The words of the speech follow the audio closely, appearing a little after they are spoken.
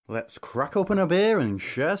Let's crack open a beer and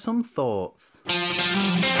share some thoughts.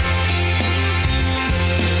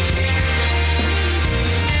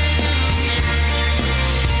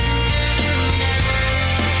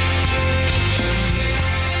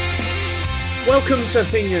 Welcome to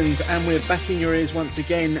Opinions, and we're back in your ears once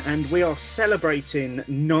again, and we are celebrating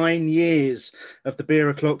 9 years of the Beer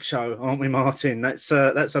O'Clock Show, aren't we, Martin? That's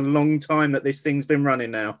a long time that this thing's been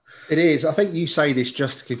running now. It is. I think you say this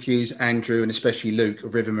just to confuse Andrew and especially Luke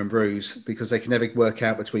of Rhythm and Brews, because they can never work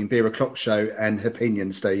out between Beer O'Clock Show and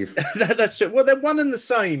Opinions, Steve. That's true. Well, they're one and the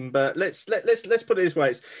same, but let's put it this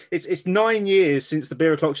way: it's 9 years since the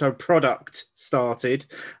Beer O'Clock Show product started.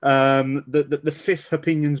 The fifth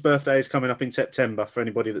Opinions birthday is coming up in September for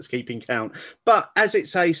anybody that's keeping count. But as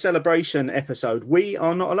it's a celebration episode, we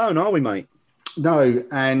are not alone, are we, mate? No,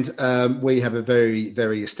 and we have a very,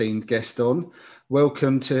 very esteemed guest on.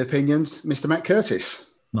 Welcome to Opinions, Mr. Matt Curtis.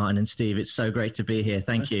 Martin and Steve, it's so great to be here.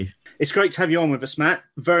 Thank you. It's great to have you on with us, Matt.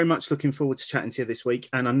 Very much looking forward to chatting to you this week.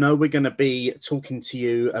 And I know we're going to be talking to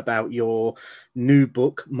you about your new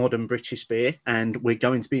book, Modern British Beer, and we're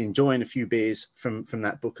going to be enjoying a few beers from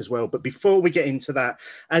that book as well. But before we get into that,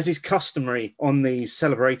 as is customary on these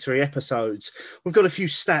celebratory episodes, we've got a few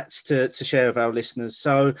stats to share with our listeners.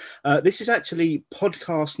 So this is actually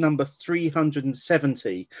podcast number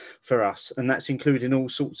 370 for us, and that's including all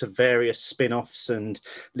sorts of various spin-offs and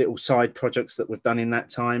little side projects that we've done in that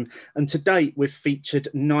time. And to date, we've featured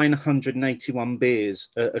 981 beers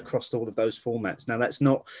across all of those formats. Now, that's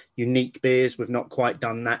not unique beers. We've not quite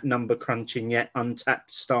done that number crunching yet,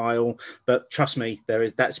 Untapped style. But trust me, that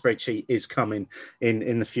spreadsheet is coming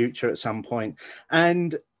in the future at some point.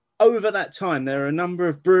 And over that time, there are a number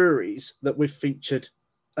of breweries that we've featured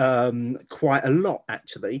quite a lot,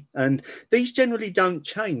 actually, and these generally don't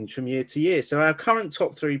change from year to year. So our current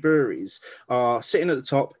top three breweries are sitting at the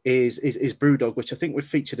top is Brewdog, which I think we've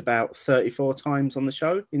featured about 34 times on the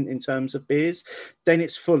show in terms of beers. Then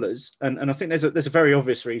it's Fuller's, and I think there's a very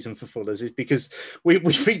obvious reason for Fuller's, is because we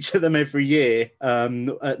feature them every year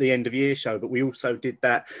at the end of year show, but we also did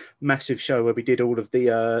that massive show where we did all of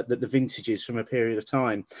the vintages from a period of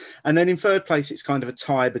time. And then in third place, it's kind of a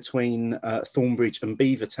tie between Thornbridge and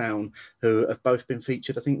Beavertown, who have both been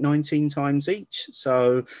featured, I think, 19 times each.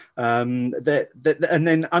 So, and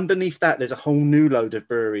then underneath that, there's a whole new load of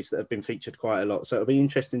breweries that have been featured quite a lot. So it'll be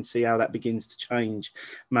interesting to see how that begins to change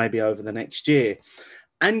maybe over the next year.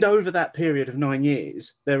 And over that period of 9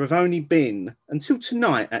 years, there have only been, until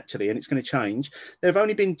tonight, actually, and it's going to change, there have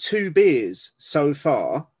only been 2 beers so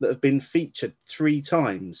far that have been featured 3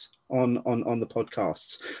 times on the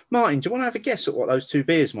podcasts. Martin, do you want to have a guess at what those 2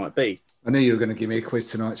 beers might be? I knew you were going to give me a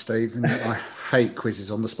quiz tonight, Steve, and I hate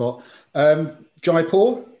quizzes on the spot.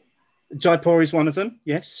 Jaipur? Jaipur is one of them,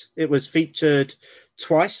 yes. It was featured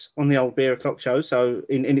twice on the old Beer O'Clock Show, so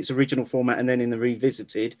in its original format and then in the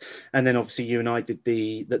revisited. And then obviously you and I did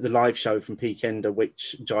the live show from Peakender,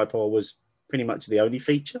 which Jaipur was pretty much the only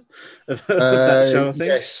feature of that show, I think.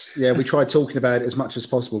 Yes, yeah, we tried talking about it as much as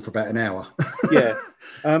possible for about an hour. Yeah.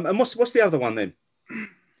 And what's the other one then?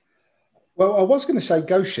 Well, I was going to say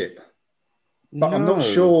Ghost Ship, but no. I'm not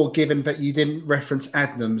sure, given that you didn't reference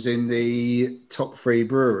Adnams in the top 3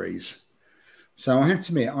 breweries. So I have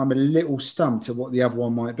to admit, I'm a little stumped at what the other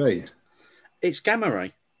one might be. It's Gamma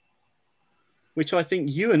Ray, which I think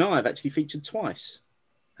you and I have actually featured twice.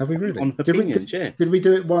 Have we really? On Opinions, yeah. Did we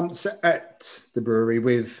do it once at the brewery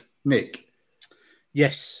with Nick?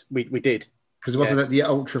 Yes, we did. Because wasn't it the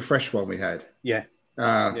ultra fresh one we had? Yeah.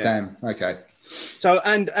 Ah, yeah. Damn. Okay. So,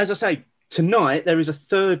 and as I say, tonight there is a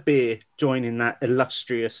third beer joining that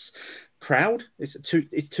illustrious crowd. It's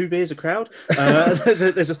two beers a crowd.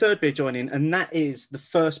 There's a third beer joining, and that is the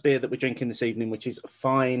first beer that we're drinking this evening, which is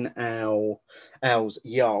Fine Owl's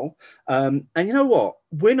Jarl. And you know what?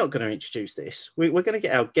 We're not going to introduce this. We're going to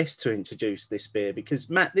get our guest to introduce this beer, because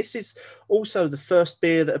Matt, this is also the first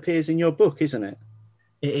beer that appears in your book, isn't it?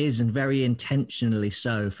 It is, and very intentionally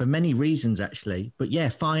so, for many reasons, actually. But yeah,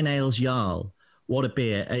 Fine Ale's Jarl, what a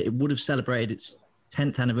beer. It would have celebrated its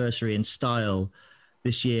 10th anniversary in style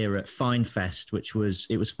this year at Finefest,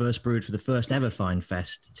 it was first brewed for the first ever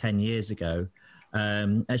Finefest 10 years ago.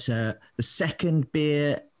 It's the second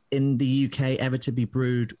beer in the UK ever to be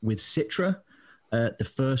brewed with Citra.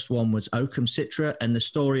 The first one was Oakham Citra, and the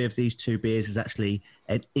story of these 2 beers is actually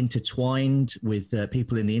intertwined with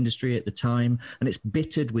people in the industry at the time, and it's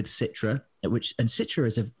bittered with Citra, and Citra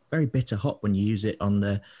is a very bitter hop when you use it on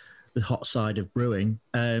the hot side of brewing,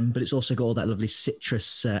 but it's also got all that lovely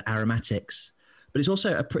citrus aromatics. But it's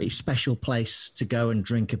also a pretty special place to go and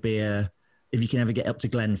drink a beer if you can ever get up to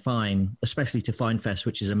Glenfine, especially to Finefest,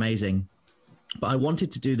 which is amazing. But I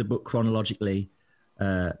wanted to do the book chronologically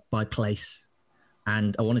by place.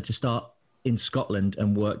 And I wanted to start in Scotland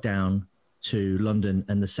and work down to London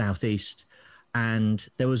and the southeast. And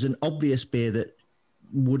there was an obvious beer that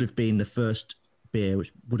would have been the first beer,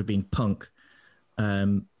 which would have been Punk.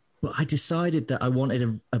 But I decided that I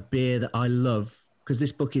wanted a beer that I love, because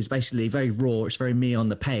this book is basically very raw. It's very me on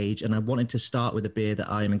the page. And I wanted to start with a beer that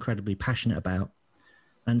I am incredibly passionate about.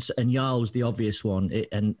 And Jarl was the obvious one.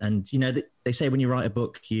 And you know, they say when you write a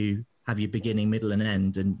book, you have your beginning, middle, and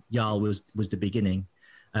end. And Jarl was the beginning.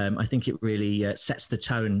 I think it really sets the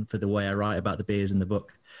tone for the way I write about the beers in the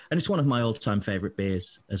book. And it's one of my all-time favorite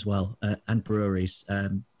beers as well, and breweries,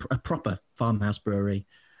 a proper farmhouse brewery.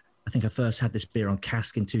 I think I first had this beer on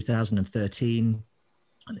cask in 2013,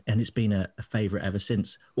 and it's been a favorite ever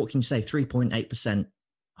since. What can you say? 3.8%, 100%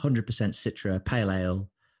 Citra, pale ale.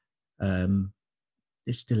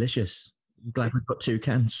 It's delicious. I'm glad we've got 2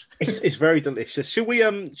 cans. It's very delicious. Shall we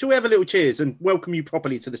have a little cheers and welcome you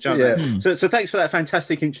properly to the show? Yeah. So thanks for that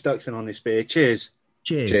fantastic introduction on this beer. Cheers.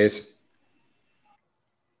 Cheers.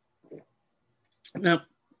 Now,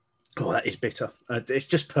 that is bitter. It's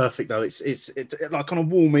just perfect though. It's like on a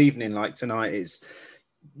warm evening like tonight is.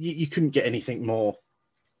 You couldn't get anything more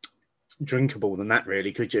drinkable than that,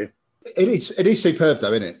 really, could you? It is superb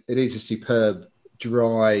though, isn't it? It is a superb,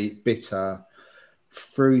 dry, bitter,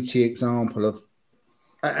 fruity example of,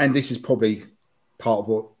 and this is probably part of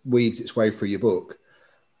what weaves its way through your book,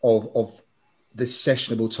 of the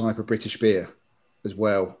sessionable type of British beer as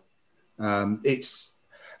well.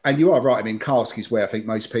 And you are right. I mean, cask is where I think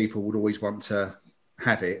most people would always want to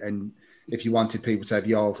have it. And if you wanted people to have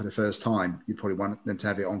Jarl for the first time, you'd probably want them to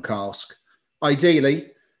have it on cask.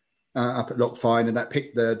 Ideally, up at Loch Fyne, and that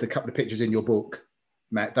the couple of pictures in your book,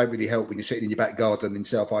 Matt, don't really help when you're sitting in your back garden in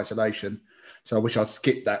self-isolation. So I wish I'd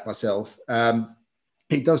skipped that myself.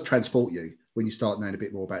 It does transport you when you start knowing a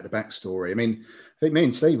bit more about the backstory. I mean, I think me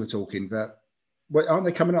and Steve were talking that, aren't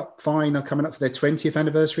they coming up? Fyne are coming up for their 20th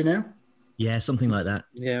anniversary now? Yeah, something like that.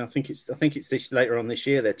 Yeah, I think it's this later on this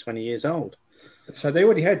year. They're 20 years old. So they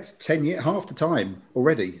already had 10 years, half the time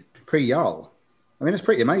already, pre-Jarl. I mean, it's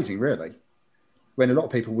pretty amazing, really, when a lot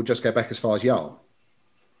of people would just go back as far as Jarl.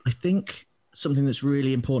 I think something that's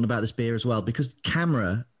really important about this beer as well, because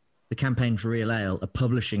CAMRA, the Campaign for Real Ale, are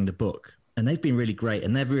publishing the book, and they've been really great,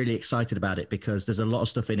 and they're really excited about it because there's a lot of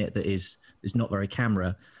stuff in it that is not very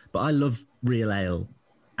CAMRA. But I love Real Ale,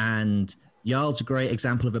 and Jarl's a great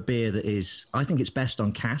example of a beer that is, I think it's best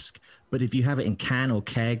on cask, but if you have it in can or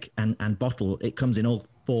keg and bottle, it comes in all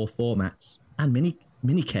 4 formats, and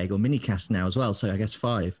mini keg or mini cask now as well, so I guess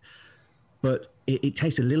 5. But it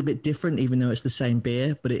tastes a little bit different, even though it's the same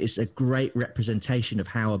beer, but it is a great representation of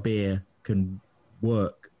how a beer can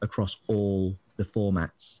work across all the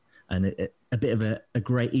formats, and a bit of a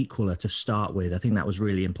great equaler to start with. I think that was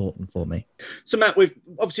really important for me. So, Matt, we've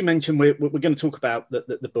obviously mentioned we're going to talk about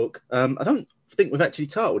the book. I don't think we've actually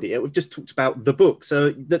titled it yet. We've just talked about the book.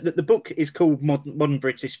 So the book is called Modern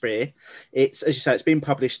British Beer. It's, as you say, it's been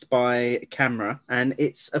published by CAMRA, and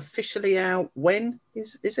it's officially out. When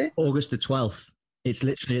is it? August the 12th. It's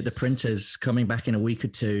literally at the printers, coming back in a week or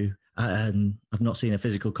 2. I've not seen a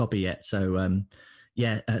physical copy yet. So,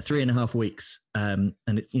 3.5 weeks. And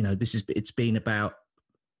it's been about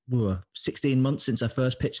 16 months since I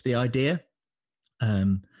first pitched the idea.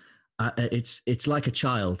 It's like a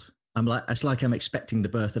child. It's like I'm expecting the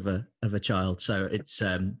birth of a child. So it's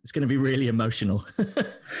going to be really emotional.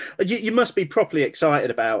 You must be properly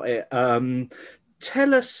excited about it.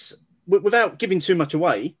 Tell us, without giving too much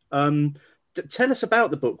away, tell us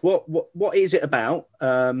about the book. What is it about?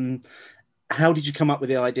 How did you come up with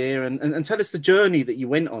the idea, and tell us the journey that you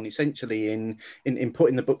went on, essentially, in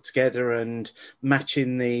putting the book together and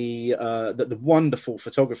matching the wonderful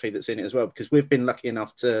photography that's in it as well, because we've been lucky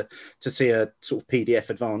enough to see a sort of PDF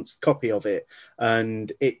advanced copy of it,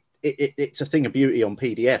 and it's a thing of beauty on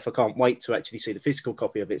PDF. I can't wait to actually see the physical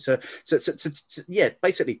copy of it. So yeah,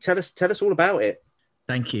 basically tell us all about it.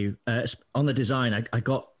 Thank you. On the design, I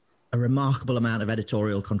got a remarkable amount of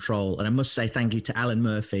editorial control. And I must say thank you to Alan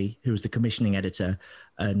Murphy, who was the commissioning editor,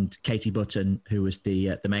 and Katie Button, who was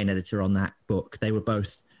the main editor on that book. They were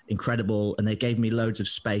both incredible, and they gave me loads of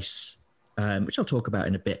space, which I'll talk about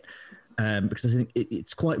in a bit, because I think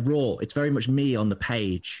it's quite raw. It's very much me on the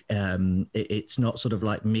page. It's not sort of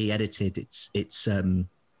like me edited. It's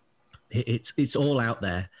all out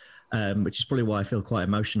there, which is probably why I feel quite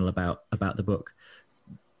emotional about the book.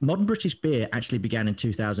 Modern British Beer actually began in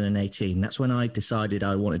 2018. That's when I decided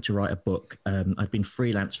I wanted to write a book. I'd been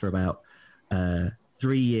freelance for about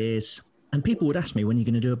 3 years, and people would ask me, when are you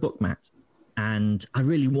going to do a book, Matt? And I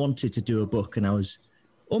really wanted to do a book, and I was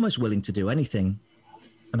almost willing to do anything.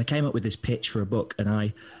 And I came up with this pitch for a book, and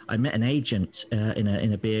I met an agent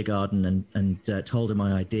in a beer garden and told her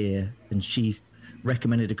my idea, and she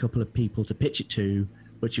recommended a couple of people to pitch it to,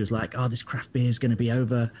 but she was like, "Oh, this craft beer is going to be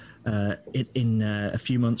over in a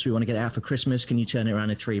few months. We want to get it out for Christmas. Can you turn it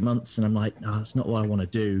around in 3 months?" And I'm like, "Oh, that's not what I want to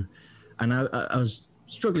do." And I was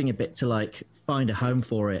struggling a bit to like find a home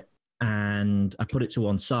for it, and I put it to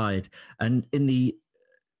one side. And in the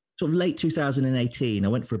sort of late 2018, I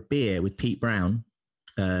went for a beer with Pete Brown,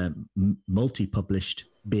 multi-published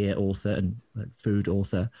beer author and food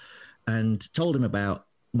author, and told him about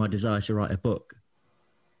my desire to write a book.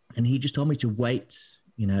 And he just told me to wait,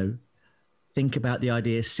 think about the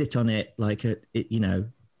idea, sit on it,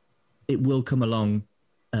 it will come along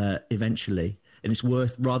eventually. And it's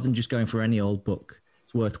worth, rather than just going for any old book,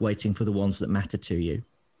 it's worth waiting for the ones that matter to you.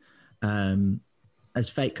 As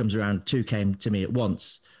fate comes around, two came to me at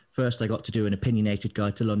once. First, I got to do an opinionated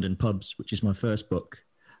guide to London pubs, which is my first book,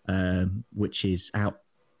 which is out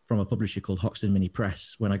from a publisher called Hoxton Mini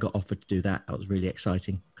Press. When I got offered to do that, that was really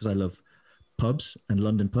exciting because I love pubs and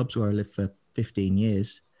London pubs where I lived for 15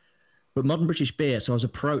 years. But Modern British Beer, so I was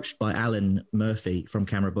approached by Alan Murphy from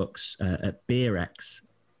Camera Books at BeerX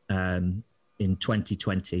in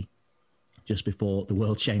 2020, just before the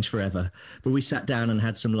world changed forever. But we sat down and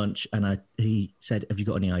had some lunch, and he said, "Have you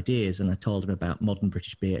got any ideas?" And I told him about Modern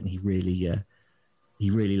British Beer, and he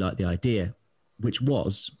really liked the idea, which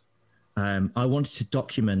was I wanted to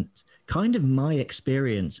document kind of my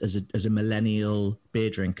experience as a millennial beer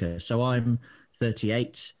drinker. So I'm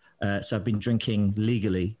 38, so I've been drinking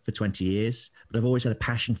legally for 20 years, but I've always had a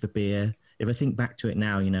passion for beer. If I think back to it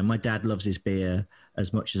now, my dad loves his beer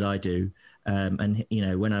as much as I do. And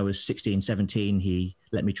when I was 16, 17, he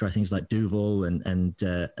let me try things like Duvel and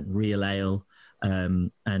Real Ale,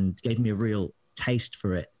 and gave me a real taste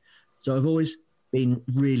for it. So I've always been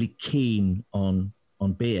really keen on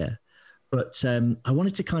beer. But I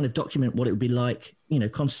wanted to kind of document what it would be like,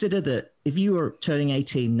 consider that if you were turning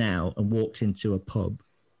 18 now and walked into a pub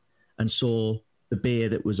and saw the beer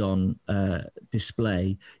that was on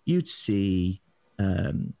display, you'd see,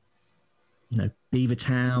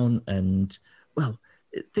 Beavertown and, well,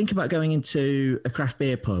 think about going into a craft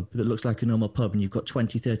beer pub that looks like a normal pub and you've got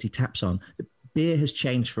 20, 30 taps on. The beer has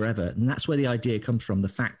changed forever. And that's where the idea comes from, the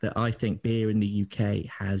fact that I think beer in the UK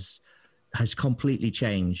has completely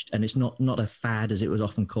changed, and it's not a fad as it was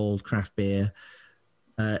often called, craft beer.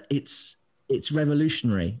 It's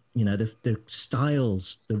revolutionary. The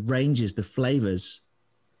styles, the ranges, the flavors.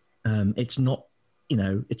 It's not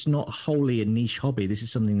wholly a niche hobby. This is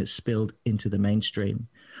something that's spilled into the mainstream,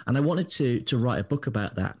 and I wanted to write a book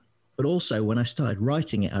about that. But also, when I started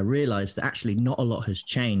writing it, I realized that actually not a lot has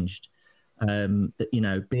changed.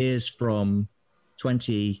 That beers from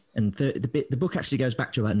 20 and 30, the book actually goes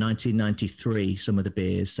back to about 1993, some of the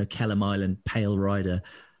beers. So Kellam Island, Pale Rider,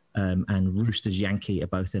 and Roosters Yankee are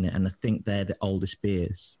both in it. And I think they're the oldest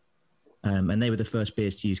beers. And they were the first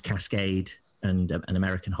beers to use Cascade and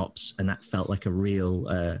American hops. And that felt like a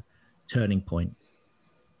real turning point.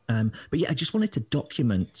 But yeah, I just wanted to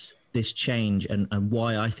document this change and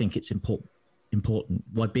why I think it's important,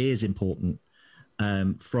 why beer is important,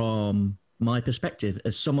 from my perspective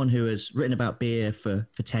as someone who has written about beer for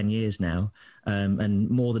 10 years now, and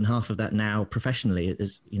more than half of that now professionally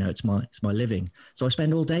is, it's my living. So I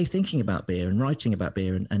spend all day thinking about beer and writing about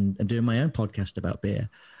beer and doing my own podcast about beer.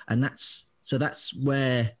 And that's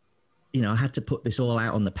where, I had to put this all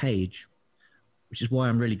out on the page, which is why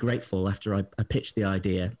I'm really grateful after I pitched the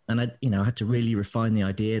idea. And I had to really refine the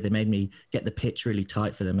idea. They made me get the pitch really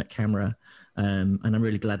tight for them at Camera. And I'm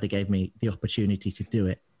really glad they gave me the opportunity to do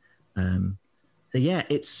it. So yeah,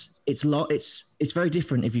 it's very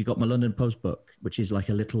different if you've got my London Pubs book, which is like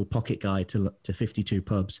a little pocket guide to 52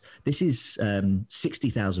 pubs. This is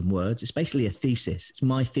 60,000 words. It's basically a thesis. It's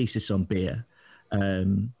my thesis on beer. But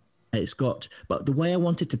the way I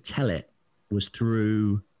wanted to tell it was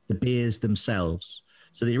through the beers themselves.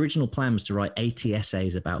 So the original plan was to write 80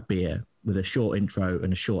 essays about beer with a short intro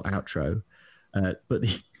and a short outro. But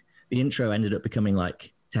the intro ended up becoming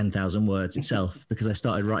like 10,000 words itself because I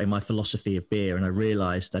started writing my philosophy of beer and I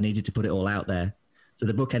realized I needed to put it all out there. So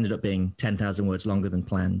the book ended up being 10,000 words longer than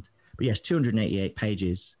planned. But yes, 288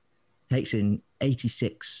 pages, takes in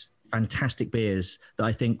 86 fantastic beers that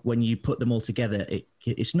I think when you put them all together,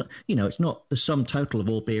 it's not, it's not the sum total of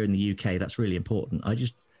all beer in the UK. That's really important. I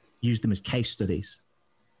just use them as case studies.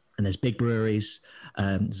 And there's big breweries.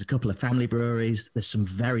 There's a couple of family breweries. There's some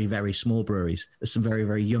very, very small breweries. There's some very,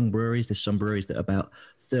 very young breweries. There's some breweries that are about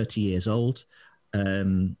 30 years old.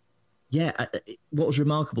 What was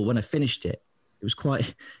remarkable when I finished it,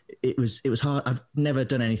 it was hard. I've never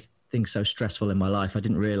done things so stressful in my life, I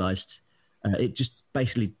didn't realize it just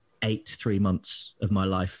basically ate 3 months of my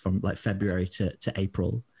life from like February to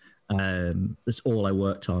April. That's all I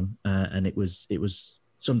worked on. And it was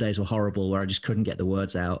some days were horrible where I just couldn't get the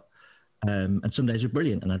words out. And some days were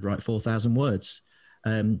brilliant and I'd write 4,000 words.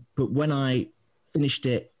 But when I finished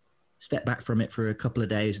it, stepped back from it for a couple of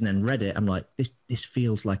days and then read it, I'm like, this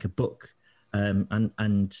feels like a book.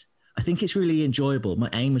 And I think it's really enjoyable. My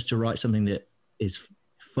aim was to write something that is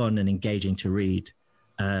fun and engaging to read.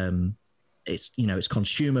 It's, you know, it's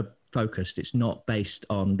consumer focused. It's not based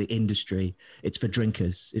on the industry. It's for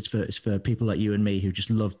drinkers. It's for people like you and me who just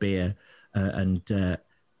love beer, and I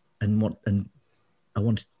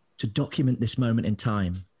want to document this moment in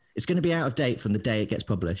time. It's going to be out of date from the day it gets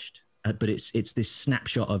published, but it's this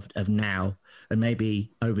snapshot of now, and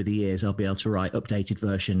maybe over the years I'll be able to write updated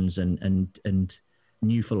versions and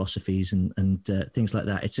new philosophies and things like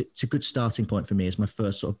that. It's a good starting point for me as my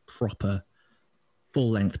first sort of proper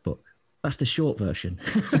full-length book. That's the short version.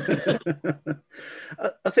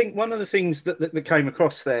 I think one of the things that came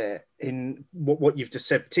across there in what you've just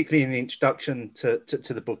said, particularly in the introduction to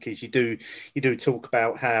the book, is you do talk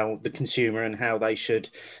about how the consumer and how they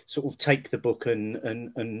should sort of take the book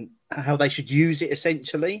and how they should use it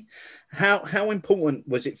essentially. How important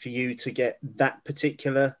was it for you to get that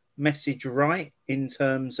particular message right in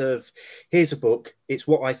terms of, here's a book, it's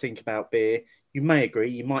what I think about beer. You may agree,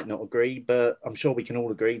 you might not agree, but I'm sure we can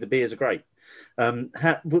all agree the beers are great.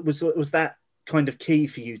 Was that kind of key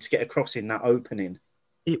for you to get across in that opening?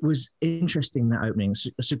 It was interesting, that opening.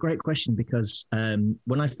 It's a great question because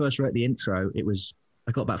when I first wrote the intro,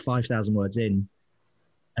 I got about 5,000 words in,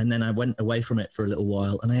 and then I went away from it for a little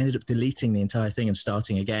while, and I ended up deleting the entire thing and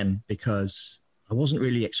starting again because I wasn't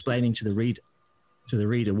really explaining to the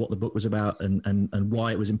reader what the book was about and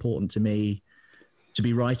why it was important to me to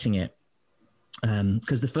be writing it.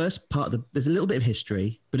 Because the first part, there's a little bit of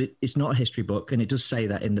history, but it's not a history book, and it does say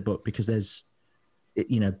that in the book because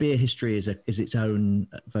beer history is its own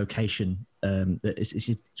vocation.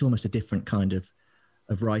 It's almost a different kind of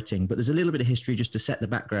writing, but there's a little bit of history just to set the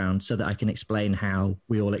background so that I can explain how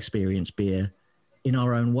we all experience beer in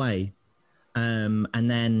our own way. And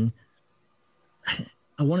then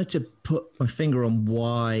I wanted to put my finger on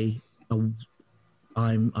why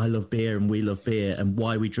I love beer and we love beer and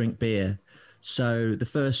why we drink beer. So the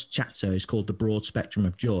first chapter is called The Broad Spectrum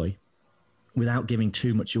of Joy. Without giving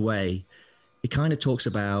too much away, it kind of talks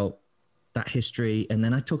about that history. And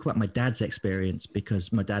then I talk about my dad's experience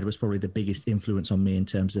because my dad was probably the biggest influence on me in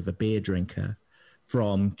terms of a beer drinker,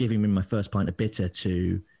 from giving me my first pint of bitter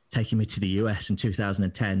to taking me to the US in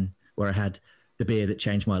 2010, where I had the beer that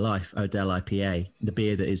changed my life, Odell IPA, the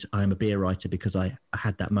beer that is, I'm a beer writer because I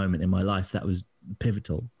had that moment in my life that was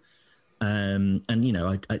pivotal. And, you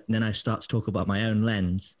know, then I start to talk about my own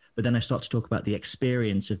lens, but then I start to talk about the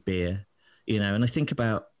experience of beer, you know, and I think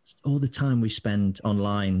about all the time we spend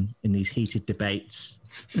online in these heated debates.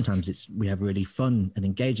 Sometimes we have really fun and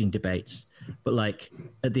engaging debates, but like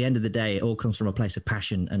at the end of the day, it all comes from a place of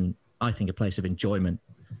passion and I think a place of enjoyment.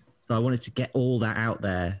 So I wanted to get all that out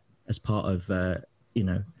there as part of, you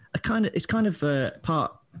know, it's kind of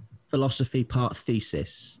part philosophy, part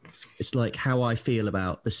thesis. It's like how I feel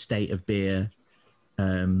about the state of beer.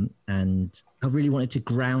 And I really wanted to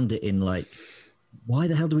ground it in like, why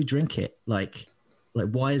the hell do we drink it? Like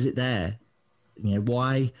why is it there? You know,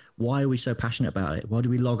 why are we so passionate about it? Why do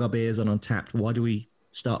we log our beers on Untapped? Why do we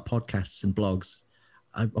start podcasts and blogs?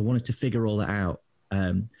 I wanted to figure all that out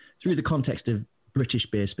through the context of British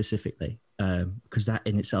beer specifically, because that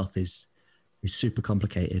in itself is super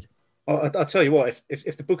complicated. I'll tell you what,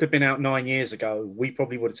 if the book had been out 9 years ago, we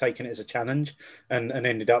probably would have taken it as a challenge and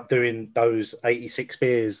ended up doing those 86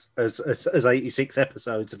 beers as 86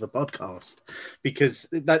 episodes of a podcast, because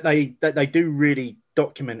they do really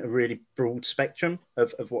document a really broad spectrum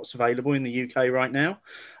of what's available in the UK right now.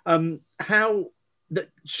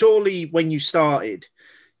 Surely when you started,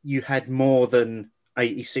 you had more than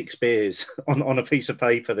 86 beers on a piece of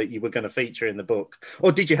paper that you were going to feature in the book,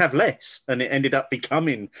 or did you have less and it ended up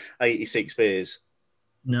becoming 86 beers?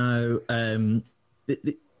 No, the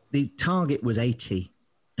target was 80,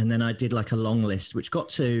 and then I did like a long list which got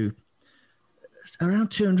to around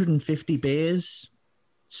 250 beers.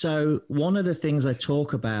 So one of the things I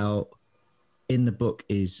talk about in the book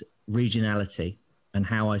is regionality and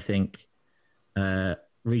how I think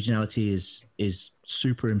regionality is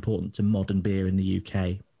super important to modern beer in the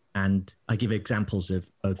UK. And I give examples of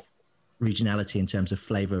regionality in terms of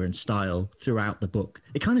flavor and style throughout the book.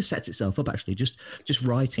 It kind of sets itself up actually, just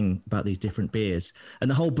writing about these different beers. And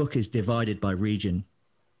the whole book is divided by region.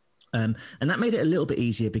 And that made it a little bit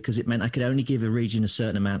easier because it meant I could only give a region a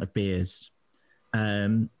certain amount of beers.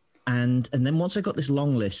 And then once I got this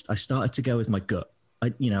long list, I started to go with my gut.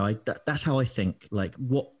 That's how I think. Like,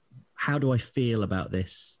 how do I feel about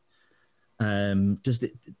this?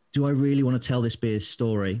 Do I really want to tell this beer's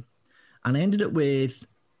story? And I ended up with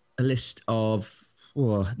a list of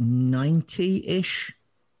 90-ish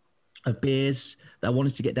of beers that I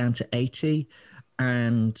wanted to get down to 80,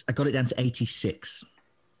 and I got it down to 86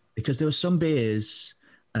 because there were some beers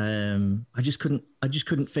I just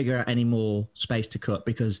couldn't figure out any more space to cut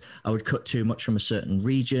because I would cut too much from a certain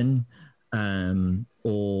region,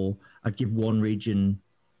 or I'd give one region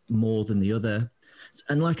more than the other.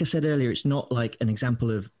 And like I said earlier, it's not like an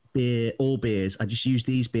example of all beers. I just use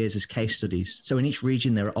these beers as case studies. So in each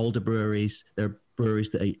region, there are older breweries. There are breweries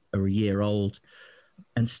that are a year old,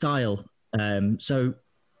 and style. So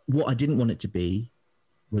what I didn't want it to be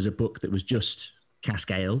was a book that was just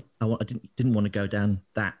cask ale. I didn't want to go down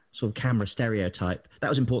that sort of camera stereotype. That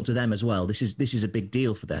was important to them as well. This is a big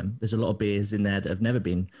deal for them. There's a lot of beers in there that have never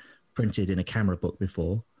been printed in a camera book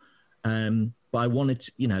before. But I wanted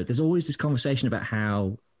to, there's always this conversation about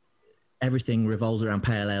how everything revolves around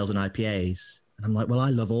pale ales and IPAs. And I'm like, well, I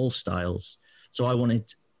love all styles. So I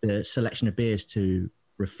wanted the selection of beers to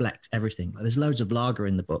reflect everything. Like, there's loads of lager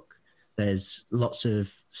in the book. There's lots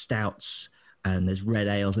of stouts, and there's red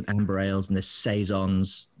ales and amber ales, and there's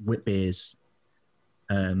saisons, wit beers.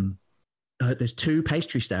 There's 2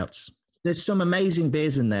 pastry stouts. There's some amazing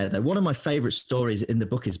beers in there. One of my favorite stories in the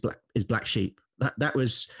book is Black Sheep. That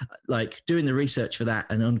was like doing the research for that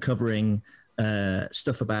and uncovering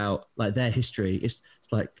stuff about like their history. It's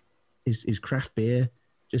like, is craft beer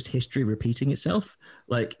just history repeating itself?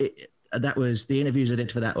 Like that was the interviews I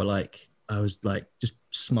did for that were like, I was like just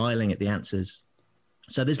smiling at the answers.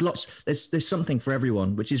 So there's something for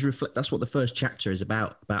everyone, which is that's what the first chapter is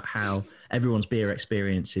about how everyone's beer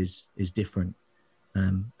experience is different.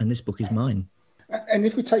 And this book is mine. And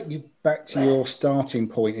if we take you back to your starting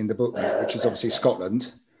point in the book, which is obviously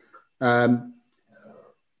Scotland, there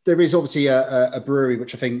is obviously a brewery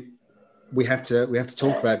which I think we have to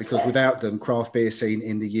talk about, because without them, craft beer scene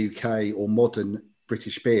in the UK or modern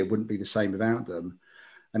British beer wouldn't be the same without them.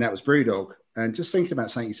 And that was Brewdog. And just thinking about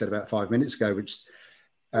something you said about 5 minutes ago, which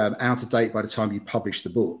out of date by the time you publish the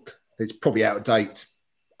book. It's probably out of date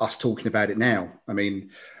us talking about it now. I mean,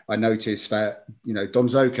 I noticed that, Dom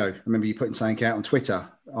Zoko, I remember you putting something out on Twitter,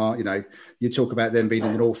 you talk about them being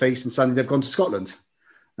in the Northeast and suddenly they've gone to Scotland.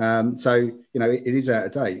 So, it is out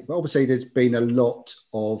of date. But obviously there's been a lot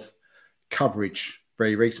of coverage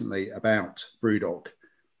very recently about Brewdog.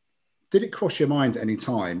 Did it cross your mind at any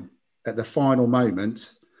time at the final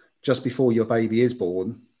moment, just before your baby is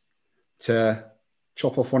born, to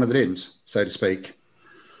chop off one of the limbs, so to speak?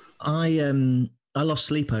 I lost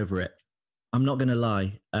sleep over it. I'm not going to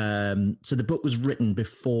lie. So the book was written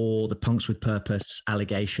before the Punks with Purpose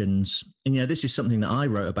allegations. And, this is something that I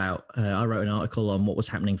wrote about. I wrote an article on what was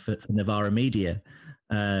happening for Novara Media.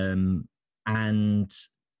 And,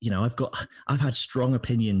 I've had strong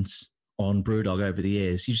opinions on Brewdog over the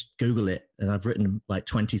years. You just Google it, and I've written like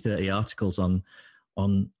 20, 30 articles on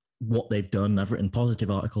what they've done. I've written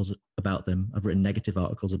positive articles about them. I've written negative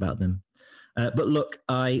articles about them. But look,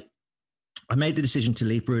 I made the decision to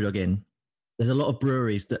leave Brewdog in. There's a lot of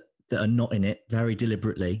breweries that are not in it very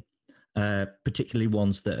deliberately, particularly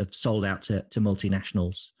ones that have sold out to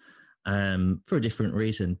multinationals for a different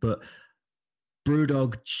reason. But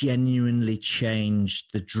Brewdog genuinely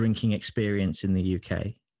changed the drinking experience in the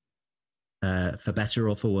UK, for better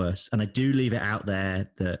or for worse. And I do leave it out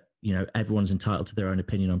there that, everyone's entitled to their own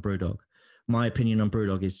opinion on Brewdog. My opinion on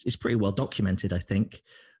Brewdog is pretty well documented, I think.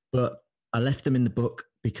 But I left them in the book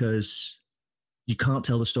because you can't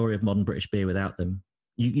tell the story of modern British beer without them.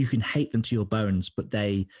 You can hate them to your bones, but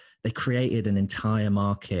they created an entire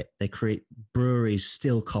market. Breweries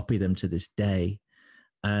still copy them to this day.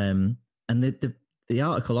 And the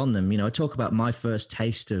article on them, I talk about my first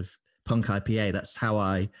taste of Punk IPA. That's how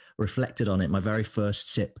I reflected on it, my very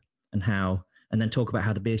first sip, and then talk about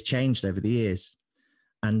how the beer's changed over the years.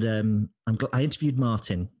 And I interviewed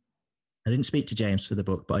Martin. I didn't speak to James for the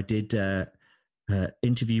book, but I did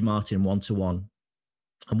interview Martin one-to-one.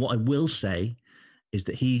 And what I will say is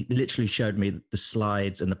that he literally showed me the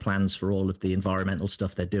slides and the plans for all of the environmental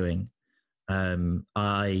stuff they're doing.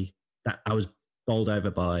 I was bowled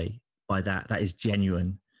over by that. That is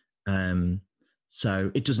genuine.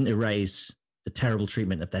 So it doesn't erase the terrible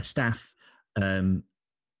treatment of their staff.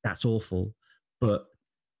 That's awful. But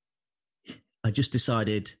I just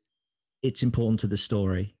decided it's important to the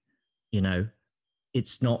story.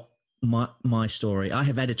 It's not my story. I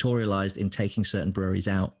have editorialized in taking certain breweries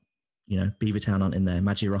out. Beavertown aren't in there,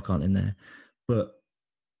 Magic Rock aren't in there. But,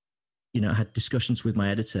 I had discussions with my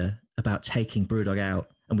editor about taking Brewdog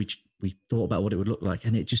out, and we thought about what it would look like,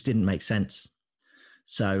 and it just didn't make sense.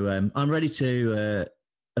 So I'm ready to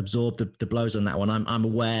absorb the blows on that one. I'm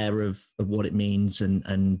aware of what it means,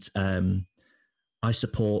 and I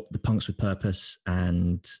support the Punks with Purpose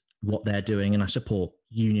and what they're doing, and I support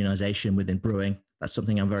unionization within brewing. That's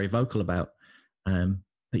something I'm very vocal about.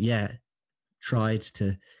 But yeah, tried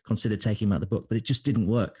to consider taking them out of the book, but it just didn't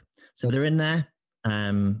work. So they're in there,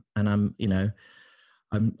 and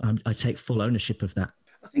I take full ownership of that.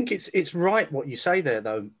 I think it's right what you say there,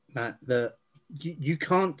 though, Matt, that you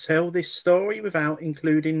can't tell this story without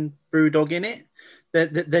including Brewdog in it.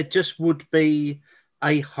 There just would be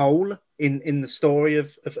a hole in the story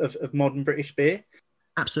of modern British beer.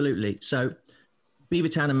 Absolutely. So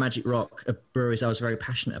Beavertown and Magic Rock are breweries I was very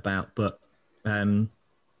passionate about, but and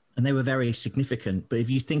they were very significant. But if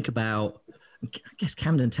you think about, I guess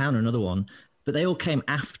Camden Town are another one, but they all came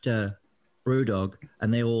after Brewdog,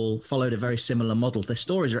 and they all followed a very similar model. Their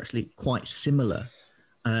stories are actually quite similar,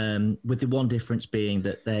 with the one difference being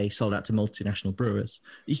that they sold out to multinational brewers.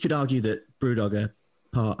 You could argue that Brewdog are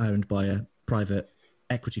part owned by a private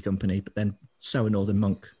equity company, but then so are Northern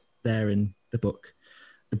Monk. They're in the book.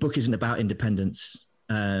 The book isn't about independence.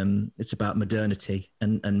 It's about modernity,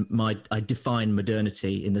 and I define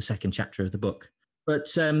modernity in the second chapter of the book.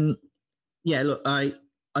 But yeah, look, I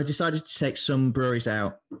decided to take some breweries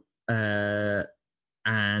out, and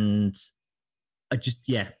it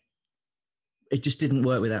just didn't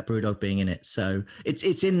work without Brewdog being in it. So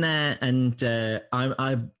it's in there, and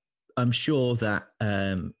I'm sure that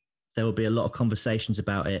there will be a lot of conversations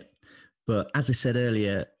about it. But as I said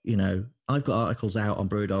earlier, I've got articles out on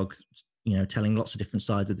Brewdog, telling lots of different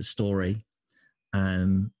sides of the story,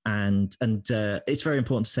 and it's very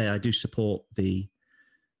important to say I do support the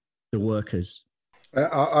workers.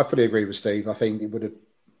 I fully agree with Steve. I think it would have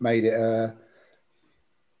made it a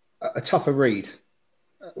tougher read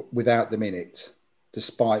without them in it,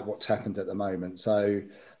 despite what's happened at the moment. So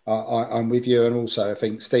I'm with you, and also I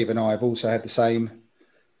think Steve and I have also had the same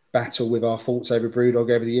battle with our thoughts over Brewdog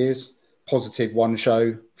over the years. Positive one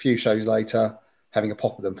show, few shows later, having a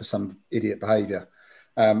pop at them for some idiot behaviour.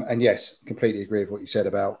 And yes, completely agree with what you said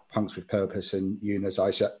about Punks with Purpose and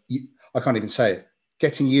unionisation. I can't even say it.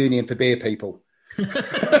 Getting union for beer people. And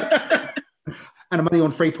I'm only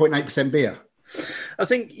on 3.8% beer. I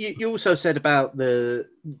think you also said about the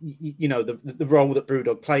role that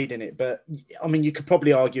Brewdog played in it, but I mean, you could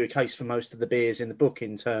probably argue a case for most of the beers in the book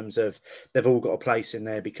in terms of they've all got a place in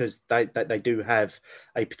there because they do have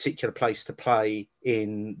a particular place to play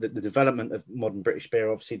in the development of modern British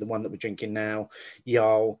beer. Obviously, the one that we're drinking now,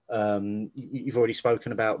 Jarl, you've already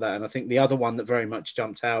spoken about that, and I think the other one that very much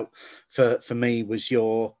jumped out for me was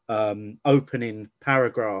your opening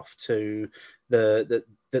paragraph to the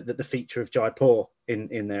feature of Jaipur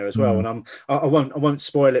in there as well. And I won't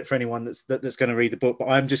spoil it for anyone that's going to read the book, but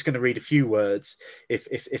I'm just going to read a few words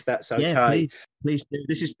if that's okay. Yeah, please do.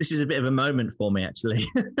 This is a bit of a moment for me, actually.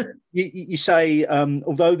 You say,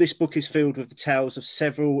 although this book is filled with the tales of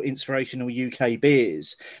several inspirational UK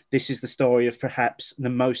beers, this is the story of perhaps the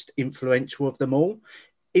most influential of them all.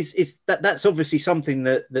 Is that's obviously something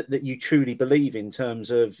that you truly believe in terms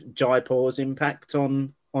of Jaipur's impact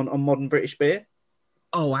on modern British beer?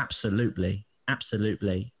 Oh, absolutely. I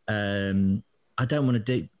don't want to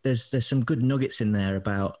do. There's some good nuggets in there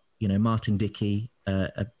about Martin Dickey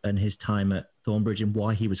and his time at Thornbridge and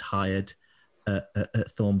why he was hired at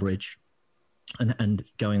Thornbridge and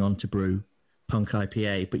going on to brew Punk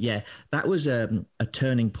IPA. But yeah, that was a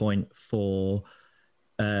turning point for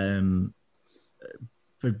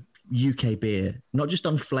UK beer, not just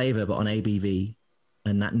on flavour but on ABV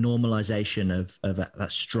and that normalisation of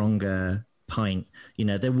that stronger pint.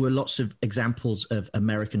 There were lots of examples of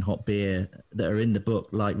American hop beer that are in the book,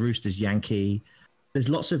 like Rooster's Yankee. There's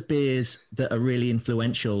lots of beers that are really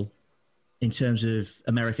influential in terms of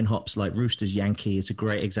American hops, like Rooster's Yankee is a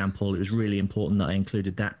great example. It was really important that I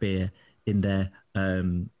included that beer in there.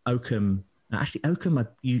 Oakham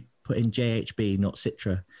you put in JHB, not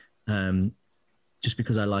Citra, just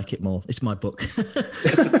because I like it more. It's my book.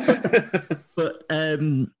 But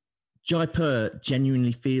Jaipur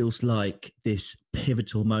genuinely feels like this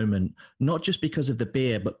pivotal moment, not just because of the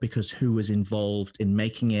beer, but because who was involved in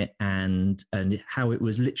making it and how it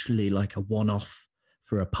was literally like a one-off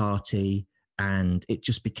for a party. And it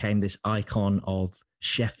just became this icon of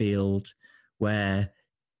Sheffield where,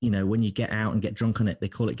 when you get out and get drunk on it, they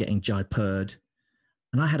call it getting Jaipured.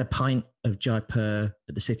 And I had a pint of Jaipur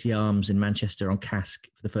at the City Arms in Manchester on cask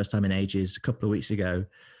for the first time in ages, a couple of weeks ago.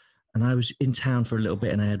 And I was in town for a little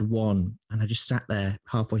bit and I had one, and I just sat there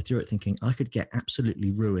halfway through it thinking, I could get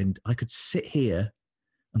absolutely ruined. I could sit here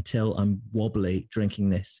until I'm wobbly drinking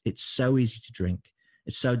this. It's so easy to drink.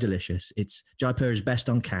 It's so delicious. It's Jaipur's best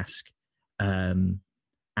on cask. And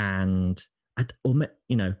I'm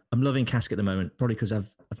loving cask at the moment, probably because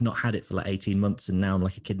I've not had it for like 18 months and now I'm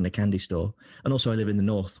like a kid in a candy store. And also I live in the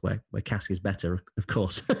north where cask is better, of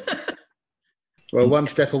course. Well, one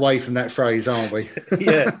step away from that phrase, aren't we?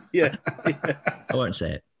 Yeah. I won't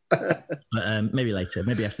say it, but maybe later,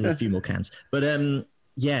 maybe after a few more cans. But it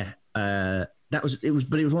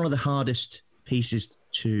was one of the hardest pieces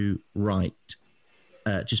to write,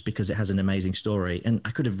 just because it has an amazing story, and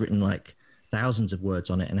I could have written like thousands of words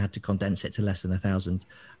on it and had to condense it to less than 1,000.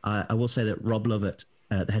 I will say that Rob Lovett,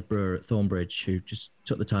 the head brewer at Thornbridge, who just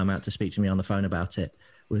took the time out to speak to me on the phone about it,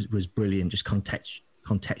 was brilliant. Just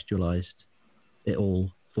contextualized it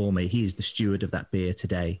all for me. He is the steward of that beer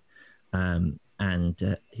today, and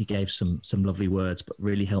he gave some lovely words, but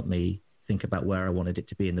really helped me think about where I wanted it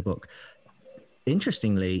to be in the book.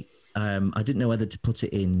 Interestingly, I didn't know whether to put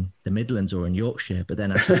it in the Midlands or in Yorkshire, but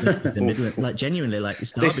then I said the Midlands, like genuinely, like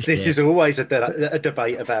it's Derbyshire. This is always a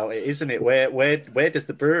debate about it, isn't it? Where does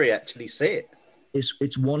the brewery actually sit?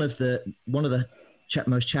 It's one of the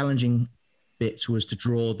most challenging bits was to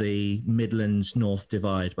draw the Midlands North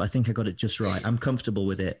divide, but I think I got it just right. I'm comfortable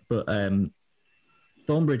with it, but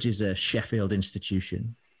Thornbridge is a Sheffield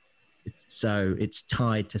institution, so it's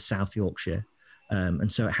tied to South Yorkshire,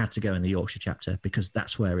 and so it had to go in the Yorkshire chapter because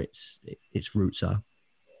that's where its roots are.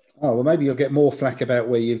 Oh, well, maybe you'll get more flack about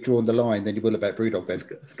where you've drawn the line than you will about Brewdog then. I was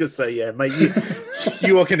going to say, yeah, mate,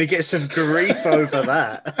 you are going to get some grief over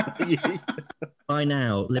that. By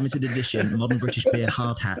now, limited edition modern British beer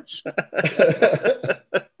hard hats.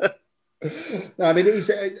 No, I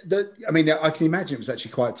mean, I can imagine it was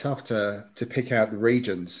actually quite tough to pick out the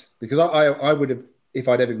regions, because I would have, if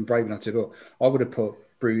I'd ever been brave enough to do it, I would have put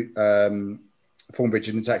Thornbridge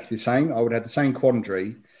in exactly the same. I would have had the same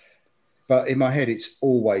quandary, but in my head, it's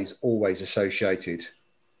always associated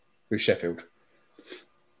with Sheffield.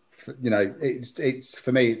 You know, it's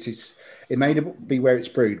for me, it may not be where it's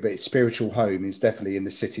brewed, but its spiritual home is definitely in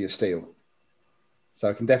the City of Steel. So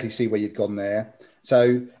I can definitely see where you've gone there.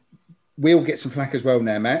 So we'll get some flack as well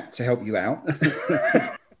now, Matt, to help you out.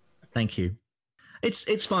 Thank you.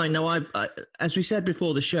 It's fine. No, as we said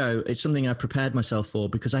before the show, it's something I've prepared myself for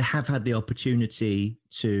because I have had the opportunity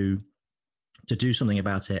to do something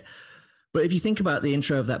about it. But if you think about the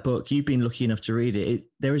intro of that book, you've been lucky enough to read it.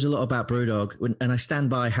 There is a lot about Brewdog, and I stand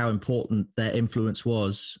by how important their influence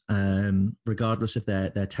was, regardless of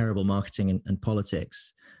their terrible marketing and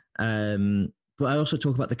politics. But I also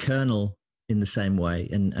talk about the Colonel in the same way,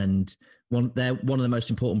 and they're one of the most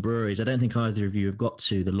important breweries. I don't think either of you have got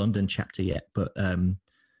to the London chapter yet, but the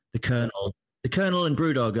Colonel and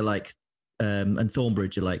Brewdog are like, and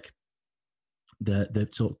Thornbridge are like the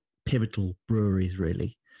sort of pivotal breweries,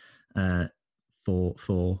 really.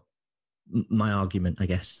 For my argument, I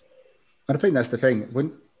guess. And I think that's the thing.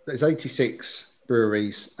 When there's 86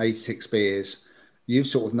 breweries, 86 beers, you've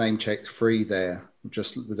sort of name-checked 3 there,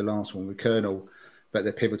 just with the last one with Colonel, but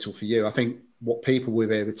they're pivotal for you. I think what people will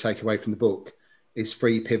be able to take away from the book is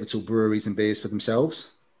 3 pivotal breweries and beers for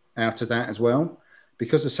themselves out of that as well,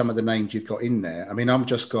 because of some of the names you've got in there. I mean, I've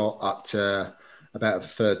just got up to about a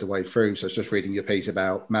third the way through, so I was just reading your piece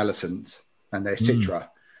about Mallisons and their Citra.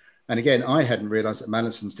 And again, I hadn't realised that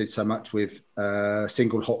Mallisons did so much with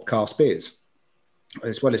single hop cask beers,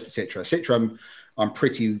 as well as the Citra. Citra, I'm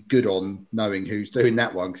pretty good on knowing who's doing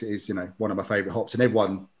that one, because it is, one of my favourite hops, and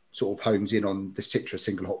everyone sort of homes in on the Citra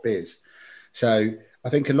single hop beers. So I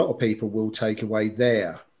think a lot of people will take away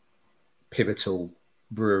their pivotal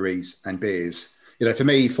breweries and beers. For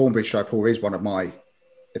me, Thornbridge Jaipur is one of my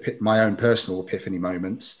own personal epiphany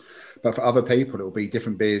moments. But for other people, it will be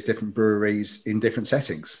different beers, different breweries in different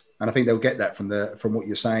settings. And I think they'll get that from what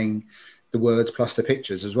you're saying, the words plus the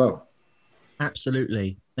pictures as well.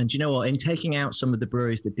 Absolutely. And you know what? In taking out some of the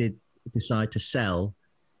breweries that did decide to sell,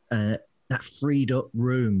 that freed up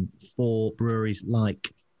room for breweries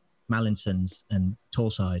like Mallinson's and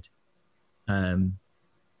Torside,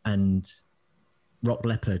 and Rock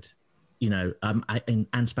Leopard, and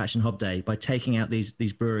Anspach and Hobday, by taking out these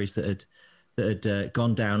breweries that had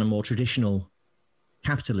gone down a more traditional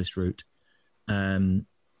capitalist route.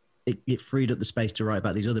 It freed up the space to write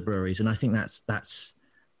about these other breweries, and I think that's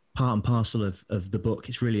part and parcel of the book.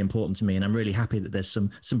 It's really important to me, and I'm really happy that there's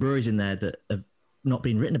some breweries in there that have not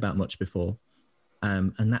been written about much before,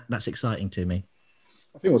 and that's exciting to me.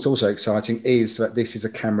 I think what's also exciting is that this is a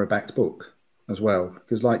camera-backed book as well,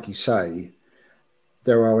 because like you say,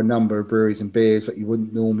 there are a number of breweries and beers that you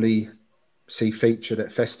wouldn't normally see featured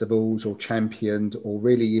at festivals or championed or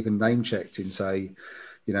really even name checked in, say,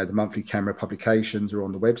 the monthly CAMRA publications or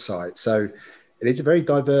on the website. So it is a very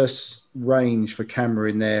diverse range for CAMRA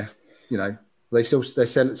in there. They're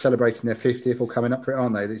celebrating their 50th or coming up for it,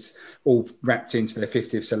 aren't they? It's all wrapped into their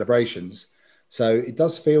 50th celebrations. So it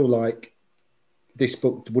does feel like this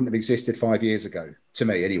book wouldn't have existed 5 years ago, to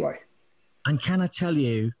me anyway. And can I tell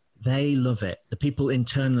you, they love it. The people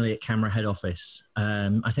internally at CAMRA head office.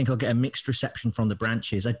 I think I'll get a mixed reception from the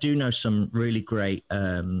branches. I do know some really great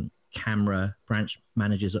CAMRA branch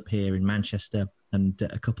managers up here in Manchester and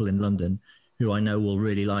a couple in London who I know will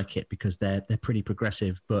really like it because they're pretty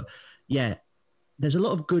progressive. But yeah, there's a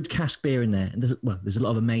lot of good cask beer in there. And there's a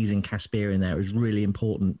lot of amazing cask beer in there. It was really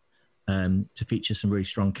important to feature some really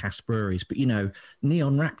strong cask breweries. But, Neon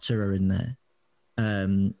Raptor are in there.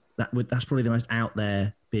 That's probably the most out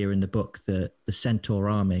there beer in the book, the Centaur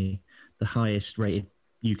Army, the highest rated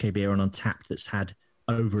UK beer on Untapped that's had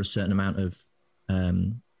over a certain amount of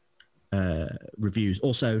reviews.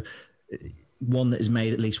 Also, one that is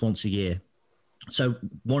made at least once a year. So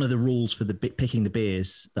one of the rules for picking the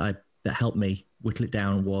beers that helped me whittle it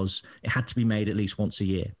down was it had to be made at least once a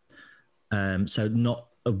year. So not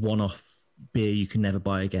a one-off beer you can never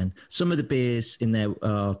buy again. Some of the beers in there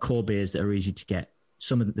are core beers that are easy to get.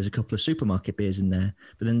 There's a couple of supermarket beers in there,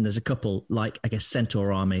 but then there's a couple like, I guess,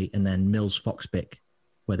 Centaur Army and then Mills Foxpick,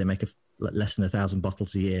 where they make less than 1,000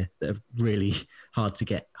 bottles a year that are really hard to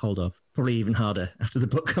get hold of. Probably even harder after the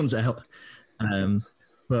book comes out.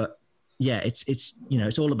 But yeah, it's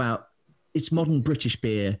all about, it's modern British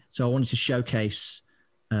beer. So I wanted to showcase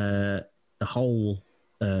the whole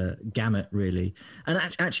gamut, really. And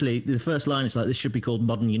actually, the first line is like, this should be called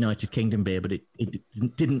Modern United Kingdom beer, but it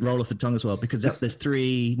didn't roll off the tongue as well, because there's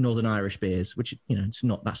 3 Northern Irish beers, which that's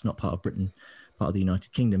not part of Britain, part of the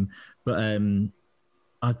United Kingdom. But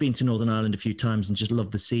I've been to Northern Ireland a few times and just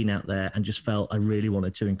loved the scene out there, and just felt I really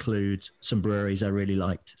wanted to include some breweries I really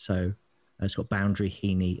liked. So it's got Boundary,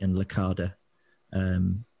 Heaney, and Lacada.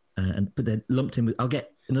 But they're lumped in with.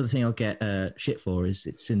 Another thing I'll get shit for is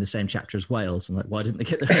it's in the same chapter as Wales. I'm like, why didn't they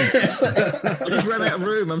get the I just ran out of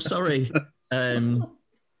room. I'm sorry.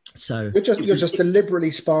 So you're just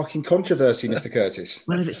deliberately sparking controversy, Mr. Curtis.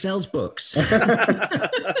 Well, if it sells books. I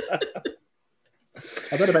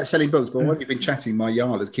don't know about selling books, but while you've been chatting, my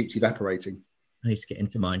yard keeps evaporating. I need to get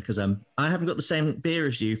into mine because I haven't got the same beer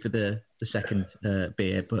as you for the second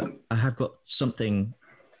beer, but I have got something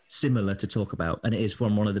similar to talk about, and it is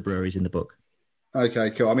from one of the breweries in the book.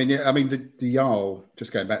 Okay, cool. I mean, the Jarl,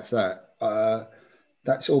 just going back to that,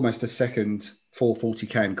 that's almost a second 440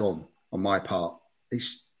 can gone on my part.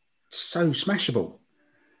 It's so smashable.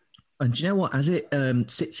 And do you know what? As it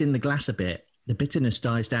sits in the glass a bit, the bitterness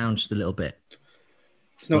dies down just a little bit.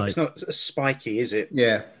 It's not spiky, is it?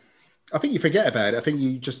 Yeah. I think you forget about it. I think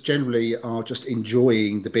you just generally are just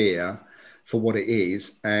enjoying the beer for what it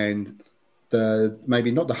is, and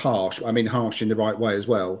maybe not the harsh. I mean, harsh in the right way as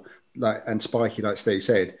well, and spiky, like Steve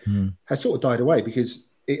said, has sort of died away, because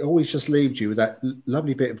it always just leaves you with that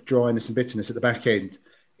lovely bit of dryness and bitterness at the back end,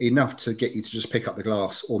 enough to get you to just pick up the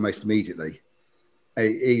glass almost immediately.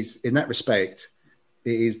 It is, in that respect,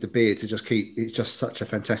 it is the beer to just keep. It's just such a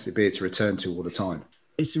fantastic beer to return to all the time.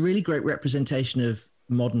 It's a really great representation of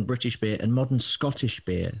modern British beer and modern Scottish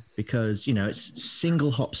beer, because it's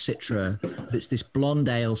single hop Citra, but it's this blonde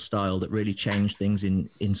ale style that really changed things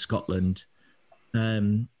in Scotland.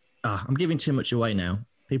 I'm giving too much away now.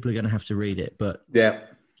 People are going to have to read it, but yeah,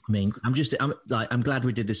 I mean, I'm glad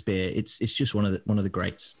we did this beer. It's just one of the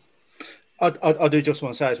greats. I do just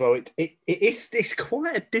want to say as well, it's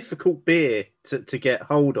quite a difficult beer to get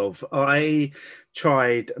hold of. I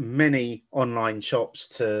tried many online shops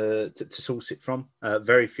to source it from,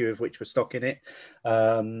 very few of which were stocking it.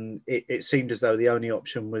 It seemed as though the only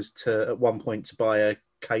option was at one point to buy a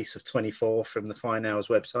case of 24 from the Fine Ales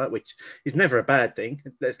website, which is never a bad thing.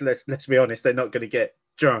 Let's be honest, they're not going to get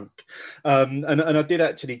drunk. And I did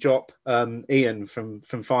actually drop Ian from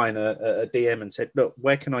Fine a DM and said, look,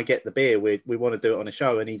 where can I get the beer? We want to do it on a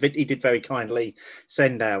show. And he did very kindly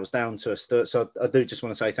send ours down to us. So I do just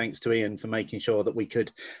want to say thanks to Ian for making sure that we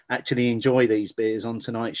could actually enjoy these beers on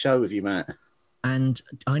tonight's show with you, Matt. And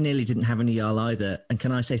I nearly didn't have any Jarl either. And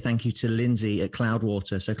can I say thank you to Lindsay at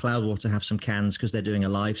Cloudwater? So Cloudwater have some cans because they're doing a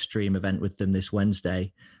live stream event with them this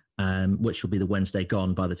Wednesday, which will be the Wednesday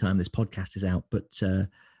gone by the time this podcast is out. But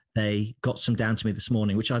they got some down to me this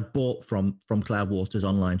morning, which I bought from Cloudwater's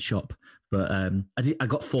online shop. But I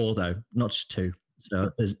got 4 though, not just 2.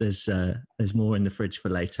 So there's more in the fridge for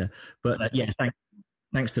later. But yeah,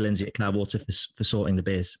 thanks to Lindsay at Cloudwater for sorting the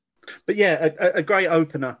beers. But yeah, a great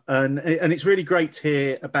opener, and it's really great to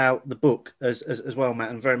hear about the book as well,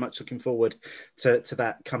 Matt. I'm very much looking forward to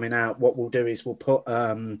that coming out. What we'll do is we'll put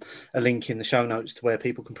a link in the show notes to where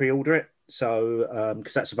people can pre-order it. So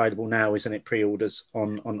because that's available now, isn't it? Pre-orders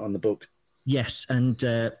on the book. Yes, and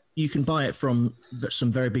you can buy it from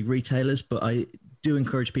some very big retailers, but I do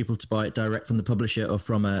encourage people to buy it direct from the publisher or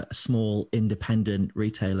from a small independent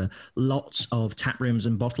retailer. Lots of tap rooms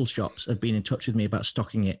and bottle shops have been in touch with me about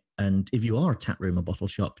stocking it. And if you are a tap room or bottle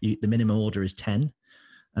shop, the minimum order is 10.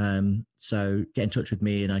 So get in touch with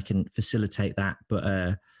me and I can facilitate that. But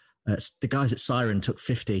the guys at Siren took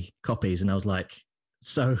 50 copies and I was like,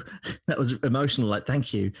 so that was emotional, like,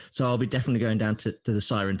 thank you. So I'll be definitely going down to the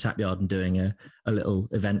Siren Tap Yard and doing a little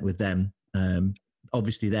event with them.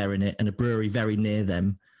 Obviously they're in it, and a brewery very near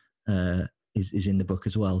them is in the book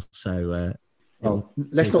as well. So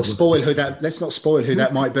let's not spoil who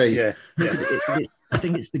that might be. Yeah. I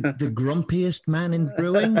think it's the grumpiest man in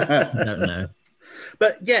brewing. I don't know.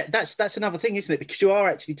 But yeah, that's another thing, isn't it? Because you are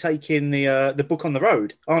actually taking the book on the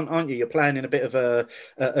road, aren't you? You're planning a bit of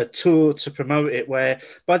a tour to promote it, where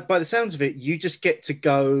by the sounds of it, you just get to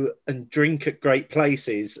go and drink at great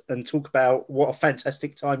places and talk about what a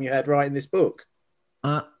fantastic time you had writing this book.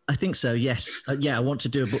 I think so, yes. I want to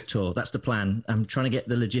do a book tour. That's the plan. I'm trying to get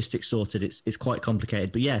the logistics sorted. It's quite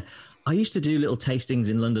complicated. But yeah, I used to do little tastings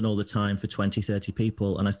in London all the time for 20, 30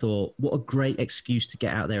 people. And I thought, what a great excuse to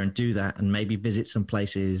get out there and do that and maybe visit some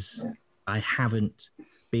places I haven't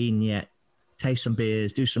been yet, taste some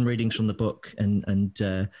beers, do some readings from the book, and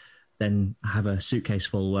then have a suitcase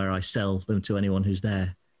full where I sell them to anyone who's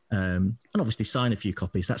there. And obviously sign a few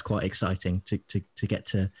copies. That's quite exciting to get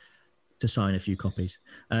to sign a few copies.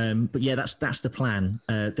 But yeah, that's the plan.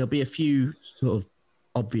 There'll be a few sort of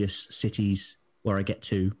obvious cities where I get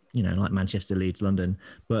to, like Manchester, Leeds, London.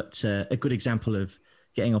 But a good example of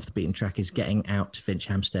getting off the beaten track is getting out to Finch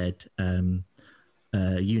Hampstead,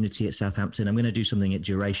 Unity at Southampton. I'm going to do something at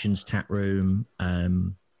Duration's Tap Room.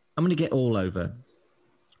 I'm going to get all over.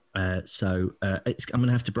 So I'm going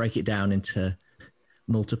to have to break it down into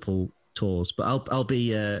multiple tours. But I'll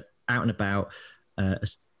be out and about.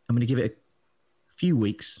 I'm going to give it a few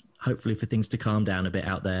weeks, hopefully, for things to calm down a bit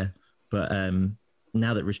out there. But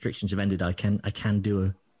now that restrictions have ended, I can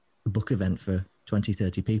do a book event for 20,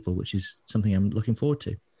 30 people, which is something I'm looking forward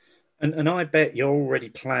to. And I bet you're already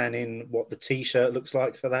planning what the T-shirt looks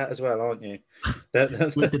like for that as well, aren't you?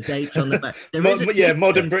 With the dates on the back.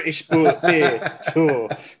 Modern British beer tour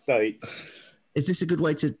dates. Is this a good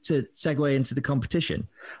way to segue into the competition?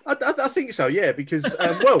 I think so, yeah. Because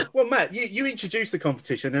well, Matt, you introduce the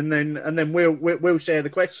competition, and then we'll share the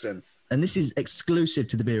question. And this is exclusive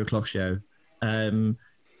to the Beer O'Clock Show.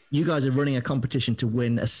 You guys are running a competition to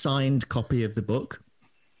win a signed copy of the book,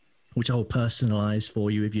 which I'll personalise for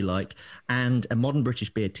you if you like, and a Modern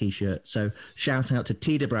British Beer T-shirt. So shout out to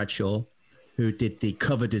Tida Bradshaw, who did the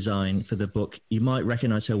cover design for the book. You might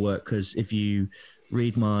recognise her work because if you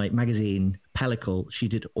read my magazine, Pellicle, she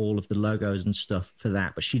did all of the logos and stuff for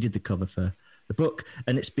that, but she did the cover for the book,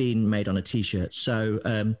 and it's been made on a T-shirt. So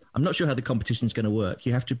I'm not sure how the competition is going to work.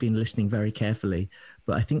 You have to have been listening very carefully,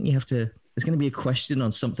 but I think there's going to be a question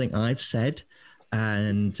on something I've said,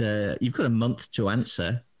 and you've got a month to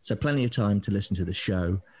answer, so plenty of time to listen to the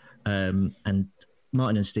show. And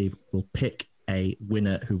Martin and Steve will pick a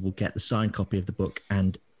winner who will get the signed copy of the book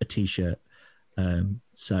and a T-shirt.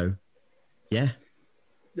 So, yeah.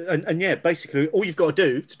 And yeah, basically all you've got to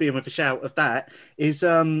do to be in with a shout of that is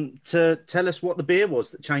to tell us what the beer was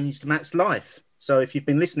that changed Matt's life. So if you've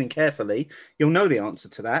been listening carefully, you'll know the answer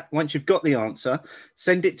to that. Once you've got the answer,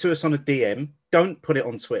 send it to us on a DM. Don't put it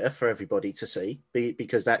on Twitter for everybody to see,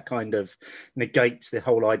 because that kind of negates the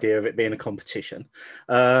whole idea of it being a competition.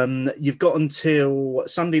 You've got until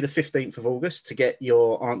Sunday, the 15th of August to get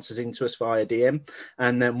your answers into us via DM.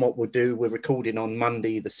 And then what we'll do, we're recording on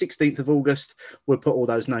Monday, the 16th of August. We'll put all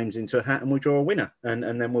those names into a hat and we'll draw a winner.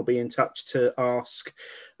 And then we'll be in touch to ask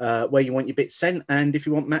where you want your bits sent and if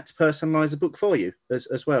you want Matt to personalise the book for you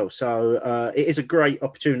as well. So it is a great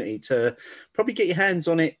opportunity to probably get your hands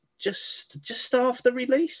on it just after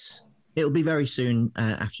release. It'll be very soon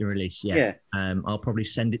after release. Yeah. I'll probably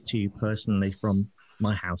send it to you personally from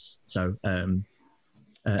my house. So, and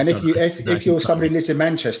if you're somebody who lives in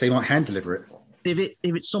Manchester, you might hand deliver it. If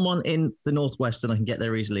it's someone in the Northwest and I can get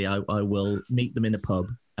there easily, I will meet them in a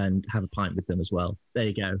pub and have a pint with them as well. There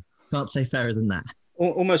you go. Can't say fairer than that.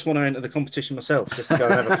 Almost want to enter the competition myself, just to go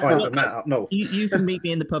and have a pint with Matt up north. You can meet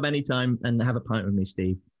me in the pub anytime and have a pint with me,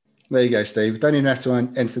 Steve. There you go, Steve. Don't even have to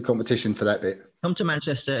enter the competition for that bit. Come to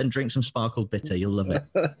Manchester and drink some sparkled bitter. You'll love it.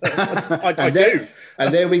 I do.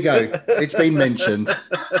 And there we go. It's been mentioned.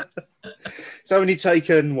 It's only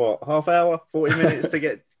taken, half hour, 40 minutes to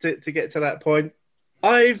get to that point.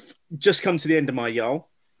 I've just come to the end of my Jarl,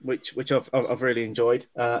 which I've really enjoyed,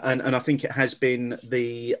 and I think it has been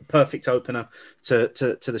the perfect opener to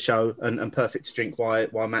the show and perfect to drink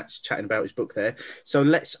while Matt's chatting about his book there. So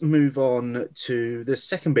let's move on to the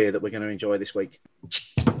second beer that we're going to enjoy this week.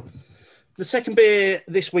 The second beer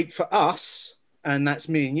this week for us, and that's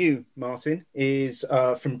me and you, Martin, is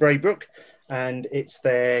from Braybrook. And it's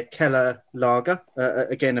their Keller Lager.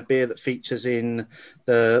 Again, a beer that features in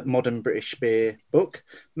the Modern British Beer book.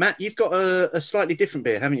 Matt, you've got a slightly different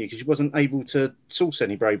beer, haven't you? Because you wasn't able to source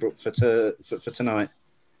any Braybrook for tonight.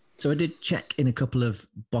 So I did check in a couple of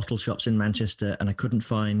bottle shops in Manchester, and I couldn't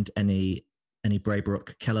find any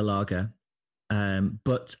Braybrook Keller Lager.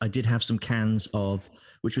 But I did have some cans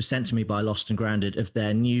which was sent to me by Lost and Grounded, of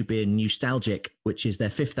their new beer, Nostalgic, which is their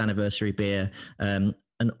 5th anniversary beer.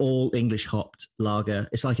 An all English hopped lager.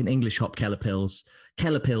 It's like an English hop Keller Pils.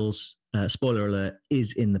 Keller Pils, spoiler alert,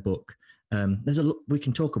 is in the book. We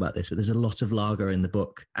can talk about this, but there's a lot of lager in the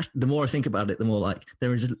book. The more I think about it, the more like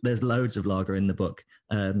there's loads of lager in the book.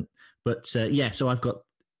 So I've got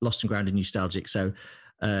Lost and Grounded Nostalgic. So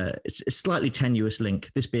it's a slightly tenuous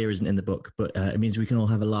link. This beer isn't in the book, but it means we can all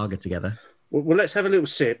have a lager together. Well, let's have a little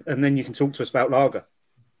sip, and then you can talk to us about lager.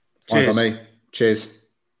 Cheers. Fine by me. Cheers.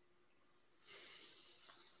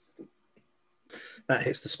 That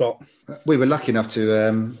hits the spot. We were lucky enough to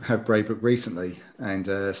have Braybrook recently and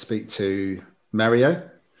speak to Mario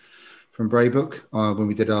from Braybrook when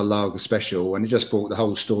we did our lager special, and it just brought the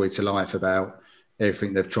whole story to life about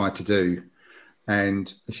everything they've tried to do.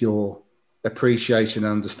 And if your appreciation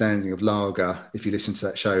and understanding of lager, if you listen to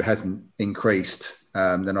that show, hasn't increased,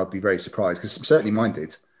 then I'd be very surprised, because certainly mine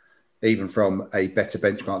did, even from a better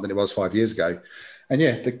benchmark than it was 5 years ago. And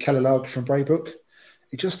yeah, the Keller Lager from Braybrook,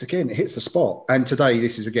 it hits the spot. And today,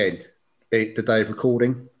 this is again the day of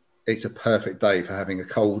recording. It's a perfect day for having a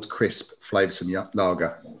cold, crisp, flavoursome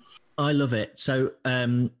lager. I love it. So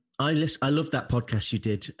I love that podcast you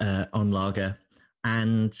did on lager,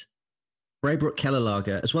 and Braybrook Keller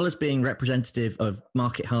Lager, as well as being representative of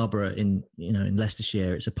Market Harborough in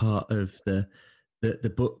Leicestershire. It's a part of the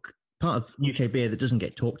book, part of UK beer that doesn't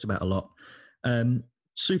get talked about a lot.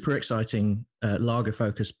 Super exciting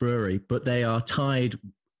lager-focused brewery, but they are tied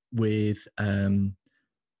with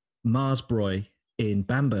Marsbräu in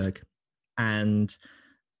Bamberg, and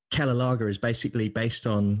Keller Lager is basically based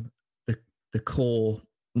on the core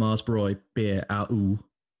Marsbräu beer, AU.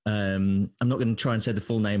 I'm not going to try and say the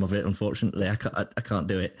full name of it, unfortunately. I can't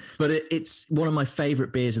do it. But it's one of my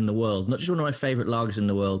favourite beers in the world. Not just one of my favourite lagers in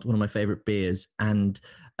the world, one of my favourite beers. And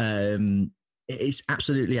it's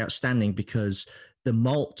absolutely outstanding because the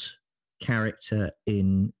malt character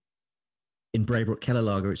in Braybrook Keller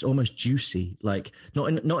Lager, it's almost juicy, like not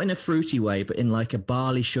in a fruity way, but in like a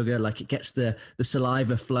barley sugar, like it gets the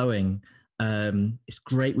saliva flowing. It's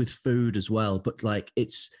great with food as well, but like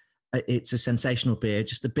it's a sensational beer,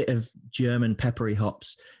 just a bit of German peppery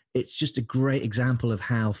hops. It's just a great example of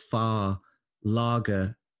how far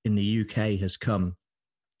lager in the UK has come.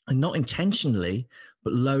 And not intentionally,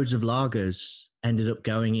 but loads of lagers ended up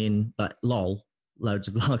going in, like, lol, loads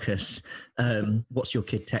of lagers. What's your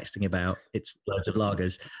kid texting about? It's loads of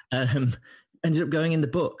lagers. Ended up going in the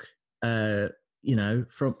book. Lost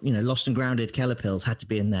and Grounded Keller Pils had to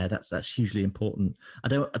be in there. That's hugely important. I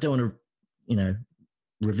don't want to,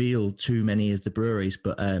 reveal too many of the breweries,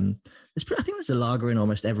 but I think there's a lager in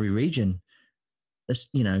almost every region. There's,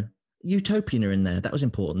 Utopian are in there. That was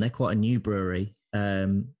important. They're quite a new brewery.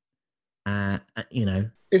 Isn't that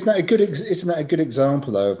a good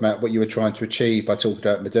example, though, of, Matt, what you were trying to achieve by talking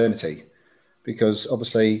about modernity? Because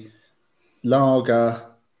obviously,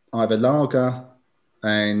 either lager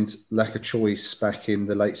and lack of choice back in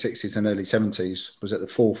the late 60s and early 70s was at the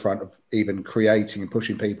forefront of even creating and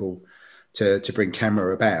pushing people to bring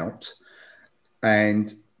camera about.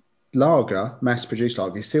 And lager, mass-produced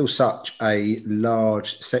lager, is still such a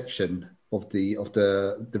large section of the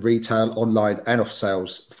retail, online and off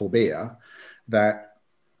sales for beer, that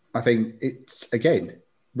I think it's, again,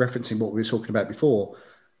 referencing what we were talking about before,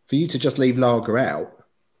 for you to just leave lager out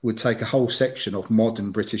would take a whole section of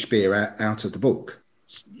modern British beer out of the book.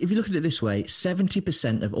 If you look at it this way,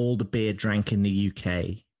 70% of all the beer drank in the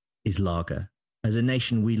UK is lager. As a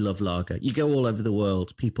nation, we love lager. You go all over the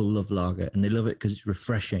world, people love lager, and they love it because it's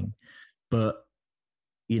refreshing. But,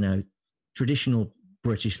 traditional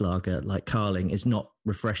British lager like Carling is not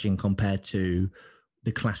refreshing compared to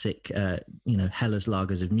the classic, Hellas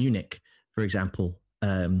lagers of Munich, for example,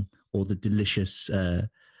 or the delicious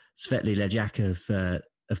Svetli Ležák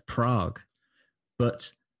of Prague.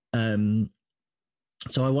 But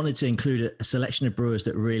so I wanted to include a selection of brewers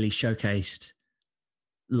that really showcased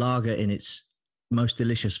lager in its most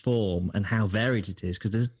delicious form and how varied it is,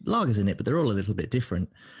 because there's lagers in it, but they're all a little bit different.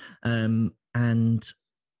 As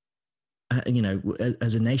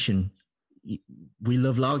a nation, we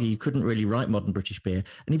love lager. You couldn't really write modern British beer.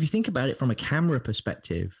 And if you think about it from a camera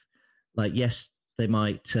perspective, like, yes, they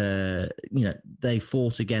might, they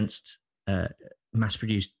fought against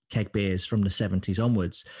mass-produced keg beers from the 70s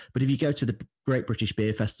onwards. But if you go to the Great British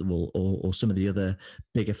Beer Festival or some of the other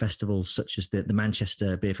bigger festivals, such as the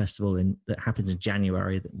Manchester Beer Festival that happens in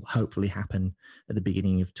January, that will hopefully happen at the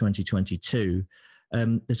beginning of 2022,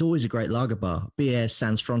 there's always a great lager bar. Bière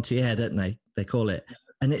Sans Frontières, don't they? They call it.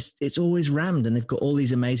 And it's always rammed, and they've got all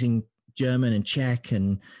these amazing German and Czech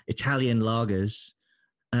and Italian lagers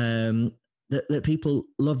that people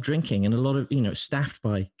love drinking, and a lot of, staffed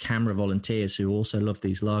by camera volunteers who also love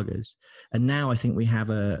these lagers. And now I think we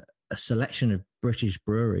have a selection of British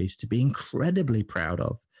breweries to be incredibly proud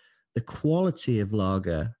of. The quality of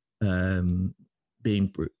lager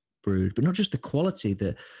being brewed, but not just the quality,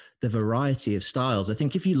 the variety of styles. I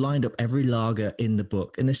think if you lined up every lager in the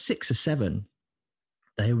book, and there's 6 or 7,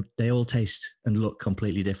 they all taste and look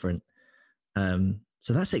completely different. So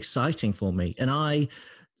that's exciting for me. And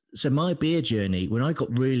so my beer journey, when I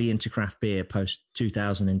got really into craft beer post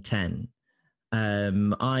 2010,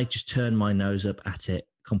 I just turned my nose up at it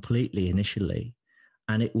completely initially.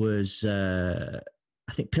 And it was, I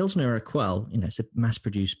think, Pilsner Urquell, it's a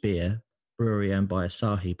mass-produced beer, brewery owned by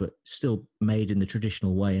Asahi, but still made in the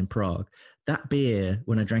traditional way in Prague. That beer,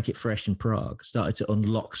 when I drank it fresh in Prague, started to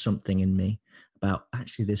unlock something in me about,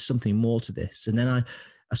 actually, there's something more to this. And then I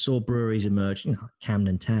saw breweries emerge,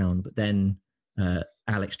 Camden Town, but then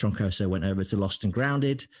Alex Troncoso went over to Lost and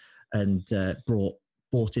Grounded and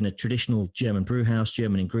bought in a traditional German brew house,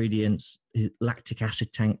 German ingredients, lactic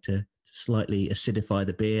acid tank to slightly acidify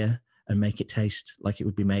the beer and make it taste like it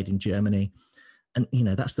would be made in Germany. And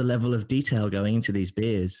that's the level of detail going into these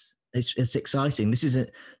beers. It's exciting. This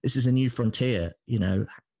is a new frontier. This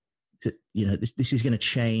is going to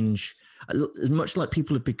change. As much like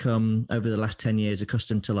people have become over the last 10 years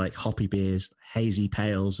accustomed to like hoppy beers, hazy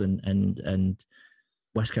pales and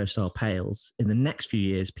West Coast style pales, in the next few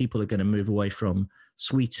years, people are going to move away from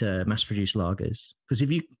sweeter mass-produced lagers. Because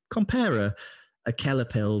if you compare a Keller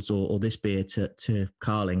Pils or this beer to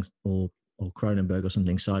Carling's or Kronenberg or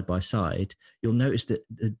something side by side, you'll notice that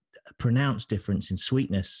a pronounced difference in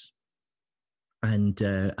sweetness. And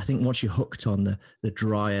I think once you're hooked on the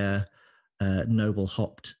drier, noble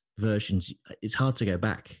hopped versions, it's hard to go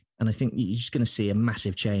back. And I think you're just going to see a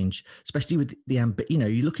massive change, especially with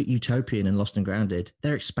you look at Utopian and Lost and Grounded,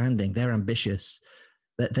 they're expanding, they're ambitious,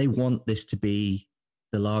 that they want this to be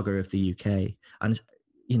the lager of the UK. And,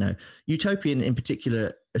 Utopian in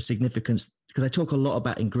particular, a significance, because I talk a lot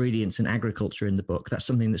about ingredients and agriculture in the book. That's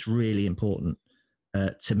something that's really important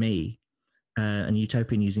to me. And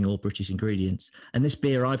Utopian using all British ingredients. And this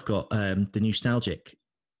beer I've got, the Nostalgic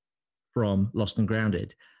from Lost and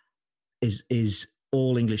Grounded, is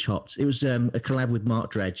all English hops. It was a collab with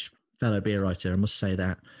Mark Dredge, fellow beer writer, I must say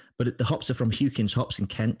that. But the hops are from Hewkins Hops in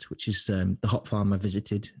Kent, which is the hop farm I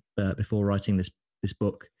visited before writing this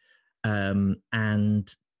book.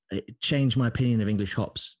 And it changed my opinion of English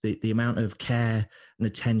hops. The amount of care and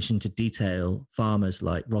attention to detail farmers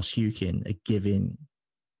like Ross Hewkin are giving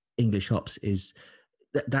English hops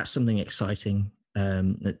that's something exciting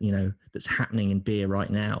that's happening in beer right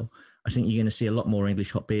now. I think you're going to see a lot more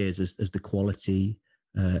English hop beers as the quality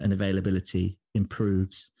and availability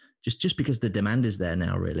improves, just because the demand is there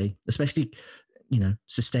now, really, especially,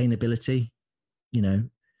 sustainability.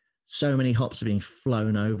 So many hops are being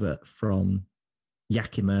flown over from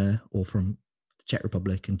Yakima or from the Czech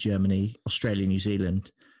Republic and Germany, Australia, New Zealand.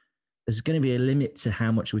 There's going to be a limit to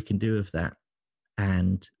how much we can do of that.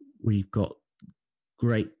 And we've got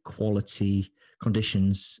great quality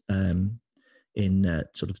conditions in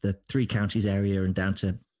sort of the 3 counties area and down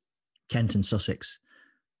to Kent and Sussex,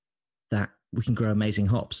 that we can grow amazing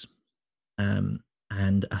hops.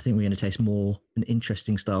 And I think we're going to taste more and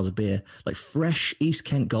interesting styles of beer, like fresh East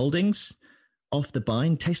Kent Goldings off the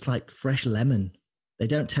vine taste like fresh lemon. They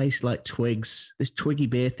don't taste like twigs. This twiggy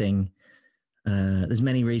beer thing, there's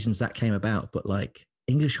many reasons that came about, but like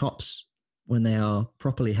English hops, when they are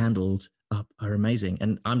properly handled, are amazing.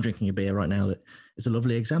 And I'm drinking a beer right now that is a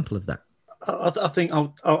lovely example of that. I think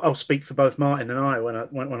I'll speak for both Martin and I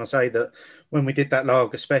when I say that when we did that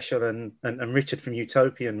lager special and Richard from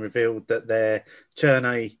Utopian revealed that their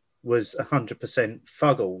Chernay was 100%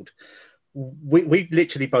 fuggled, we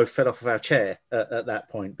literally both fell off of our chair at that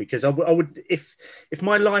point, because I would if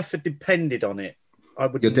my life had depended on it, I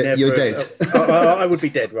would you're dead. I would be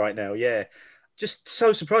dead right now. Yeah, just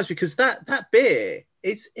so surprised, because that beer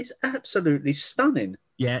is absolutely stunning.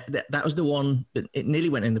 Yeah, that was the one. It nearly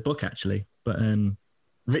went in the book, actually, but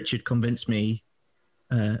Richard convinced me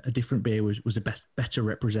a different beer was a better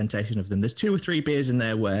representation of them. There's 2 or 3 beers in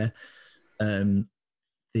there where the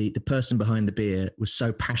person behind the beer was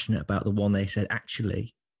so passionate about the one, they said,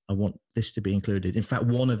 actually, I want this to be included. In fact,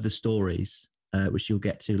 one of the stories, which you'll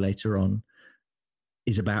get to later on,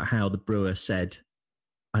 is about how the brewer said,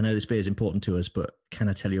 I know this beer is important to us, but can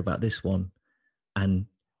I tell you about this one? And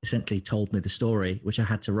essentially told me the story, which I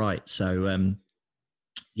had to write. So,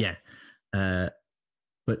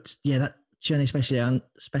 but yeah, that Chernay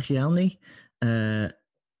Specialny,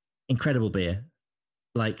 incredible beer.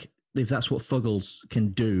 Like, if that's what Fuggles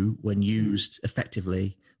can do when used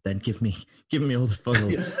effectively, then give me all the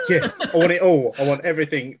Fuggles. Yeah, I want it all. I want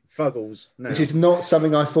everything Fuggles now. Which is not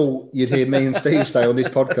something I thought you'd hear me and Steve say on this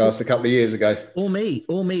podcast a couple of years ago. Or me,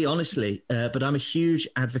 honestly. But I'm a huge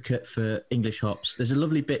advocate for English hops. There's a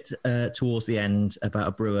lovely bit towards the end about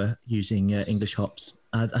a brewer using English hops.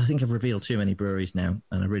 I think I've revealed too many breweries now,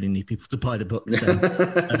 and I really need people to buy the book. So.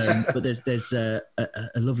 But there's a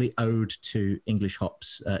lovely ode to English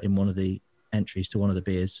hops in one of the entries to one of the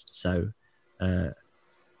beers. So,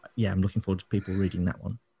 yeah, I'm looking forward to people reading that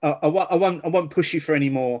one. I won't push you for any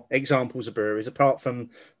more examples of breweries, apart from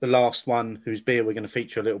the last one, whose beer we're going to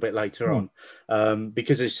feature a little bit later on.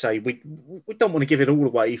 Because, as you say, we don't want to give it all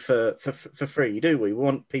away for free, do we? We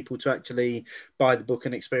want people to actually buy the book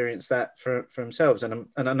and experience that for themselves. And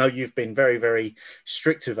I know you've been very, very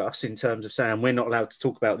strict with us in terms of saying we're not allowed to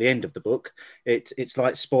talk about the end of the book. It's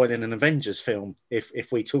like spoiling an Avengers film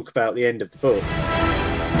if we talk about the end of the book.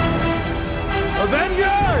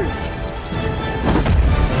 Avengers!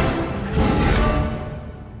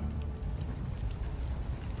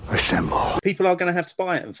 Assemble. People are going to have to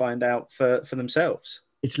buy it and find out for themselves.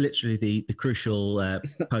 It's literally the crucial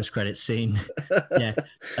post-credit scene. Yeah.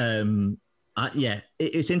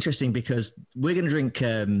 It's interesting because we're going to drink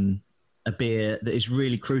a beer that is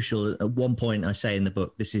really crucial. At one point, I say in the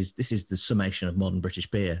book, this is the summation of modern British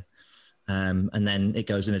beer. And then it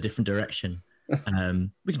goes in a different direction.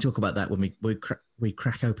 We can talk about that when we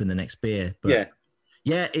crack open the next beer. But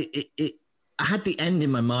I had the end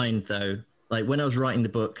in my mind, though. Like, when I was writing the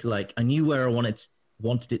book, like, I knew where I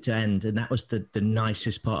wanted it to end, and that was the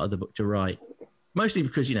nicest part of the book to write. Mostly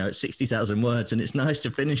because, it's 60,000 words, and it's nice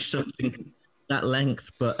to finish something that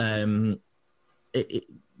length. But I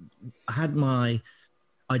had my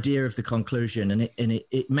idea of the conclusion, and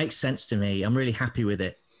it makes sense to me. I'm really happy with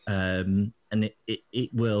it, and it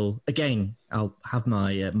will. Again, I'll have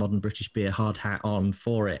my modern British beer hard hat on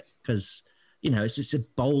for it, because. It's a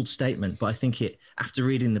bold statement, but I think after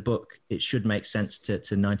reading the book, it should make sense to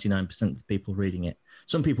 99% of the people reading it.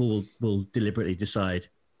 Some people will deliberately decide,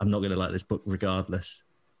 I'm not going to like this book regardless.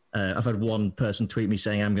 I've had one person tweet me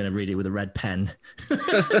saying, I'm going to read it with a red pen. So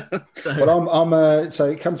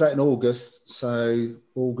it comes out in August. So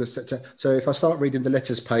August, September. So if I start reading the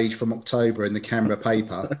letters page from October in the Canberra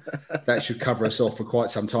paper, that should cover us off for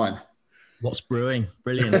quite some time. What's brewing?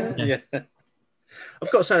 Brilliant. Yeah.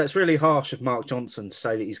 I've got to say, that's really harsh of Mark Johnson to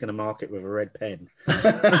say that he's going to mark it with a red pen.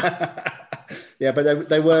 Yeah, but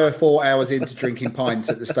they were 4 hours into drinking pints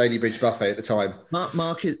at the Stalybridge buffet at the time.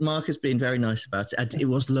 Mark has been very nice about it. It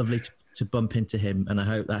was lovely to bump into him, and I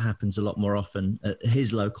hope that happens a lot more often at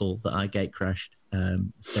his local that I gate crashed,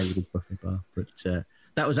 Stalybridge buffet bar. But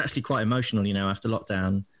that was actually quite emotional, after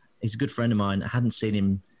lockdown. He's a good friend of mine. I hadn't seen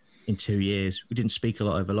him in 2 years. We didn't speak a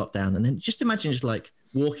lot over lockdown. And then just imagine just like,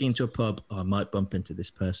 walking into a pub, I might bump into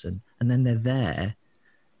this person, and then they're there,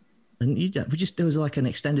 and there was like an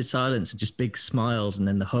extended silence and just big smiles, and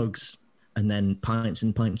then the hugs, and then pints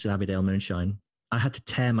and pints of Abbeydale moonshine. I had to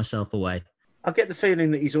tear myself away. I get the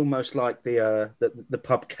feeling that he's almost like the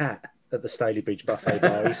pub cat at the Stalybridge buffet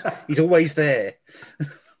bar. He's always there.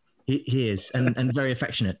 He is, and very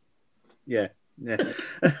affectionate. Yeah.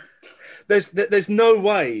 There's no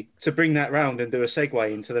way to bring that round and do a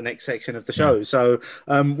segue into the next section of the show. So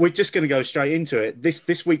we're just going to go straight into it.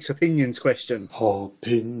 This week's opinions question.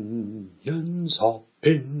 Opinions.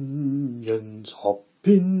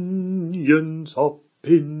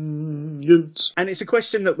 convenient. And it's a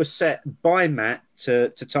question that was set by Matt to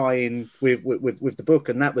tie in with the book,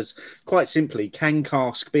 and that was quite simply, can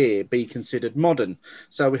cask beer be considered modern?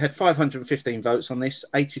 So we had 515 votes on this.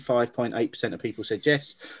 85.8% of people said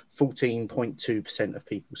yes, 14.2% of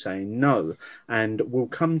people saying no. And we'll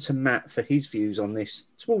come to Matt for his views on this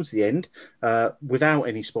towards the end, without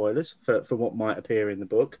any spoilers for what might appear in the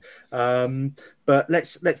book. But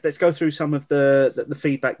let's go through some of the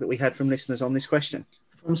feedback that we had from listeners on this question.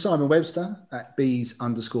 From Simon Webster at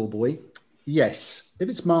bees_boy. Yes, if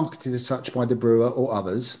it's marketed as such by the brewer or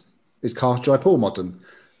others, is cask dry pour modern?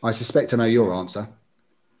 I suspect I know your answer.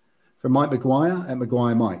 From Mike Maguire at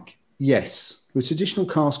Maguire Mike. Yes, with traditional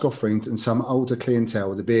cask offerings and some older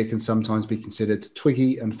clientele, the beer can sometimes be considered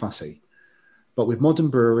twiggy and fussy. But with modern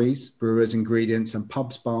breweries, brewers, ingredients and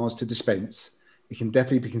pubs, bars to dispense, it can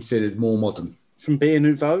definitely be considered more modern. From Beer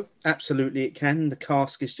Nouveau, absolutely it can. The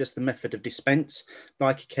cask is just the method of dispense,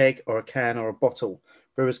 like a keg or a can or a bottle.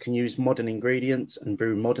 Brewers can use modern ingredients and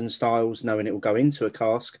brew modern styles, knowing it will go into a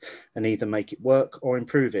cask and either make it work or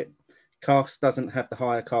improve it. Cask doesn't have the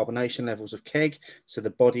higher carbonation levels of keg, so the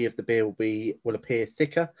body of the beer will appear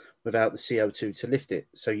thicker without the CO2 to lift it,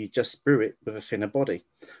 so you just brew it with a thinner body.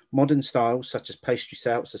 Modern styles such as pastry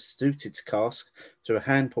stouts are suited to cask through a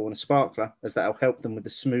hand pour and a sparkler, as that will help them with the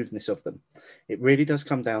smoothness of them. It really does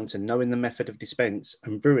come down to knowing the method of dispense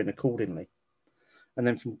and brewing accordingly. And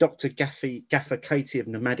then from Dr. Gaffer Katie of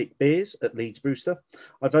Nomadic Beers at Leeds Brewster,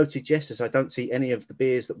 I voted yes, as I don't see any of the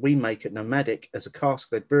beers that we make at Nomadic as a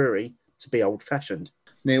cask-led brewery to be old-fashioned.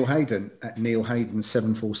 Neil Hayden at Neil Hayden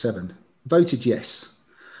 747 voted yes.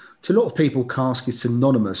 To a lot of people, cask is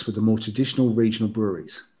synonymous with the more traditional regional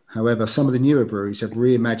breweries. However, some of the newer breweries have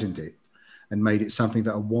reimagined it and made it something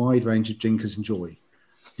that a wide range of drinkers enjoy,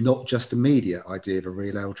 not just the immediate idea of a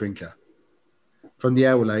real ale drinker. From the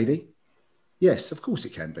Ale Lady, yes, of course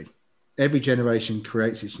it can be. Every generation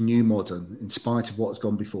creates its new modern in spite of what has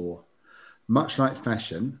gone before. Much like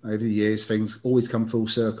fashion, over the years, things always come full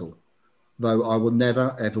circle. Though I will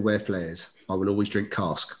never, ever wear flares. I will always drink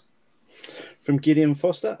cask. From Gideon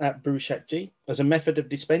Foster at Brewshack G, as a method of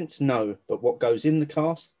dispense, no, but what goes in the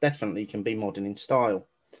cask definitely can be modern in style.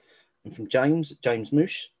 And from James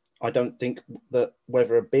Moosh, I don't think that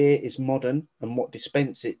whether a beer is modern and what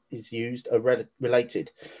dispense it is used are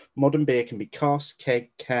related. Modern beer can be cask, keg,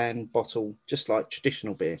 can, bottle, just like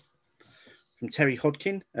traditional beer. From Terry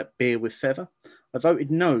Hodkin at Beer with Feather, I voted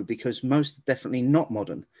no because most are definitely not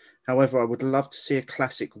modern. However, I would love to see a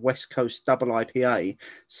classic West Coast double IPA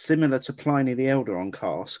similar to Pliny the Elder on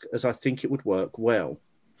cask, as I think it would work well.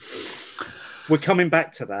 We're coming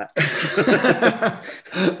back to that.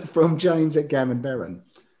 From James at Gammon Baron.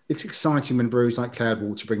 It's exciting when breweries like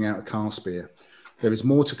Cloudwater bring out a cask beer. There is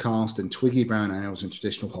more to cask than twiggy brown ales and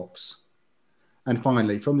traditional hops. And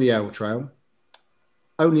finally, from the Ale Trail,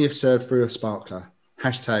 only if served through a sparkler.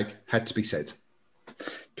 Hashtag had to be said.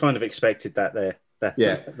 Kind of expected that there.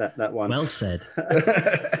 That one. Well said.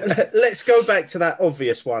 Let's go back to that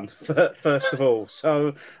obvious one first of all.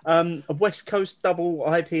 So, a West Coast double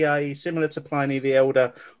IPA similar to Pliny the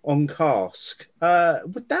Elder on cask.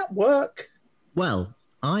 Would that work? Well,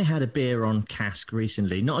 I had a beer on cask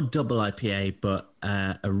recently, not a double IPA, but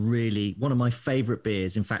one of my favorite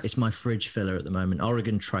beers. In fact, it's my fridge filler at the moment,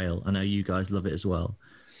 Oregon Trail. I know you guys love it as well.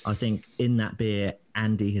 I think in that beer,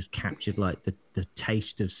 Andy has captured like the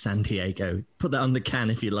taste of San Diego. Put that on the can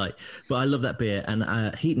if you like. But I love that beer.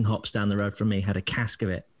 And Heaton Hops down the road from me had a cask of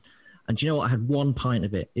it. And do you know what? I had 1 pint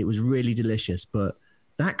of it. It was really delicious. But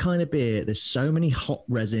that kind of beer, there's so many hop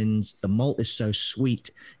resins. The malt is so sweet.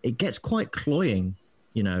 It gets quite cloying.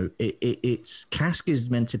 You know, it's cask is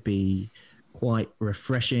meant to be quite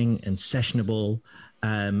refreshing and sessionable.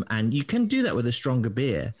 And you can do that with a stronger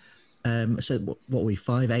beer. So what were we,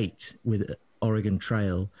 5.8 with Oregon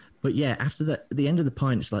Trail. But yeah, after the end of the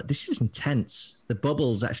pint, it's like, this is intense. The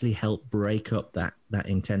bubbles actually help break up that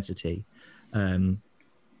intensity. I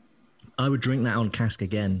would drink that on cask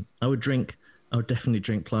again. I would definitely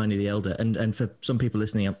drink Pliny the Elder. And for some people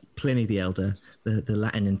listening, Pliny the Elder, the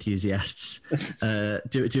Latin enthusiasts,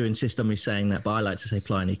 do insist on me saying that, but I like to say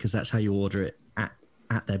Pliny because that's how you order it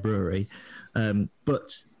at their brewery.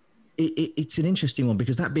 But it's an interesting one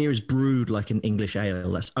because that beer is brewed like an English ale.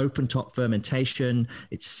 That's open top fermentation.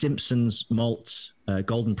 It's Simpson's malt,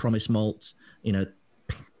 Golden Promise malt. You know,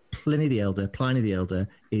 Pliny the Elder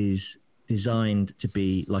is designed to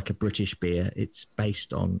be like a British beer. It's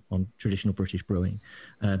based on traditional British brewing.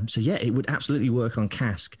 So yeah, it would absolutely work on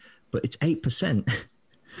cask, but it's 8%.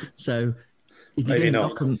 So if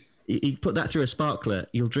you put that through a sparkler,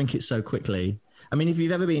 you'll drink it so quickly. I mean, if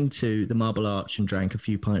you've ever been to the Marble Arch and drank a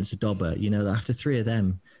few pints of Dobber, you know that after 3 of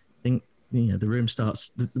them, I think the room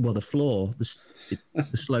starts. The floor, the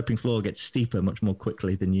sloping floor gets steeper much more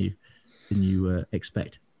quickly than you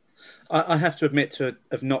expect. I have to admit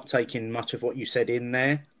of not taking much of what you said in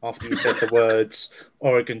there after you said the words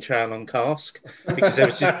Oregon Trail on Cask, because there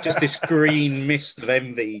was just this green mist of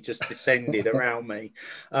envy just descended around me.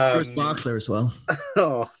 Bruce Barkler as well.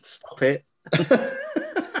 Oh, stop it.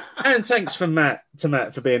 And thanks to Matt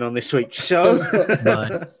for being on this week's show.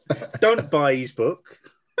 Bye. Don't buy his book.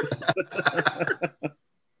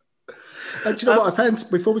 And do you know what I found?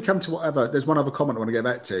 Before we come to whatever, there's one other comment I want to go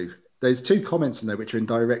back to. There's two comments in there which are in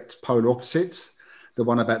direct polar opposites. The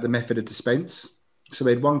one about the method of dispense. So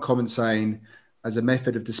we had one comment saying, as a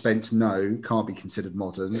method of dispense, no, can't be considered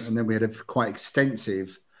modern. And then we had a quite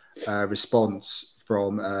extensive response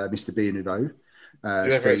from Mr. Bienouveau. Do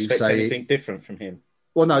you ever expect anything different from him?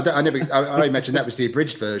 Well, no, I imagine that was the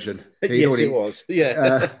abridged version. So yes, it was.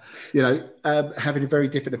 Yeah. Having a very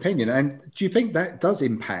different opinion. And do you think that does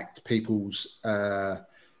impact people's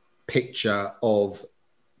picture of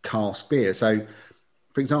cask beer? So,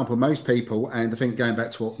 for example, most people, and I think going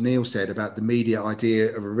back to what Neil said about the media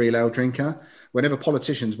idea of a real ale drinker, whenever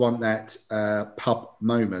politicians want that pub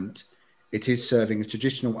moment, it is serving a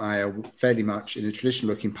traditional ale fairly much in a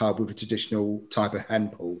traditional looking pub with a traditional type of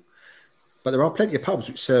hand pull. But there are plenty of pubs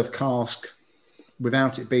which serve cask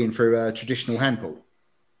without it being through a traditional hand pull,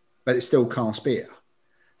 but it's still cask beer.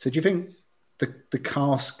 So do you think the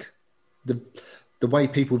cask, the way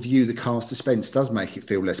people view the cask dispense does make it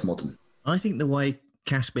feel less modern? I think the way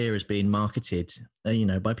cask beer is being marketed,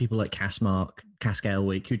 by people like Caskmark, Cask Ale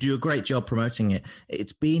Week, who do a great job promoting it.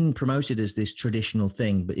 It's been promoted as this traditional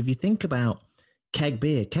thing. But if you think about keg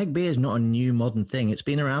beer is not a new modern thing. It's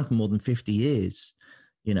been around for more than 50 years.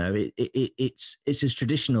 It's as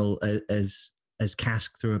traditional as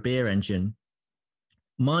cask through a beer engine.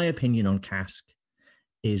 My opinion on cask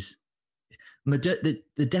is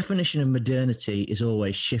the definition of modernity is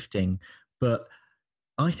always shifting, but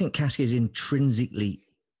I think cask is intrinsically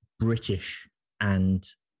British and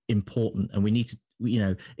important, and we need to,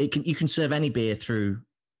 you can serve any beer through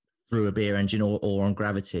a beer engine or on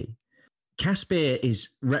gravity. Cask beer is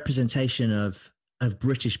representation of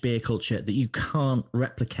British beer culture that you can't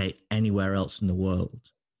replicate anywhere else in the world.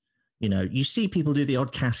 You see people do the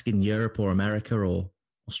odd cask in Europe or America or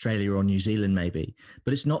Australia or New Zealand maybe,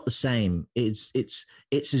 but it's not the same. It's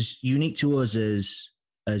as unique to us as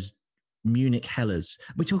Munich Helles.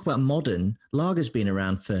 We talk about modern. Lager's been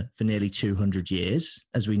around for nearly 200 years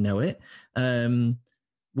as we know it.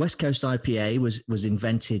 West Coast IPA was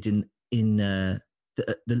invented in the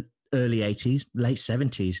early 80s, late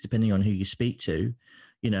 70s, depending on who you speak to.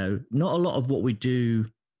 Not a lot of what we do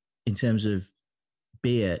in terms of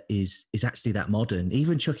beer is actually that modern.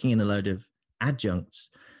 Even chucking in a load of adjuncts,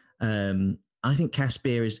 I think cask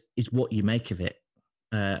beer is what you make of it.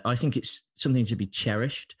 I think it's something to be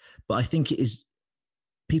cherished, but I think it is,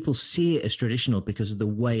 people see it as traditional because of the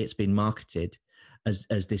way it's been marketed as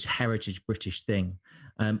this heritage British thing.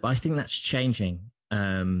 But I think that's changing.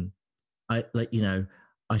 I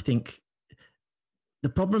think the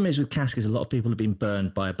problem is with cask is a lot of people have been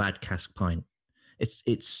burned by a bad cask pint.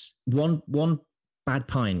 It's one bad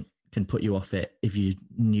pint can put you off it if you're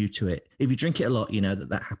new to it. If you drink it a lot, you know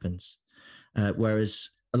that happens.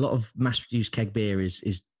 Whereas a lot of mass-produced keg beer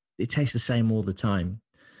is it tastes the same all the time.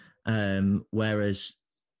 Whereas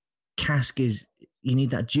cask is, you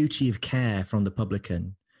need that duty of care from the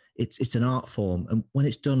publican. It's an art form, and when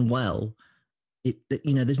it's done well,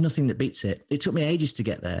 there's nothing that beats it. It took me ages to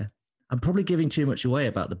get there. I'm probably giving too much away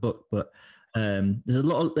about the book, but there's a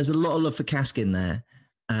lot of love for cask in there,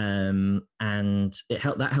 and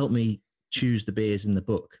that helped me choose the beers in the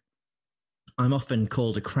book. I'm often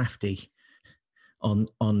called a crafty on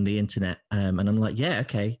the internet, and I'm like, yeah,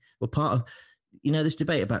 okay. Well, part of this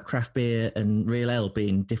debate about craft beer and real ale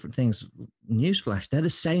being different things. Newsflash, they're the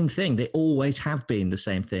same thing. They always have been the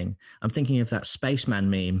same thing. I'm thinking of that spaceman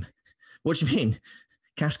meme. What do you mean?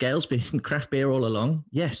 Cask ale's been craft beer all along?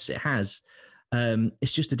 Yes, it has.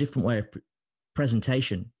 It's just a different way of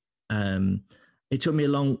presentation. It took me a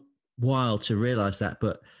long while to realize that,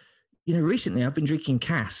 but recently I've been drinking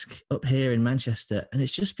cask up here in Manchester, and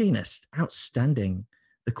it's just been outstanding.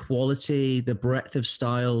 The quality, the breadth of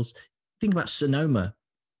styles. Think about Sonoma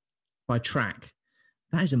by Track.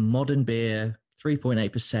 That is a modern beer,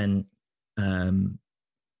 3.8%.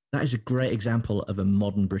 That is a great example of a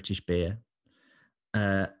modern British beer.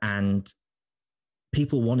 And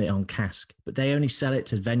people want it on cask, but they only sell it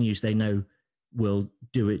to venues they know will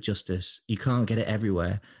do it justice. You can't get it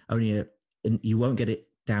everywhere. You won't get it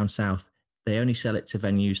down south. They only sell it to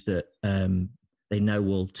venues that they know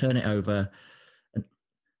will turn it over. And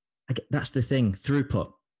that's the thing,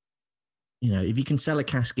 throughput. You know, if you can sell a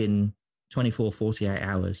cask in 24, 48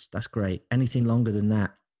 hours, that's great. Anything longer than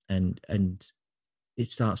that, and it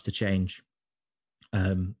starts to change.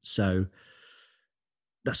 So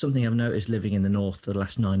that's something I've noticed living in the north for the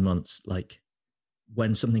last 9 months. Like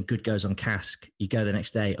when something good goes on cask, you go the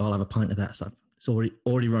next day, I'll have a pint of that. It's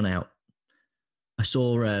already run out. I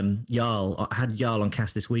saw Jarl. I had Jarl on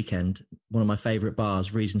cask this weekend. One of my favourite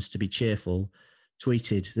bars, Reasons to Be Cheerful,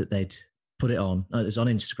 tweeted that they'd put it on. It was on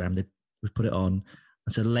Instagram. They'd put it on.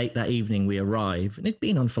 And so late that evening, we arrive, and it'd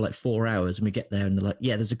been on for like 4 hours. And we get there, and they're like,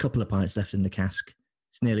 "Yeah, there's a couple of pints left in the cask.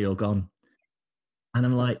 It's nearly all gone." And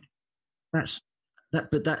I'm like, "That's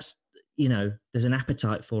that." But that's, you know, there's an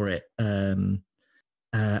appetite for it.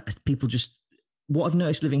 People just, what I've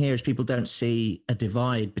noticed living here is people don't see a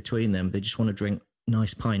divide between them. They just want to drink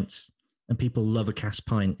nice pints, and people love a cask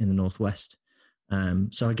pint in the Northwest.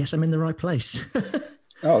 So I guess I'm in the right place.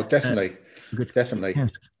 Oh, definitely, definitely.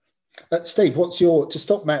 Steve, to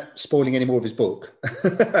stop Matt spoiling any more of his book?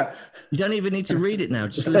 You don't even need to read it now.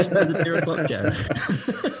 Just listen to the Beer O'Clock Joe.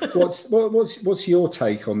 What's your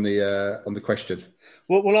take on the question?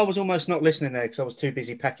 Well, I was almost not listening there because I was too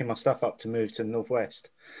busy packing my stuff up to move to the Northwest.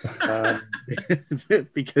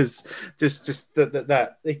 Because just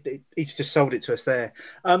that he's just sold it to us there.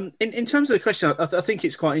 In terms of the question, I think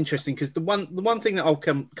it's quite interesting because the one thing that I'll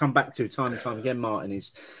come back to time and time again, Martin,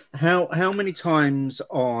 is how many times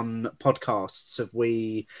on podcasts have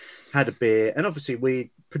we had a beer, and obviously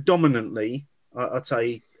we predominantly, I'd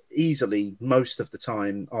say, easily most of the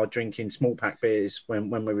time are drinking small pack beers when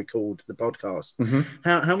we record the podcast. Mm-hmm.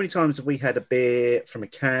 How many times have we had a beer from a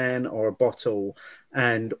can or a bottle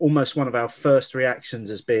and almost one of our first reactions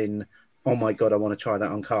has been, "Oh my God, I want to try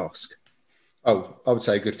that on cask"? Oh, I would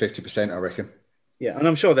say a good 50%, I reckon. Yeah, and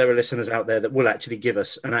I'm sure there are listeners out there that will actually give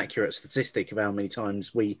us an accurate statistic of how many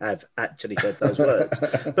times we have actually said those words.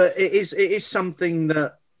 But it is something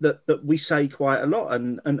that we say quite a lot,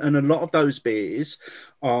 and a lot of those beers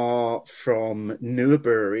are from newer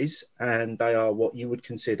breweries, and they are what you would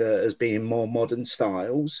consider as being more modern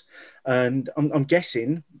styles. And I'm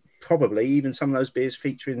guessing probably even some of those beers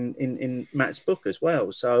feature in Matt's book as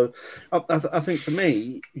well. So I think for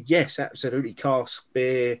me, yes, absolutely, cask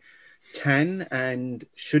beer can and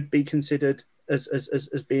should be considered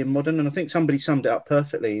as being modern, and I think somebody summed it up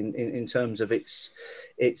perfectly in terms of it's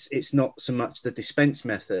not so much the dispense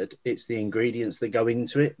method, it's the ingredients that go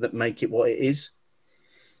into it that make it what it is.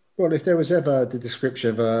 Well, if there was ever the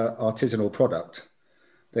description of an artisanal product,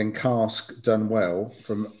 then cask done well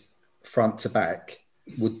from front to back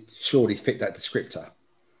would surely fit that descriptor.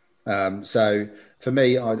 So for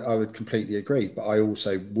me, I would completely agree, but I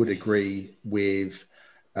also would agree with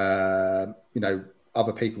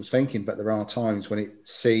other people's thinking, but there are times when it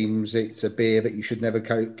seems it's a beer that you should never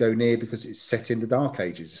go near because it's set in the dark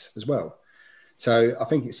ages as well. So I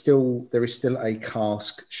think there is still a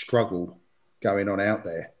cask struggle going on out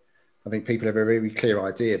there. I think people have a very clear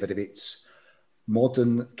idea that if it's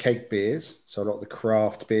modern keg beers, so a lot of the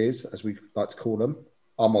craft beers, as we like to call them,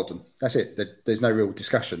 are modern. That's it. There's no real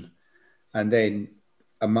discussion. And then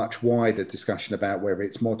a much wider discussion about whether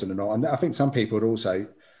it's modern or not. And I think some people would also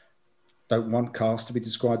don't want cask to be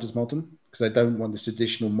described as modern because they don't want the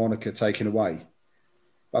traditional moniker taken away.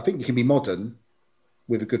 But I think you can be modern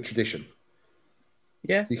with a good tradition.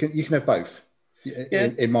 Yeah, you can have both.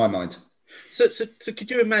 Yeah. In my mind. So could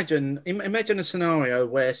you imagine a scenario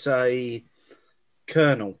where, say,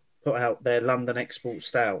 Colonel put out their London Export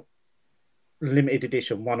Stout, limited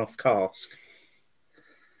edition, one-off cask?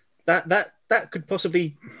 That could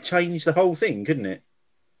possibly change the whole thing, couldn't it?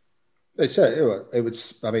 It would.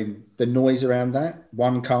 I mean, the noise around that,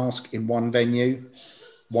 one cask in one venue,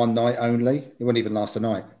 one night only, it wouldn't even last a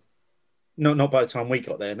night. Not by the time we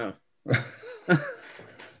got there, no.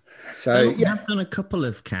 So we have done a couple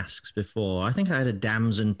of casks before. I think I had a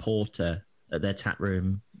Damson Porter at their tap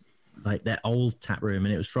room, like their old tap room,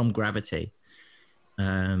 and it was from Gravity.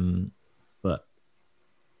 But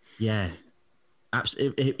yeah,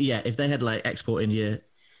 if they had like Export India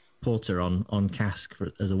Porter on cask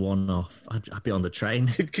as a one-off, I'd be on the train.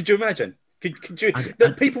 Could you imagine? Could you?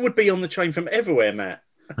 People would be on the train from everywhere, Matt.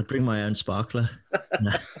 I'd bring my own sparkler.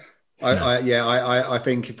 No. I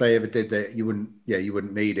think if they ever did that, you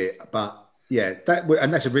wouldn't need it. But yeah,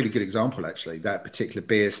 that's a really good example, actually. That particular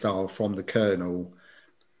beer style from the Colonel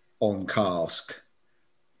on cask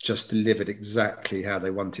just delivered exactly how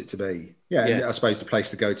they want it to be. Yeah. And I suppose the place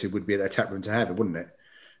to go to would be their tap room to have it, wouldn't it?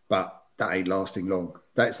 But that ain't lasting long.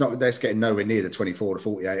 That's getting nowhere near the 24 to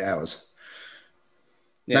 48 hours.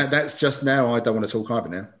 Yeah. That's just now. I don't want to talk either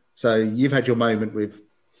now. So you've had your moment with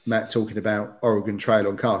Matt talking about Oregon Trail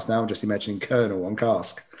on cask. Now I'm just imagining Colonel on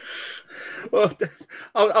cask. Well,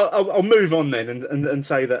 I'll move on then and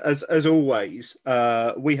say that as always,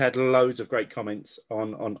 we had loads of great comments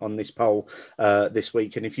on this poll this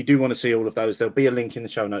week, and if you do want to see all of those, there'll be a link in the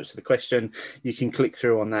show notes to the question. You can click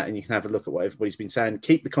through on that and you can have a look at what everybody's been saying.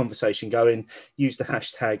 Keep the conversation going. Use the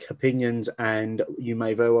hashtag opinions, and you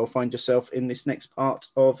may very well find yourself in this next part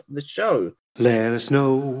of the show. Let us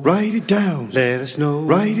know, write it down. Let us know,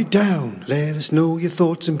 write it down. Let us know your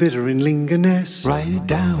thoughts and bitter and lingerness. Write it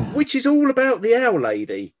down. Which is all about the Owl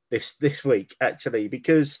Lady this week, actually,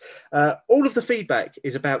 because all of the feedback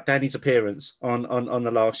is about Danny's appearance on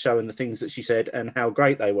the last show and the things that she said and how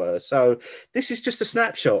great they were. So this is just a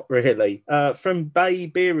snapshot, really, from Bay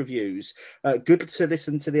Beer Reviews. Good to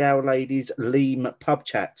listen to the Owl Lady's Leam pub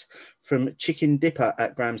chat. From Chicken Dipper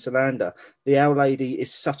at Graham Solander. The Owl Lady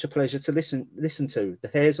is such a pleasure to listen to. The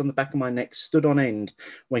hairs on the back of my neck stood on end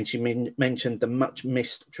when she mentioned the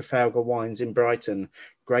much-missed Trafalgar wines in Brighton.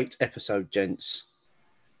 Great episode, gents.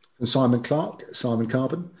 From Simon Clark, Simon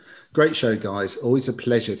Carbon. Great show, guys. Always a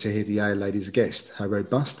pleasure to hear the Owl Lady as a guest. Her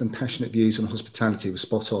robust and passionate views on hospitality were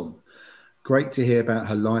spot on. Great to hear about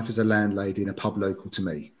her life as a landlady in a pub local to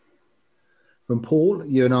me. From Paul,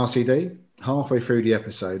 you and RCD. Halfway through the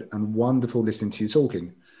episode and wonderful listening to you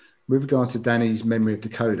talking. With regards to Danny's memory of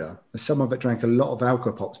Dakota, as someone that drank a lot of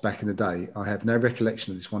alcohol pops back in the day, I have no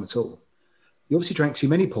recollection of this one at all. You obviously drank too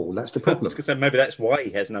many, Paul. That's the problem. I was going to say, maybe that's why he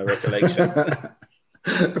has no recollection.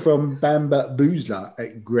 From Bamba Boozler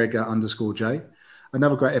at Gregor_J.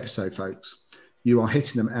 Another great episode, folks. You are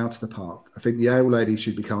hitting them out of the park. I think the Owl Lady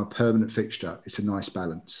should become a permanent fixture. It's a nice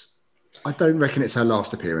balance. I don't reckon it's her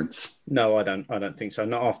last appearance. No, I don't think so.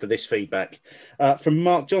 Not after this feedback. From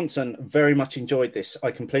Mark Johnson, very much enjoyed this.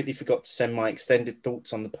 I completely forgot to send my extended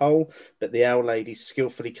thoughts on the poll, but the Owl Lady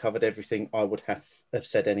skillfully covered everything I would have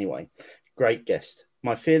said anyway. Great guest.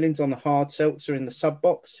 My feelings on the hard seltzer in the sub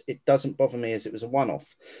box, it doesn't bother me as it was a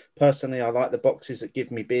one-off. Personally, I like the boxes that give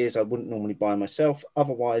me beers I wouldn't normally buy myself.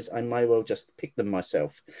 Otherwise, I may well just pick them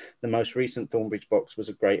myself. The most recent Thornbridge box was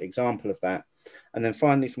a great example of that. And then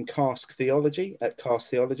finally from Cask Theology at Cask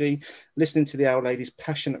Theology, listening to the Owl Lady's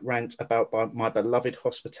passionate rant about my beloved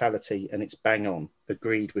hospitality, and it's bang on.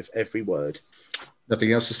 Agreed with every word.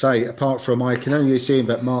 Nothing else to say, apart from I can only assume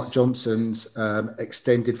that Mark Johnson's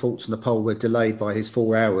extended thoughts on the poll were delayed by his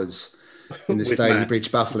 4 hours in the Staley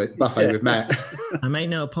Bridge buffet with Matt. I make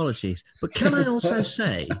no apologies. But can I also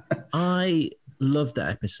say, I loved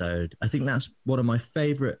that episode. I think that's one of my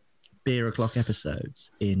favourite Beer O'Clock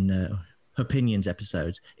episodes in opinions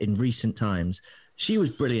episodes in recent times. She was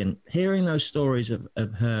brilliant. Hearing those stories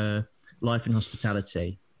of her life in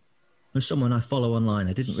hospitality. As someone I follow online,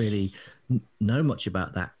 I didn't really know much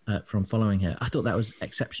about that from following her. I thought that was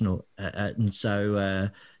exceptional. And so,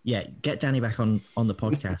 get Danny back on the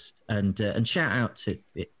podcast and shout out to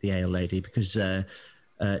the Ale Lady because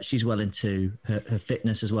she's well into her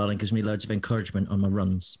fitness as well and gives me loads of encouragement on my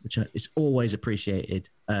runs, which is always appreciated,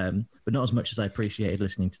 but not as much as I appreciated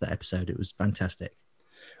listening to that episode. It was fantastic.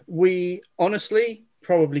 We honestly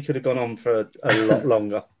probably could have gone on for a lot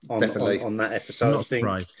longer on that episode. I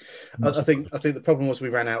think the problem was we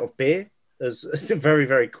ran out of beer as very,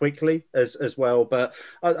 very quickly as well. But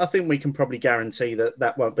I think we can probably guarantee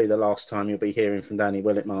that won't be the last time you'll be hearing from Danny,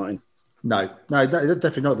 will it, Martin? No,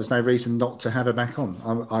 definitely not. There's no reason not to have her back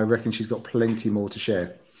on. I reckon she's got plenty more to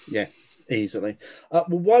share. Yeah, easily. Well,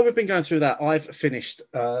 while we've been going through that, I've finished,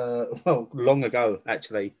 long ago,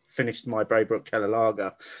 actually, finished my Braybrook Keller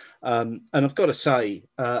Lager. And I've got to say,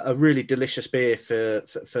 a really delicious beer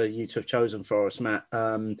for you to have chosen for us, Matt.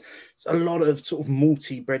 It's a lot of sort of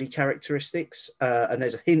malty, bready characteristics, and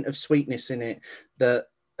there's a hint of sweetness in it that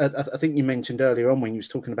I think you mentioned earlier on when you was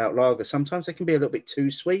talking about lager. Sometimes they can be a little bit too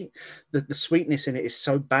sweet. The sweetness in it is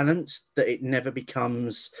so balanced that it never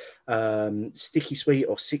becomes sticky sweet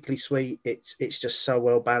or sickly sweet. It's just so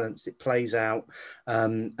well balanced. It plays out,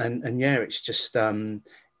 and it's just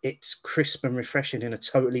it's crisp and refreshing in a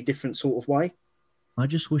totally different sort of way. I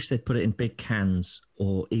just wish they'd put it in big cans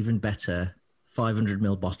or even better,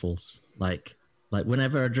 500ml bottles. Like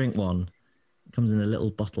whenever I drink one, it comes in a little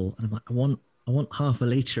bottle, and I'm like, I want half a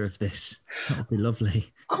litre of this. That would be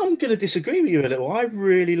lovely. I'm going to disagree with you a little. I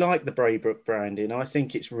really like the Braybrook branding. I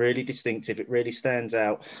think it's really distinctive. It really stands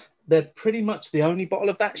out. They're pretty much the only bottle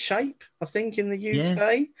of that shape, I think, in the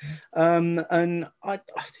UK. Yeah. And I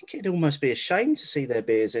think it'd almost be a shame to see their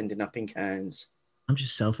beers ending up in cans. I'm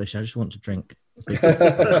just selfish. I just want to drink. I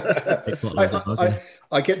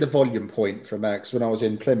get the volume point from Max. When I was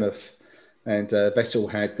in Plymouth and Vessel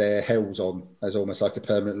had their Hells on as almost like a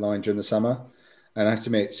permanent line during the summer. And I have to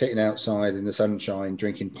admit, sitting outside in the sunshine,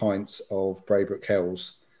 drinking pints of Braybrook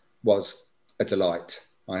Hells was a delight,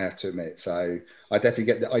 I have to admit. So I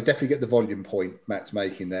definitely get the volume point Matt's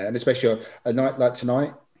making there. And especially a night like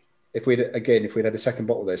tonight, if we'd had a second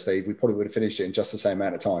bottle there, Steve, we probably would have finished it in just the same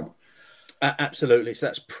amount of time. Absolutely. So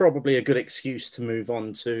that's probably a good excuse to move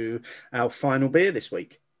on to our final beer this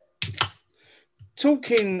week.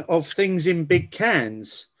 Talking of things in big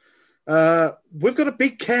cans, we've got a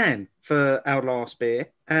big can for our last beer,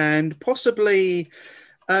 and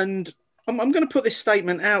I'm going to put this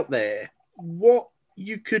statement out there, what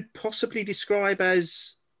you could possibly describe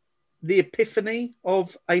as the epiphany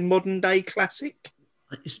of a modern day classic.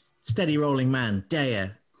 Steady Rolling Man,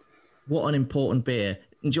 Deya. What an important beer.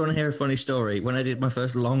 And do you want to hear a funny story? When I did my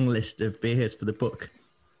first long list of beers for the book,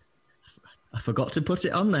 I forgot to put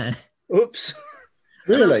it on there. Oops.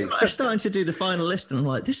 Really? I was starting to do the final list and I'm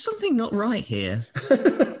like, there's something not right here.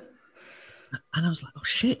 And I was like, oh,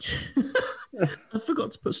 shit. I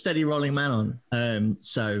forgot to put Steady Rolling Man on.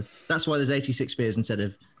 So that's why there's 86 beers instead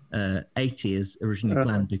of 80 as originally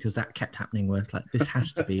planned, because that kept happening where it's like, this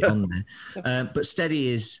has to be on there. But Steady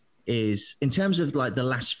is in terms of like the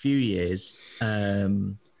last few years,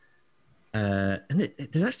 and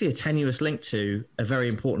there's actually a tenuous link to a very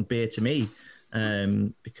important beer to me,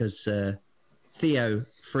 because Theo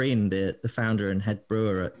Freen, the founder and head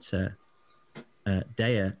brewer at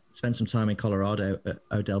Deya, spent some time in Colorado at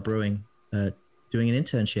Odell Brewing doing an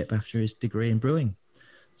internship after his degree in brewing.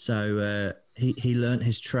 So he learned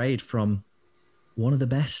his trade from one of the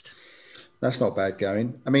best. That's not bad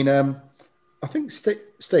going. I mean, I think,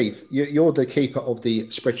 Steve, you're the keeper of the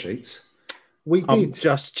spreadsheets. I'm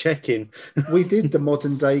just checking. We did the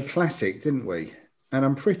modern day classic, didn't we? And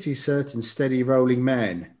I'm pretty certain Steady Rolling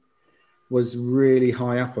Man was really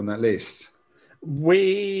high up on that list.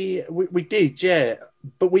 We did, yeah.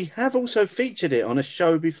 But we have also featured it on a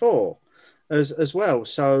show before as well.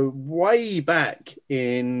 So way back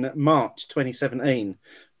in March 2017,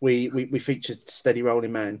 we featured Steady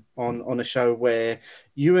Rolling Man on a show where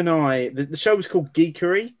you and I, the show was called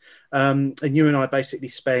Geekery, and you and I basically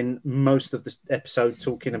spent most of the episode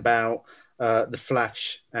talking about the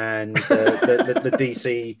Flash and the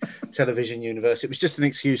DC television universe. It was just an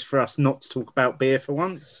excuse for us not to talk about beer for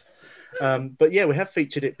once. But yeah, we have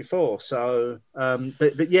featured it before. So,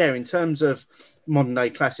 but yeah, in terms of modern day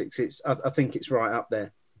classics, I think it's right up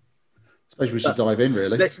there. Suppose we should dive in,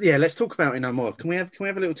 really. Let's talk about it no more. Can we have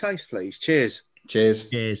a little taste, please? Cheers. Cheers.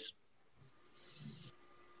 Cheers.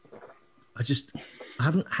 I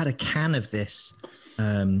haven't had a can of this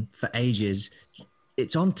for ages.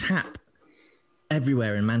 It's on tap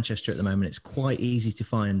everywhere in Manchester at the moment. It's quite easy to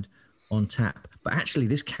find on tap. But actually,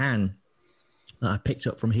 this can that I picked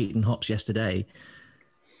up from Heaton Hops yesterday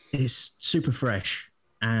is super fresh,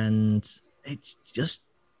 and it's just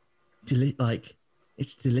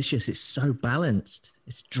it's delicious. It's so balanced.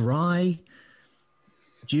 It's dry,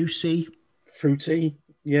 juicy, fruity.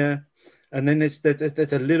 Yeah. And then there's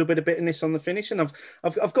a little bit of bitterness on the finish. And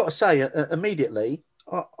I've got to say immediately,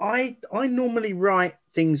 I normally write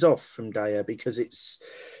things off from Deya because it's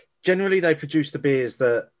generally they produce the beers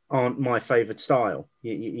that aren't my favourite style.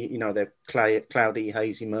 You know, they're cloudy,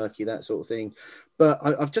 hazy, murky, that sort of thing. But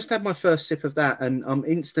I've just had my first sip of that, and I'm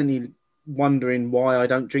instantly wondering why I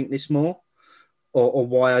don't drink this more. Or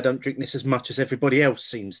why I don't drink this as much as everybody else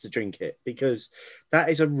seems to drink it, because that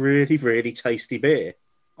is a really, really tasty beer.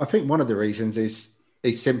 I think one of the reasons is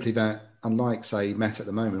simply that, unlike, say, Matt at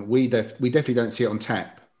the moment, we definitely don't see it on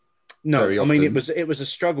tap. No, I mean, it was a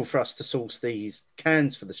struggle for us to source these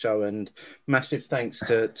cans for the show, and massive thanks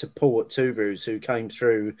to Paul at Two Brews, who came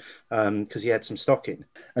through because he had some stock in.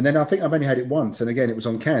 And then I think I've only had it once, and again, it was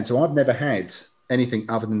on can. So I've never had anything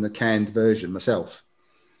other than the canned version myself.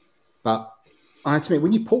 But I have to admit,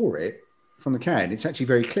 when you pour it from the can, it's actually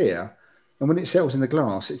very clear. And when it settles in the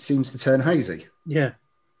glass, it seems to turn hazy. Yeah.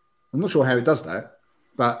 I'm not sure how it does that,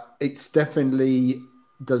 but it's definitely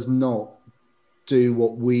does not do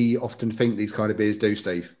what we often think these kind of beers do,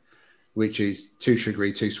 Steve, which is too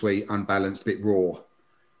sugary, too sweet, unbalanced, a bit raw.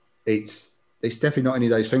 It's definitely not any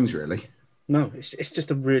of those things, really. No, it's just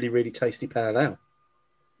a really, really tasty pale ale.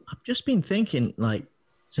 I've just been thinking,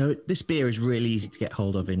 so this beer is really easy to get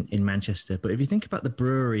hold of in Manchester. But if you think about the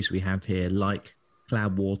breweries we have here, like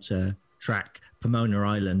Cloudwater, Track, Pomona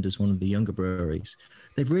Island as one of the younger breweries,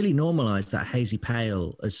 they've really normalized that hazy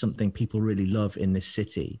pale as something people really love in this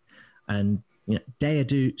city. And you know,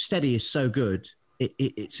 Deya Steady is so good.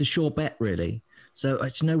 It's a sure bet, really. So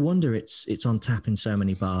it's no wonder it's on tap in so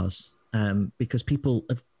many bars, because people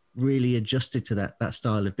have really adjusted to that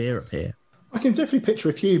style of beer up here. I can definitely picture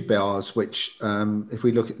a few bars which, if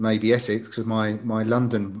we look at maybe Essex, because my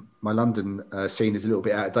London scene is a little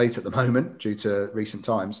bit out of date at the moment due to recent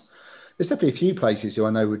times. There's definitely a few places who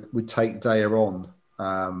I know would take Daya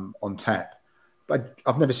on tap, but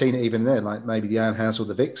I've never seen it even there. Like maybe the Ale House or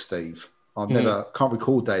the Vic, Steve. Can't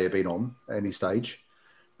recall Daya being on at any stage.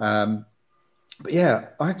 But yeah,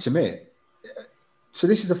 I have to admit. So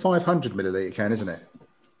this is a 500 milliliter can, isn't it?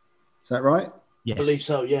 Is that right? Yes. I believe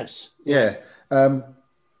so, yes. Yeah.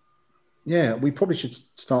 Yeah, we probably should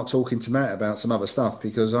start talking to Matt about some other stuff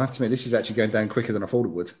because I have to admit, this is actually going down quicker than I thought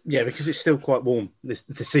it would. Yeah, because it's still quite warm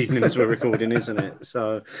this evening as we're recording, isn't it?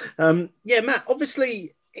 So, yeah, Matt,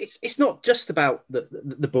 obviously it's not just about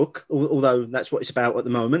the book, although that's what it's about at the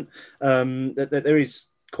moment. That there is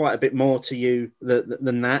quite a bit more to you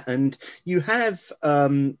than that. And you have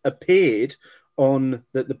appeared on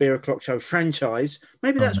the Beer O'Clock Show franchise.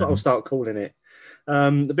 Maybe that's what I'll start calling it.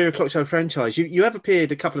 The Beer O'Clock Show franchise. You have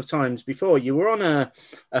appeared a couple of times before. You were on a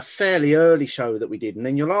fairly early show that we did, and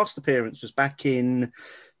then your last appearance was back in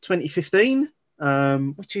 2015,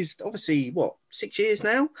 which is obviously 6 years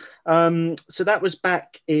now. So that was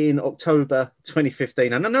back in October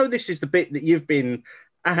 2015, and I know this is the bit that you've been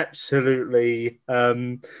absolutely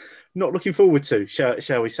not looking forward to,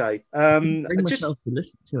 shall we say? Bring myself to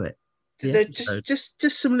listen to it. They're just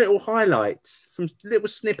some little highlights from little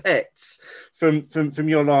snippets from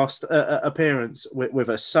your last appearance with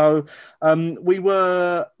us. So we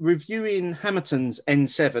were reviewing Hamilton's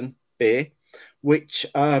N7 beer, which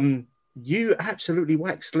you absolutely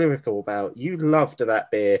waxed lyrical about. You loved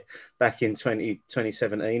that beer back in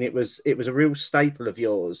 2017. It was a real staple of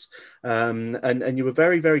yours, and you were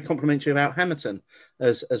very, very complimentary about Hamilton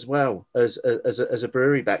as well as a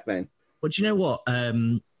brewery back then. Well, do you know what?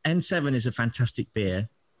 N7 is a fantastic beer,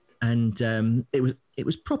 and it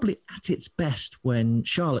was probably at its best when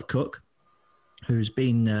Charlotte Cook, who's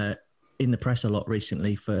been in the press a lot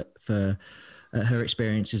recently for her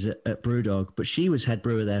experiences at Brewdog, but she was head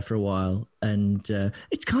brewer there for a while, and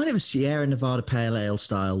it's kind of a Sierra Nevada Pale Ale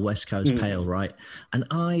style West Coast pale, right? And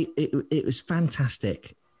it was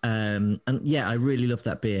fantastic. And yeah, I really love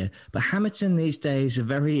that beer. But Hamilton these days are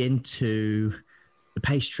very into the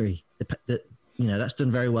pastry, that's done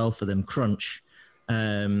very well for them, crunch.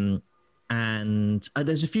 And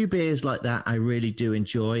there's a few beers like that I really do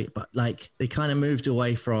enjoy, but like they kind of moved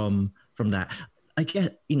away from that. I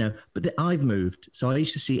get, but I've moved. So I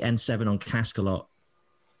used to see N7 on cask a lot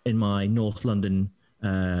in my North London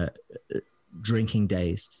drinking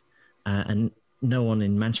days. And no one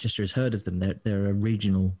in Manchester has heard of them. They're a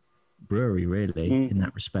regional brewery, really, in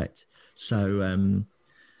that respect. So,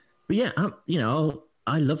 but yeah,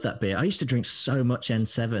 I love that beer. I used to drink so much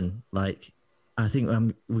N7. Like, I think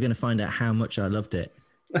we're going to find out how much I loved it.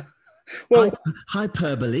 Well,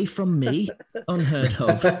 hyperbole from me, unheard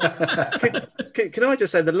of. Can I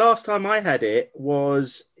just say the last time I had it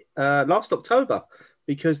was last October,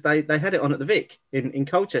 because they had it on at the Vic in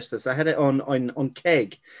Colchester. So they had it on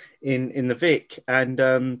keg in the Vic,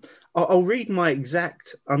 and I'll read my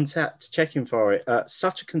exact Untapped checking for it.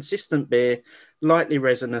 Such a consistent beer, lightly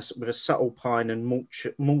resinous with a subtle pine and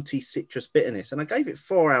malty citrus bitterness. And I gave it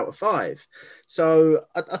 4 out of 5. So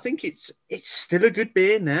I think it's still a good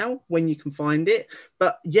beer now when you can find it.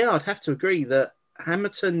 But yeah, I'd have to agree that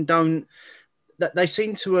Hamilton they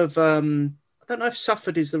seem to have, I don't know if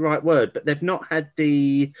suffered is the right word, but they've not had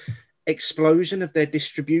the explosion of their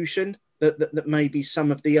distribution that maybe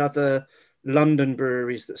some of the other London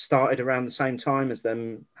breweries that started around the same time as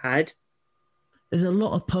them had. There's a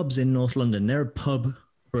lot of pubs in North London. They're a pub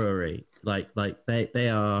brewery. Like they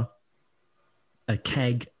are a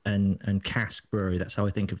keg and cask brewery. That's how I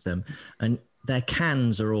think of them. And their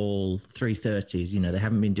cans are all 330s. They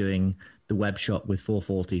haven't been doing the web shop with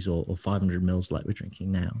 440s or 500 mils like we're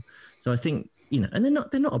drinking now. So I think, and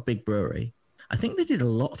they're not a big brewery. I think they did a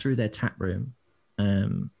lot through their tap room.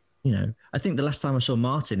 I think the last time I saw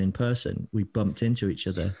Martin in person, we bumped into each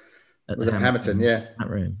other at the Hamilton, yeah, tap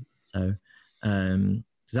room. So, because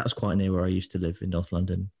that was quite near where I used to live in North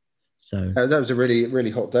London. So that was a really,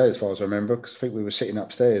 really hot day as far as I remember, because I think we were sitting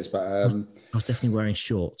upstairs. But I was definitely wearing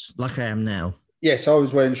shorts, like I am now. Yes, I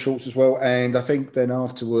was wearing shorts as well. And I think then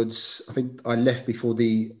afterwards, I think I left before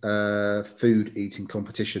the food eating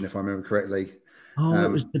competition, if I remember correctly. Oh,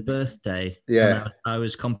 it was the birthday. Yeah, I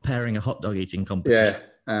was comparing a hot dog eating competition. Yeah.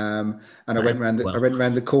 And I went around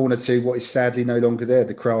the corner to what is sadly no longer there,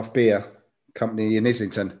 the craft beer company in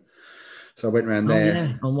Islington. So I went around there.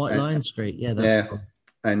 Yeah, on White Lion Street. Yeah, that's cool.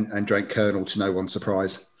 And drank Colonel to no one's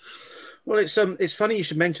surprise. Well, it's funny you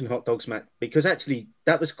should mention hot dogs, Matt, because actually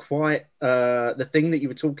that was quite the thing that you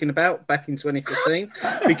were talking about back in 2015,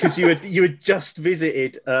 because you had just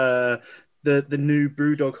visited the new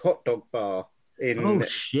Brewdog hot dog bar in. Oh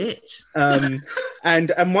shit! And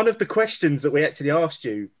one of the questions that we actually asked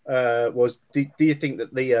you was, do you think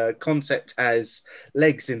that the concept has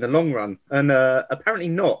legs in the long run? And apparently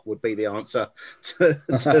not would be the answer to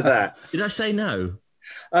that. Did I say no?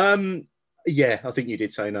 Yeah, I think you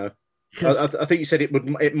did say no. I think you said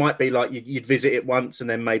it might be like you'd visit it once and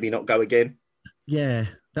then maybe not go again. Yeah,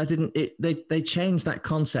 that didn't. They changed that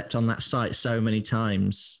concept on that site so many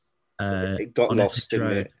times. It got lost,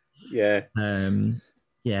 didn't it? Yeah.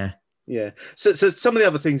 Yeah. Yeah. So some of the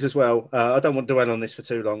other things as well. I don't want to dwell on this for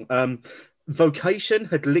too long. Vocation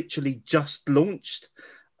had literally just launched.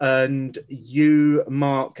 And you,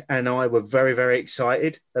 Mark, and I were very, very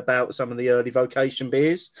excited about some of the early Vocation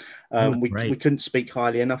beers. We couldn't speak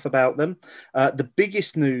highly enough about them. The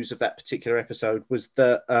biggest news of that particular episode was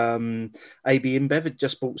that AB InBev had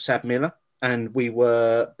just bought Sab Miller, and we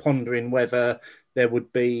were pondering whether there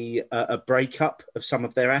would be a breakup of some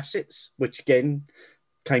of their assets, which again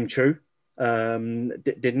came true,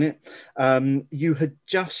 didn't it? You had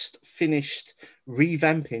just finished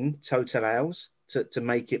revamping Total Ales to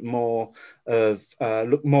make it more of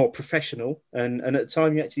look more professional, and at the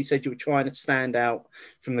time you actually said you were trying to stand out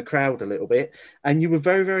from the crowd a little bit, and you were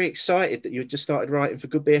very, very excited that you had just started writing for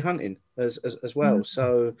Good Beer Hunting as well. Mm-hmm.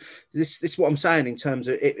 So this is what I'm saying in terms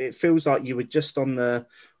of it feels like you were just on the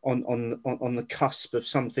cusp of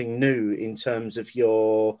something new in terms of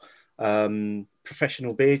your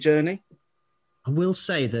professional beer journey. I will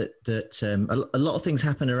say that a lot of things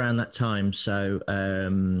happened around that time. So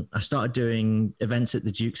I started doing events at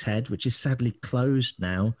the Duke's Head, which is sadly closed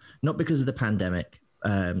now, not because of the pandemic.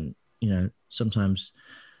 Sometimes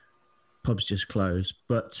pubs just close.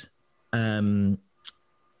 But I'd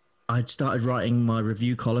started writing my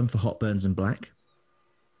review column for Hot Burns and Black.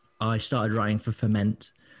 I started writing for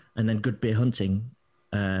Ferment, and then Good Beer Hunting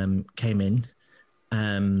came in,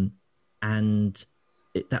 and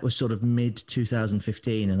that was sort of mid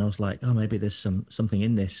 2015, and I was like, oh, maybe there's something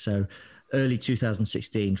in this. So early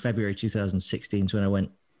 2016, February 2016 is when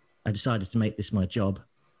I decided to make this my job.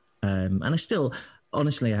 And I still,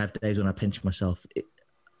 honestly, I have days when I pinch myself.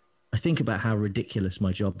 I think about how ridiculous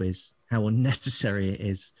my job is, how unnecessary it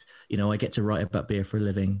is. I get to write about beer for a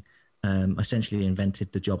living. I essentially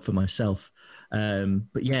invented the job for myself.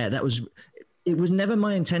 But yeah, it was never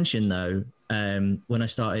my intention though. When I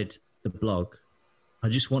started the blog, I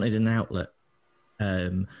just wanted an outlet.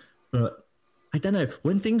 But I don't know,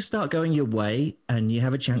 when things start going your way and you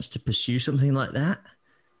have a chance to pursue something like that,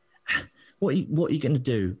 what are you going to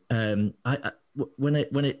do? When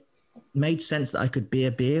it made sense that I could be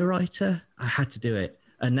a beer writer, I had to do it.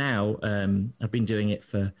 And now I've been doing it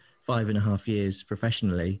for 5.5 years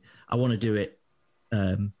professionally. I want to do it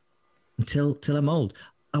until I'm old.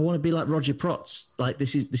 I want to be like Roger Protz. Like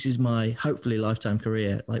this is my hopefully lifetime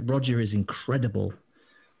career. Like Roger is incredible.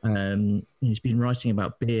 He's been writing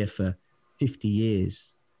about beer for 50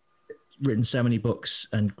 years, written so many books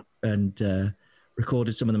and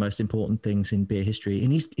recorded some of the most important things in beer history.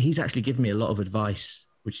 And he's actually given me a lot of advice,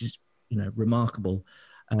 which is, remarkable.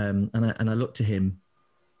 And I look to him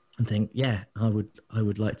and think, yeah, I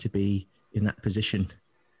would like to be in that position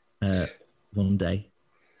one day.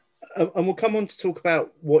 And we'll come on to talk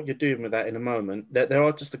about what you're doing with that in a moment. There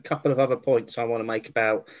are just a couple of other points I want to make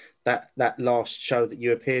about that last show that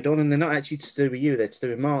you appeared on, and they're not actually to do with you, they're to do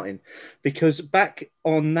with Martin. Because back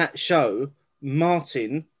on that show,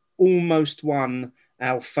 Martin almost won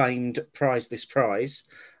our famed Prize This Prize,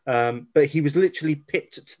 but he was literally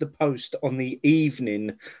pipped to the post on the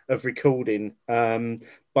evening of recording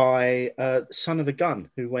by Son of a Gun,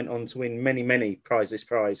 who went on to win many, many Prize This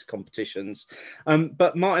Prize competitions.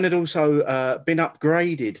 But Martin had also been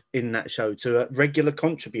upgraded in that show to a regular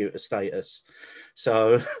contributor status.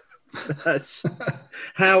 So that's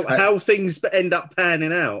how things end up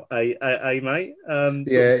panning out, mate?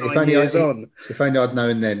 If only I'd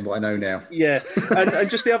known then what I know now. Yeah, and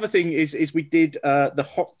just the other thing is we did the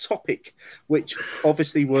Hot Topic, which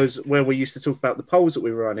obviously was where we used to talk about the polls that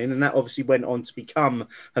we were running, and that obviously went on to become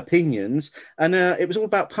Opinions, and it was all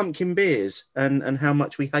about pumpkin beers and how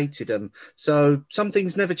much we hated them. So some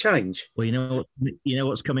things never change. Well, you know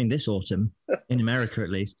what's coming this autumn, in America at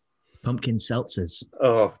least? Pumpkin seltzers.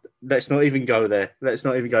 Oh, let's not even go there. Let's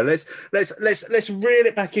reel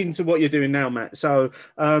it back into what you're doing now, Matt. So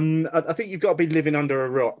I think you've got to be living under a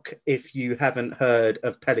rock if you haven't heard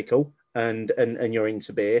of Pellicle and you're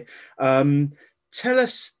into beer. Tell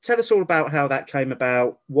us all about how that came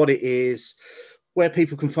about, what it is, where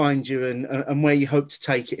people can find you and where you hope to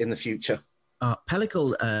take it in the future.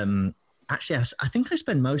 Pellicle, actually, I think I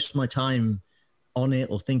spend most of my time on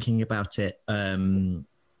it or thinking about it. And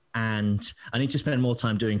I need to spend more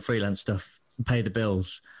time doing freelance stuff and pay the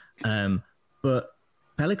bills. But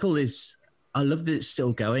Pellicle I love that it's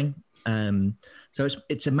still going. So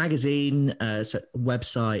it's a magazine, it's a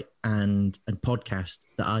website and podcast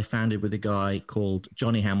that I founded with a guy called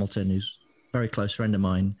Johnny Hamilton, who's a very close friend of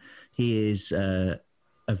mine. He is a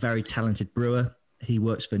very talented brewer. He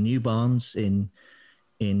works for New Barns in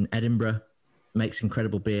Edinburgh, makes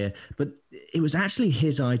incredible beer. But it was actually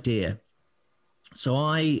his idea. So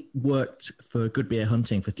I worked for Good Beer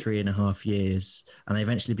Hunting for 3.5 years, and I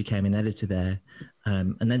eventually became an editor there,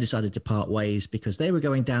 and then decided to part ways because they were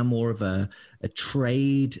going down more of a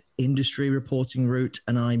trade industry reporting route,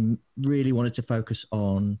 and I really wanted to focus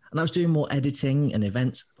on, and I was doing more editing and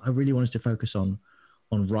events. I really wanted to focus on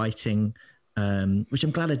writing, which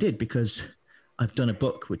I'm glad I did because I've done a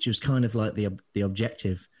book, which was kind of like the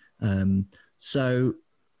objective. So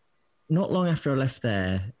not long after I left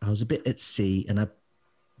there, I was a bit at sea, and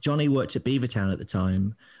Johnny worked at Beavertown at the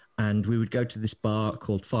time, and we would go to this bar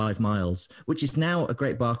called 5 Miles, which is now a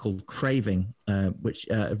great bar called Craving, which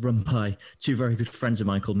run by two very good friends of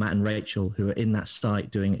mine called Matt and Rachel, who are in that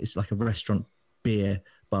site doing, it's like a restaurant beer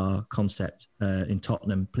bar concept in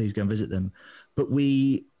Tottenham. Please go and visit them. But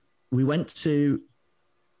we went to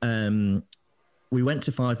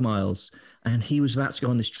 5 Miles, and he was about to go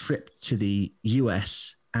on this trip to the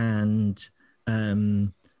US, and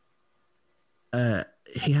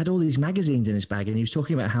he had all these magazines in his bag, and he was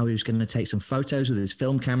talking about how he was going to take some photos with his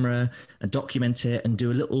film camera and document it and do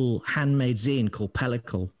a little handmade zine called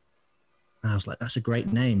Pellicle. And I was like, that's a great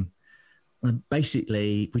name. And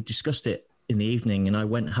basically, we discussed it in the evening, and I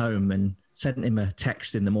went home and sent him a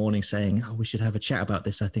text in the morning saying, we should have a chat about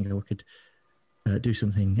this. I think I could do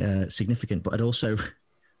something significant, but I'd also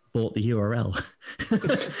bought the URL.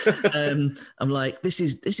 I'm like, this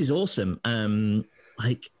is awesome. And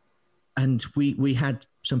we had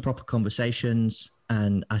some proper conversations,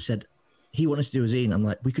 and I said, he wanted to do a zine. I'm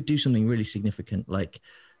like, we could do something really significant. Like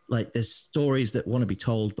there's stories that want to be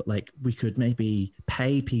told, but like we could maybe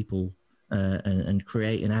pay people and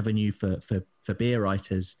create an avenue for beer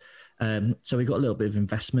writers. So we got a little bit of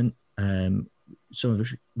investment, some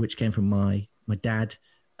of which came from my dad,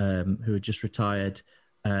 who had just retired.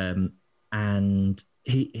 And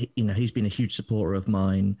he's been a huge supporter of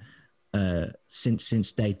mine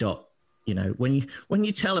since day dot. You know, when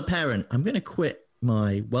you tell a parent, I'm going to quit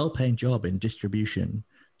my well-paying job in distribution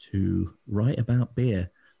to write about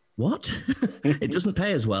beer, what? It doesn't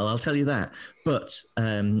pay as well, I'll tell you that. But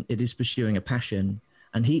it is pursuing a passion,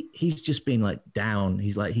 and he's just been like down.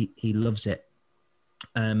 He's like he loves it.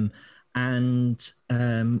 And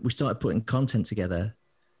we started putting content together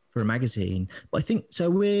for a magazine. But I think,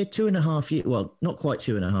 so we're 2.5 years, well, not quite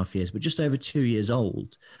 2.5 years, but just over 2 years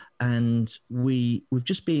old. And we've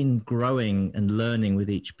just been growing and learning with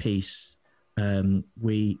each piece.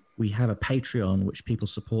 We have a Patreon, which people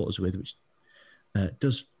support us with, which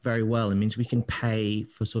does very well. It means we can pay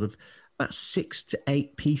for sort of about 6 to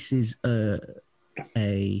 8 pieces a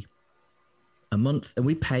month. And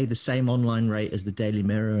we pay the same online rate as the Daily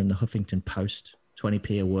Mirror and the Huffington Post,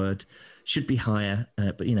 20p a word. Should be higher,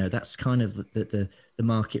 but that's kind of the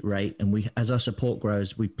market rate. And we, as our support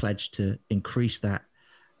grows, we pledge to increase that.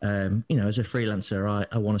 As a freelancer,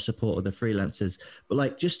 I want to support other freelancers, but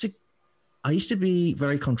I used to be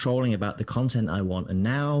very controlling about the content I want, and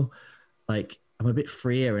now I'm a bit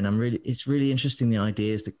freer, and it's really interesting, the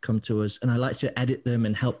ideas that come to us, and I like to edit them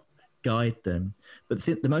and help guide them. But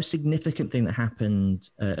the most significant thing that happened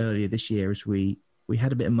earlier this year is we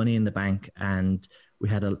had a bit of money in the bank, and we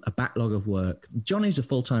had a backlog of work. Johnny's a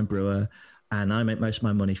full-time brewer, and I make most of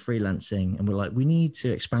my money freelancing, and we're like, we need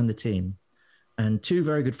to expand the team. And two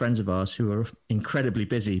very good friends of ours who are incredibly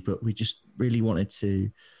busy, but we just really wanted to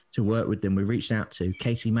work with them. We reached out to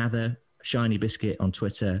Katie Mather, Shiny Biscuit on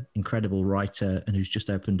Twitter, incredible writer, and who's just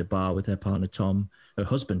opened a bar with her partner Tom, her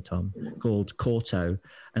husband Tom, called Corto,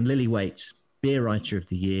 and Lily Waite, beer writer of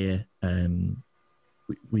the year.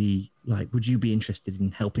 Would you be interested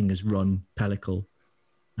in helping us run Pellicle?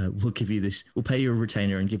 We'll give you this, we'll pay you a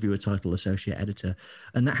retainer and give you a title, associate editor.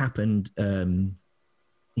 And that happened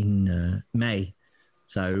in May.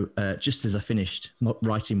 So just as I finished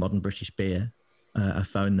writing Modern British Beer, I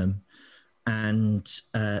phoned them, and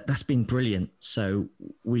that's been brilliant. So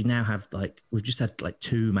we now have we've just had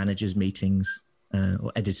 2 managers meetings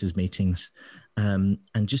or editors meetings, and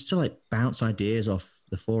just to bounce ideas off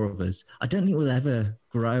the 4 of us. I don't think we'll ever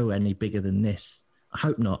grow any bigger than this. I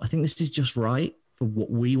hope not. I think this is just right for what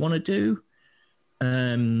we want to do.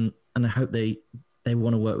 And I hope they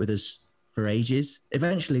want to work with us for ages.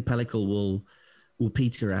 Eventually, Pellicle will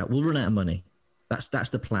peter out. We'll run out of money. That's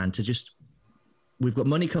the plan. We've got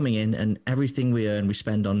money coming in, and everything we earn, we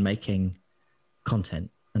spend on making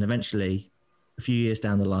content. And eventually, a few years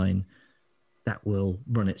down the line, that will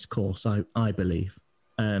run its course. I believe,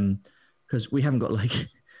 because we haven't got like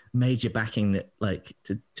major backing that like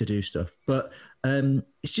to do stuff. But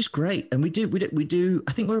it's just great, and we do.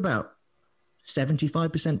 I think we're about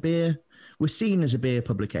 75% beer. We're seen as a beer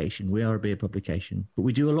publication. We are a beer publication, but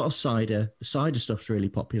we do a lot of cider. The cider stuff's really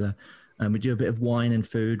popular. And we do a bit of wine and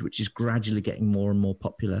food, which is gradually getting more and more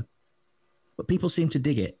popular. But people seem to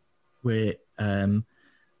dig it. We're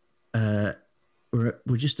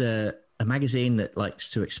just a magazine that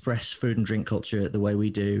likes to express food and drink culture the way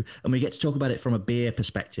we do, and we get to talk about it from a beer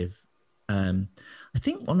perspective. I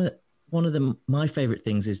think one of my favorite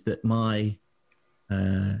things is that my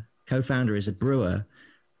co-founder is a brewer,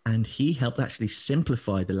 and he helped actually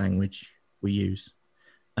simplify the language we use.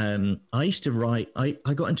 I used to write, I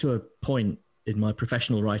got into a point in my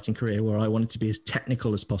professional writing career where I wanted to be as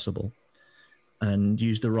technical as possible and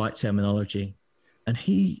use the right terminology. And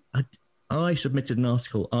I submitted an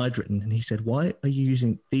article I'd written, and he said, "Why are you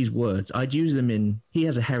using these words?" I'd use them he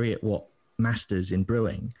has a Heriot Watt master's in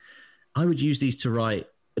brewing. I would use these to write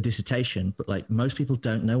a dissertation, but like most people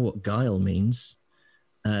don't know what guile means.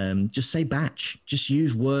 Just say batch, just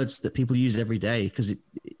use words that people use every day, because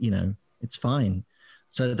it's fine.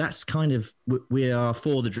 So that's kind of, we are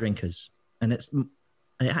for the drinkers, and it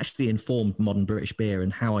actually informed Modern British Beer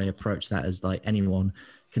and how I approach that, as like anyone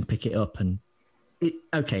can pick it up. And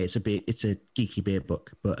it's a geeky beer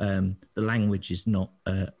book, but the language is not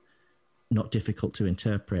difficult to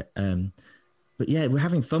interpret. But yeah, we're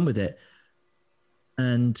having fun with it.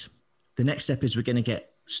 And the next step is we're going to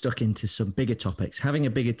get stuck into some bigger topics. Having a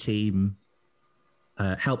bigger team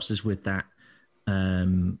helps us with that.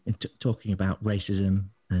 Talking about racism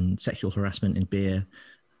and sexual harassment in beer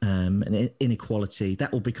and inequality,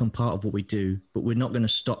 that will become part of what we do, but we're not going to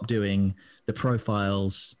stop doing the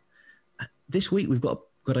profiles. This week we've got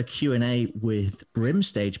a Q&A with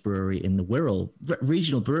Brimstage Brewery in the Wirral,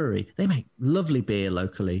 regional brewery. They make lovely beer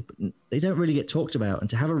locally, but they don't really get talked about. And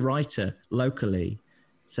to have a writer locally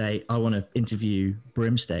say, "I want to interview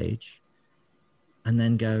Brimstage," and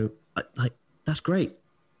then go, like, that's great.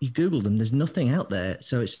 You Google them, there's nothing out there.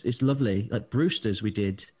 So it's lovely. Like Brewster's we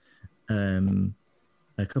did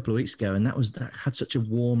a couple of weeks ago, and that had such a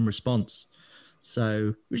warm response.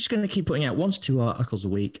 So we're just going to keep putting out 1 to 2 articles a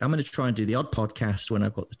week. I'm going to try and do the odd podcast when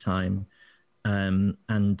I've got the time. And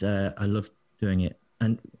I love doing it.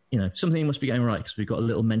 And, something must be going right, because we've got a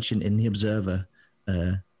little mention in the Observer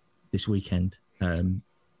this weekend,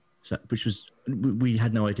 which was, we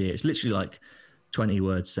had no idea. It's literally like 20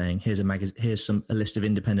 words saying, here's a list of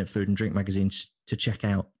independent food and drink magazines to check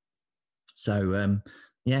out. So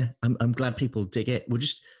I'm glad people dig it. We're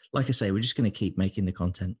just, like I say, we're just going to keep making the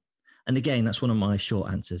content. And again, that's one of my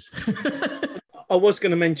short answers. I was going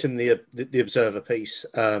to mention the Observer piece.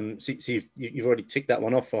 So you've already ticked that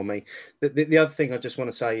one off for me. The other thing I just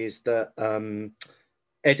want to say is that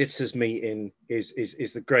editors meeting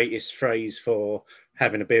is the greatest phrase for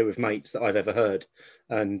having a beer with mates that I've ever heard.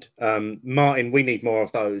 And Martin, we need more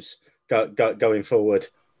of those going forward.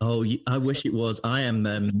 Oh, I wish it was. I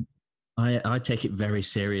am. I take it very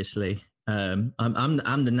seriously. I'm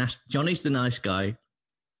the nasty. Johnny's the nice guy.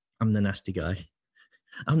 I'm the nasty guy.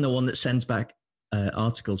 I'm the one that sends back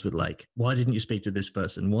articles with like, "Why didn't you speak to this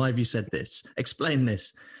person? Why have you said this? Explain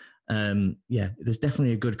this." There's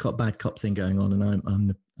definitely a good cop, bad cop thing going on, and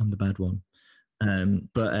I'm the bad one.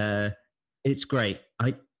 But it's great.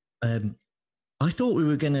 I thought we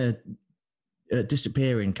were going to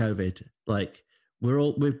disappear in COVID. Like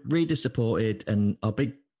we're reader supported, and our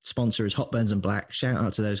big sponsor is Hot Burns and Black. Shout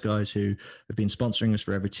out to those guys who have been sponsoring us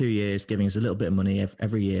for over 2 years, giving us a little bit of money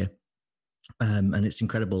every year. And it's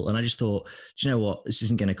incredible. And I just thought, do you know what? This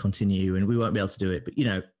isn't going to continue, and we won't be able to do it. But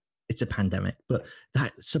it's a pandemic. But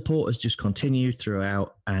that support has just continued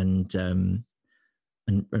throughout, and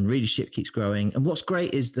readership keeps growing. And what's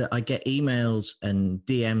great is that I get emails and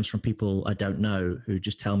DMs from people I don't know who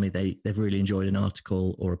just tell me they've really enjoyed an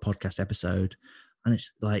article or a podcast episode, and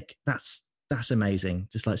it's like that's amazing.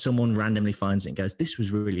 Just like someone randomly finds it and goes, "This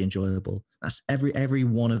was really enjoyable." That's every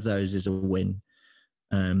one of those is a win.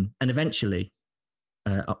 And eventually,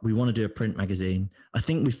 we want to do a print magazine. I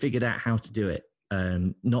think we figured out how to do it.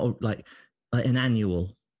 Not like an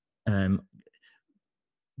annual.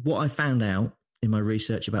 What I found out in my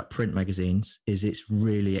research about print magazines is it's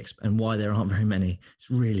really and why there aren't very many.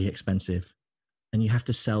 It's really expensive, and you have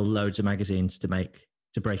to sell loads of magazines to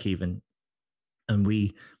break even. and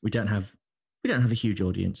we don't have a huge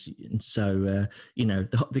audience. And so,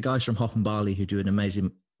 the guys from Hop and Barley, who do an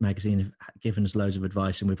amazing magazine, have given us loads of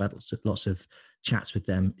advice, and we've had lots of chats with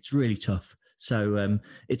them. It's really tough. So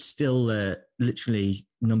it's still literally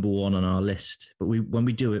number one on our list. But when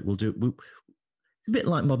we do it, we'll do it. It's a bit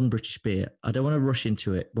like Modern British Beer. I don't want to rush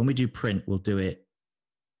into it. When we do print, we'll do it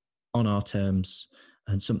on our terms,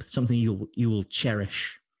 and something you will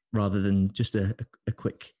cherish rather than just a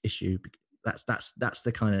quick issue. That's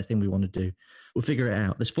the kind of thing we want to do. We'll figure it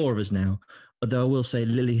out. There's 4 of us now, although I will say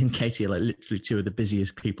Lily and Katie are like literally 2 of the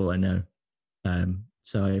busiest people I know.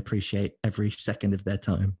 So I appreciate every second of their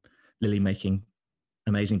time. Lily making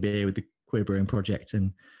amazing beer with the Queer Brewing Project,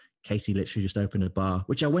 and Katie literally just opened a bar,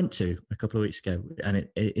 which I went to a couple of weeks ago, and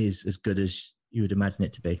it is as good as you would imagine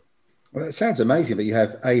it to be. Well, it sounds amazing that you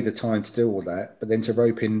have the time to do all that, but then to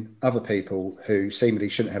rope in other people who seemingly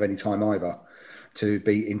shouldn't have any time either to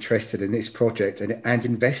be interested in this project and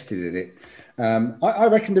invested in it. I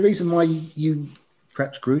reckon the reason why you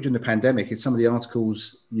perhaps grew during the pandemic is some of the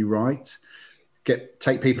articles you write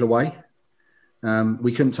take people away.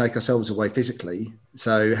 We couldn't take ourselves away physically.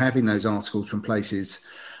 So having those articles from places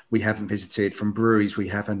we haven't visited, from breweries we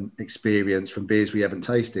haven't experienced, from beers we haven't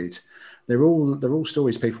tasted, they're all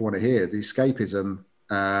stories people want to hear. The escapism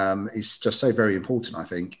is just so very important, I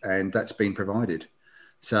think, and that's been provided.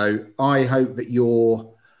 So I hope that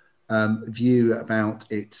your view about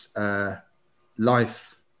its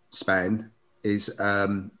lifespan is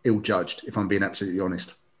ill-judged, if I'm being absolutely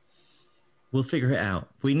honest. We'll figure it out.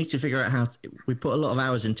 We need to figure out we put a lot of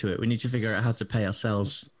hours into it. We need to figure out how to pay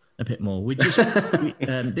ourselves a bit more.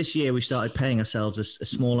 This year we started paying ourselves a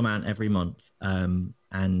small amount every month,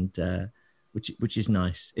 which is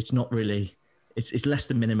nice. It's not really, it's less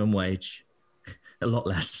than minimum wage, a lot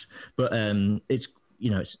less, but it's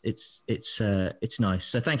nice.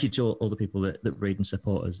 So thank you to all the people that read and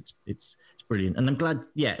support us. It's brilliant, and I'm glad.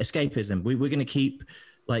 Yeah, escapism. We're going to keep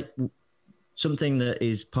something that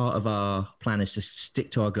is part of our plan is to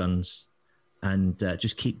stick to our guns and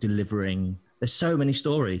just keep delivering. There's so many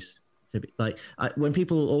stories. When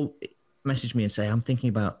people all message me and say, I'm thinking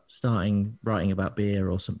about starting writing about beer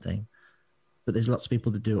or something, but there's lots of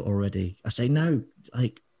people that do it already. I say, no,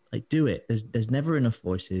 do it. There's never enough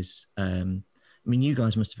voices. You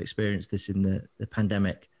guys must have experienced this in the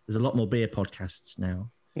pandemic. There's a lot more beer podcasts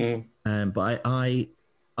now. But I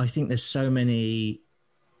think there's so many.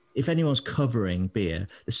 If anyone's covering beer,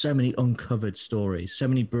 there's so many uncovered stories, so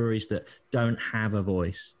many breweries that don't have a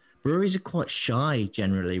voice. Breweries are quite shy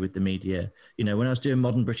generally with the media. When I was doing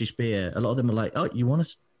Modern British Beer, a lot of them are like, oh, you want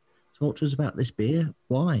to talk to us about this beer?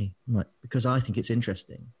 Why? I'm like, because I think it's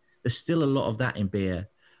interesting. There's still a lot of that in beer.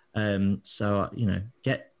 So,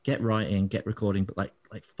 get writing, get recording, but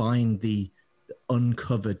find the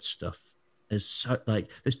uncovered stuff. There's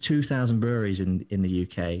 2,000 breweries in the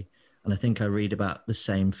UK. And I think I read about the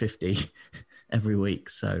same 50 every week.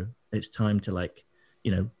 So it's time to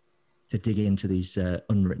to dig into these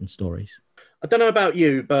unwritten stories. I don't know about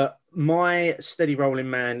you, but my steady rolling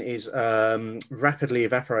man is rapidly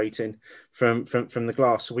evaporating from the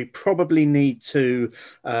glass. So we probably need to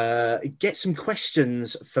get some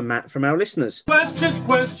questions for Matt from our listeners.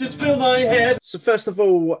 Questions fill my head. So first of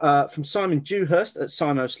all, from Simon Dewhurst at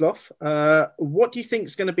Simo Sloth, what do you think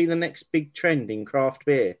is going to be the next big trend in craft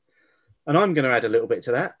beer? And I'm going to add a little bit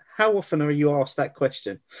to that. How often are you asked that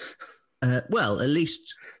question? Well, at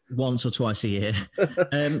least once or twice a year.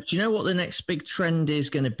 Do you know what the next big trend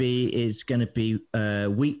is going to be? Is going to be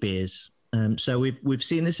wheat beers. So we've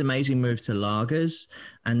seen this amazing move to lagers,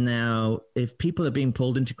 and now if people are being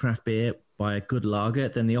pulled into craft beer by a good lager,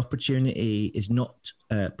 then the opportunity is not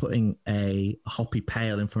putting a hoppy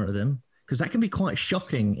pale in front of them, because that can be quite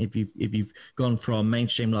shocking if you've gone from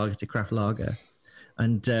mainstream lager to craft lager.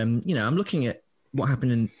 And, I'm looking at what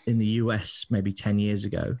happened in the US maybe 10 years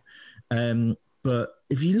ago. But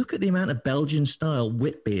if you look at the amount of Belgian-style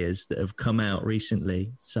wit beers that have come out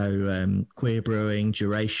recently, so Queer Brewing,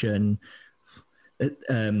 Duration, I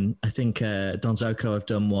think Donzoko have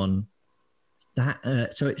done one.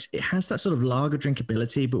 So it has that sort of lager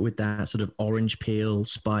drinkability, but with that sort of orange peel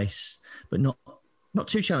spice, but not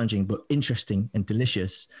too challenging, but interesting and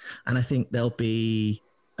delicious. And I think there'll be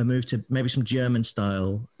a move to maybe some German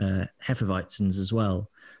style Hefeweizens as well.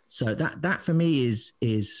 So that for me is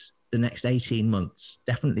the next 18 months,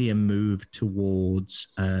 definitely a move towards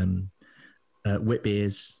wit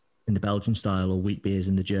beers in the Belgian style or wheat beers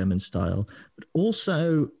in the German style. But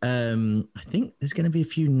also, I think there's going to be a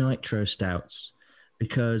few nitro stouts,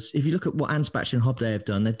 because if you look at what Ansbach and Hobday have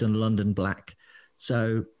done, they've done London Black.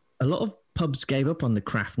 So a lot of pubs gave up on the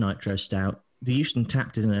craft nitro stout. The Euston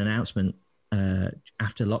Tap did an announcement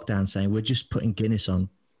after lockdown saying we're just putting Guinness on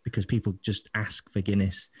because people just ask for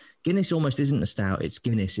Guinness. Guinness almost isn't a stout; it's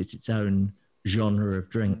Guinness. It's its own genre of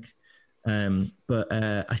drink. But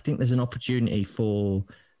I think there's an opportunity for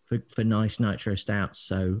nice nitro stouts.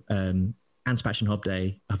 So Anspach and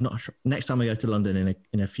Hobday. Next time I go to London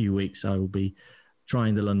in a few weeks, I will be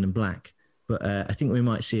trying the London Black. But I think we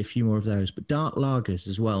might see a few more of those. But dark lagers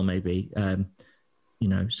as well, maybe.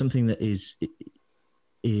 Something that is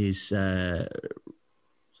sort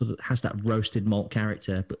of has that roasted malt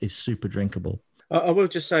character, but is super drinkable. I will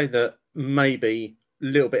just say that maybe a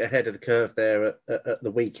little bit ahead of the curve there at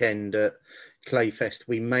the weekend at Clayfest,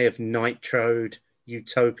 we may have nitroed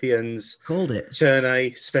Utopians. Called it.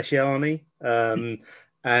 Chernay Speciani.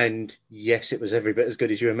 And yes, it was every bit as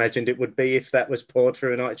good as you imagined it would be if that was poured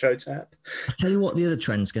through a nitro tap. I'll tell you what the other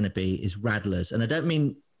trend's going to be is radlers. And I don't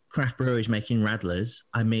mean craft breweries making radlers.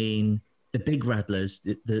 I mean the big radlers,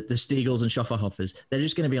 the Stiegels and Schofferhofers. They're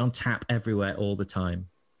just going to be on tap everywhere all the time.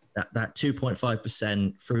 That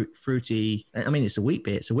 2.5% fruity. I mean, it's a wheat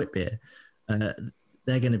beer. It's a wit beer. They're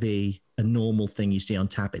going to be a normal thing you see on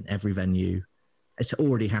tap in every venue. It's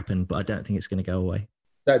already happened, but I don't think it's going to go away.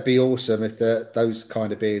 That'd be awesome if those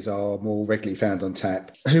kind of beers are more regularly found on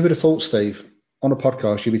tap. Who would have thought, Steve, on a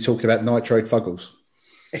podcast you'd be talking about nitroed fuggles?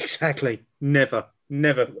 Exactly. Never.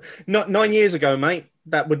 Not 9 years ago, mate.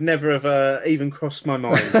 That would never have even crossed my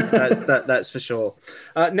mind. That's for sure.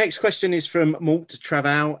 Next question is from Malt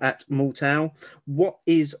Traval at Maltow. What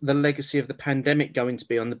is the legacy of the pandemic going to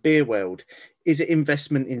be on the beer world? Is it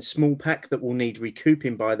investment in small pack that will need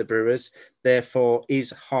recouping by the brewers? Therefore,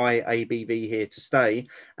 is high ABV here to stay?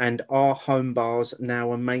 And are home bars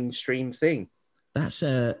now a mainstream thing? That's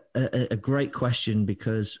a great question,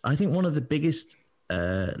 because I think one of the biggest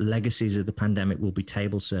legacies of the pandemic will be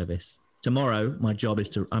table service. Tomorrow, my job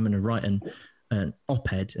is I'm going to write an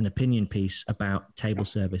op-ed, an opinion piece about table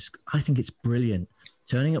service. I think it's brilliant.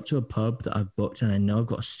 Turning up to a pub that I've booked and I know I've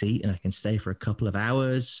got a seat and I can stay for a couple of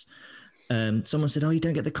hours. Someone said, you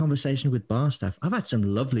don't get the conversation with bar staff. I've had some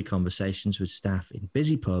lovely conversations with staff in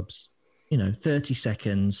busy pubs, 30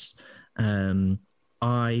 seconds. I've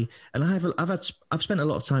spent a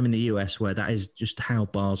lot of time in the US where that is just how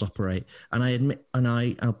bars operate. And I admit,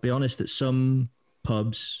 I'll be honest that some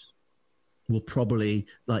pubs will probably,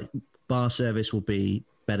 like, bar service will be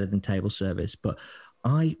better than table service, but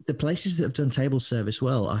the places that have done table service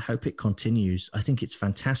well, I hope it continues. I think it's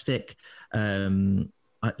fantastic.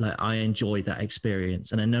 I enjoy that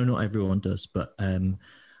experience, and I know not everyone does, but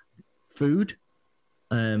food,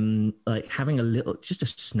 like having just a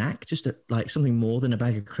snack, like something more than a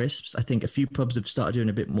bag of crisps. I think a few pubs have started doing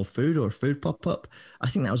a bit more food, or a food pop-up. I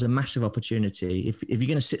think that was a massive opportunity. If you're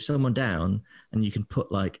going to sit someone down and you can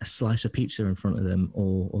put like a slice of pizza in front of them,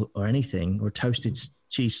 or anything, or a toasted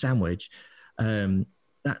cheese sandwich,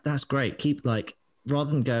 that's great. Keep, like,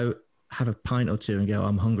 rather than go have a pint or two and go,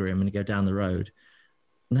 I'm hungry, I'm going to go down the road.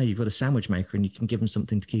 No, you've got a sandwich maker and you can give them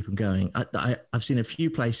something to keep them going. I've seen a few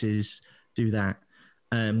places do that.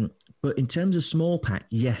 But in terms of small pack,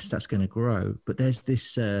 yes, that's going to grow. But there's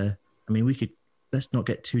this, let's not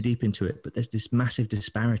get too deep into it, but there's this massive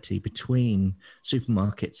disparity between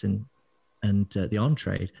supermarkets and the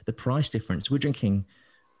on-trade. The price difference. We're drinking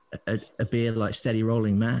a beer like Steady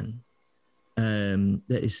Rolling Man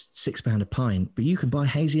that is £6 a pint, but you can buy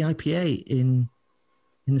Hazy IPA in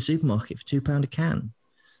the supermarket for £2 a can.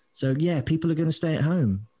 So yeah, people are going to stay at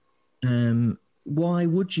home. Why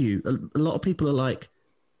would you? A lot of people are like,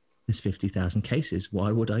 there's 50,000 cases.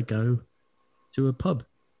 Why would I go to a pub?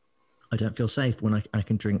 I don't feel safe when I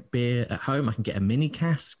can drink beer at home. I can get a mini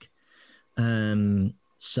cask.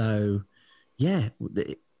 So yeah,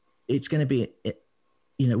 it's going to be,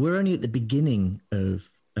 we're only at the beginning of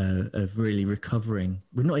really recovering.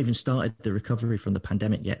 We've not even started the recovery from the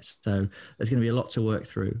pandemic yet. So there's going to be a lot to work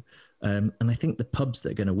through. And I think the pubs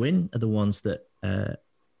that are going to win are the ones that are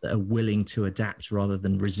willing to adapt rather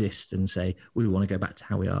than resist and say, we want to go back to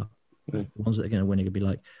how we are. The ones that are going to win are going to be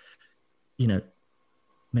like,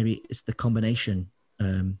 maybe it's the combination.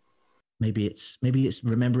 Maybe it's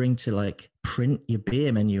remembering to, like, print your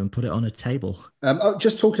beer menu and put it on a table.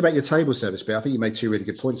 Just talking about your table service beer, I think you made two really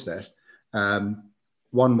good points there.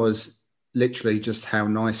 One was literally just how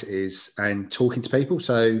nice it is and talking to people.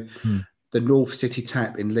 So the North City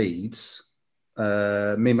Tap in Leeds, me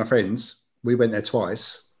and my friends, we went there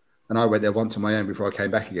twice, and I went there once on my own before I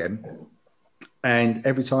came back again. And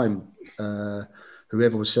every time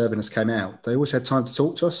whoever was serving us came out, they always had time to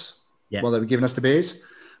talk to us while they were giving us the beers.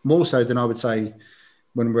 More so than I would say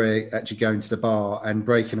when we're actually going to the bar and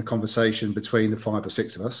breaking a conversation between the 5 or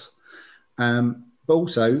 6 of us. But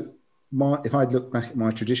also, if I look back at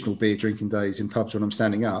my traditional beer drinking days in pubs when I'm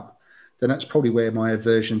standing up, then that's probably where my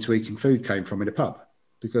aversion to eating food came from in a pub,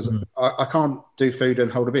 because I can't do food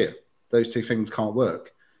and hold a beer. Those two things can't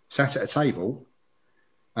work. Sat at a table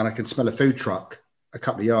and I can smell a food truck a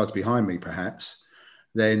couple of yards behind me, perhaps,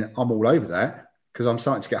 then I'm all over that because I'm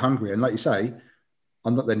starting to get hungry. And like you say,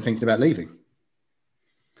 I'm not then thinking about leaving.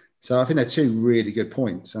 So I think they're two really good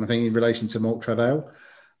points. And I think in relation to Malt Travail,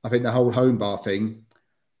 I think the whole home bar thing,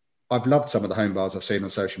 I've loved some of the home bars I've seen on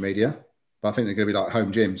social media, but I think they're going to be like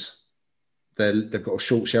home gyms. They've got a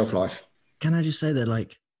short shelf life. Can I just say that,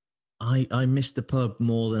 like, I miss the pub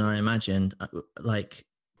more than I imagined. Like,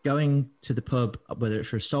 going to the pub, whether it's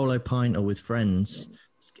for a solo pint or with friends,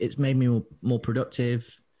 it's made me more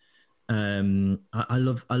productive. I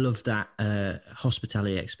love that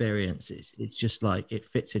hospitality experience. It's just like it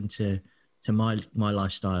fits into my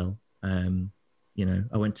lifestyle. You know,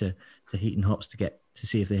 I went to Heaton Hops to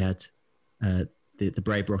see if they had the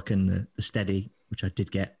Braybrook and the Steady, which I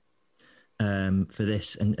did get for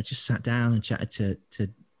this, and I just sat down and chatted to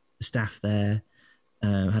the staff there.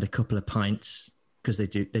 Had a couple of pints because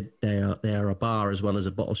they are a bar as well as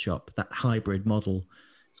a bottle shop. That hybrid model.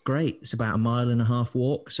 It's great. It's about 1.5 mile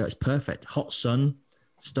walk, so it's perfect. Hot sun,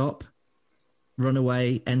 stop, run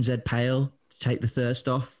away, NZ Pale, take the thirst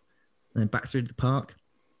off, and then back through the park.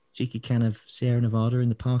 Cheeky can of Sierra Nevada in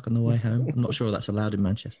the park on the way home. I'm not sure that's allowed in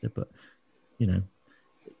Manchester, but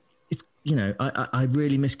it's I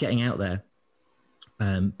really miss getting out there.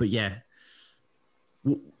 But yeah,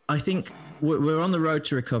 I think we're on the road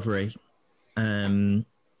to recovery. We'll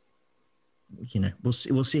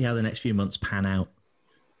see how the next few months pan out.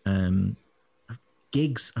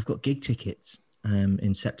 Gigs. I've got gig tickets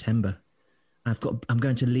in September. I'm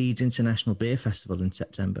going to Leeds International Beer Festival in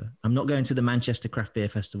September. I'm not going to the Manchester Craft Beer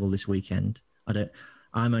Festival this weekend.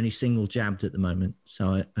 I'm only single jabbed at the moment,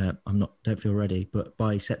 so don't feel ready. But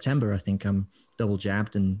by September, I think I'm double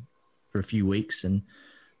jabbed and for a few weeks. And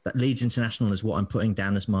that Leeds International is what I'm putting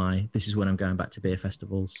down as this is when I'm going back to beer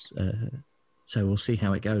festivals. So we'll see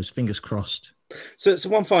how it goes. Fingers crossed. So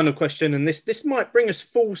one final question, and this might bring us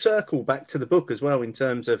full circle back to the book as well in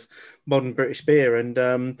terms of modern British beer.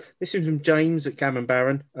 And this is from James at Gammon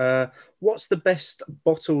Baron. What's the best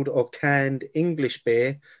bottled or canned English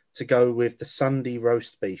beer to go with the Sunday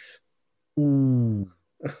roast beef? Ooh.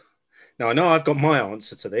 Now, I know I've got my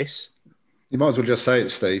answer to this. You might as well just say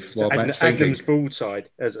it, Steve. Adnams Broadside,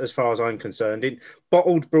 as far as I'm concerned.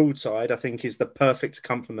 Bottled Broadside, I think, is the perfect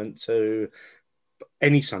complement to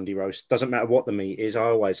any Sunday roast. Doesn't matter what the meat is. I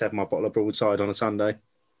always have my bottle of Broadside on a Sunday.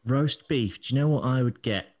 Roast beef. Do you know what I would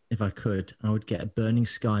get if I could? I would get a Burning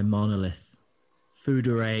Sky Monolith,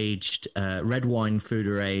 foeder aged, red wine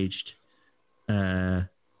foeder aged,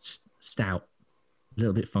 stout, a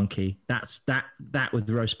little bit funky. That's that with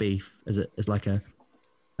roast beef as like a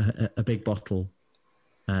big bottle.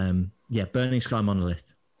 Burning Sky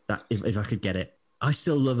Monolith. That if I could get it. I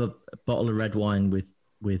still love a bottle of red wine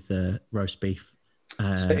with roast beef.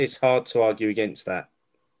 So it's hard to argue against that.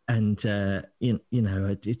 And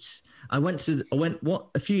it's. I went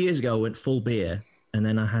a few years ago. I went full beer, and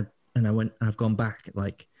then I've gone back.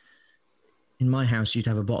 Like in my house, you'd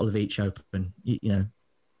have a bottle of each open, and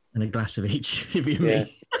a glass of each. If you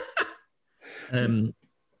me.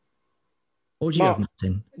 What would you have,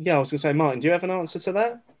 Martin? Yeah, I was going to say, Martin, do you have an answer to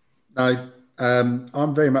that? No.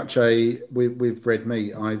 I'm very much with red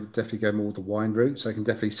meat. I definitely go more the wine route, so I can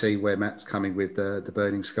definitely see where Matt's coming with the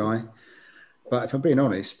Burning Sky. But if I'm being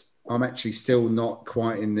honest, I'm actually still not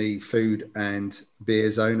quite in the food and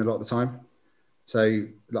beer zone a lot of the time. So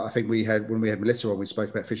I think when we had Melissa on, we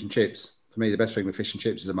spoke about fish and chips. For me, the best thing with fish and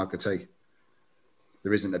chips is a mug of tea.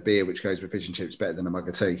 There isn't a beer which goes with fish and chips better than a mug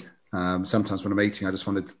of tea. Sometimes when I'm eating, I just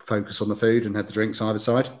want to focus on the food and have the drinks either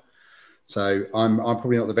side. So I'm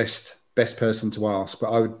probably not the best person to ask,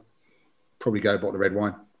 but I would probably go bottle of red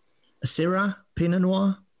wine. A Syrah, Pinot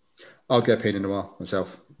Noir? I'll go Pinot Noir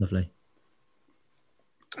myself. Lovely.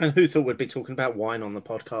 And who thought we'd be talking about wine on the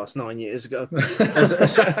podcast 9 years ago as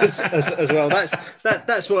well?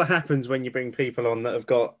 That's what happens when you bring people on that have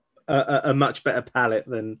got a much better palate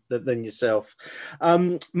than yourself.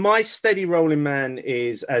 My steady rolling man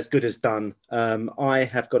is As Good As Done. I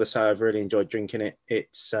have got to say I've really enjoyed drinking it.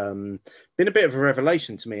 It's been a bit of a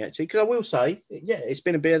revelation to me, actually, because I will say, it's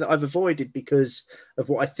been a beer that I've avoided because of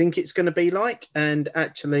what I think it's going to be like, and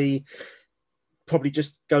actually probably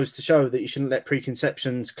just goes to show that you shouldn't let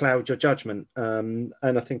preconceptions cloud your judgment. And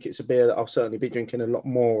I think it's a beer that I'll certainly be drinking a lot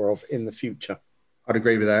more of in the future. I'd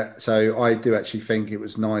agree with that. So I do actually think it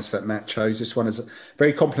was nice that Matt chose this one as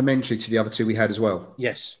very complimentary to the other two we had as well.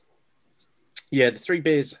 Yes. Yeah, the three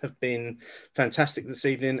beers have been fantastic this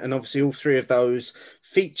evening, and obviously all three of those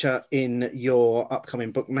feature in your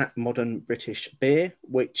upcoming book, Matt, Modern British Beer,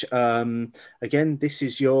 which, again, this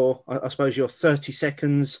is your, I suppose, your 30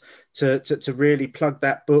 seconds to really plug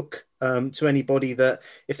that book to anybody that,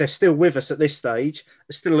 if they're still with us at this stage,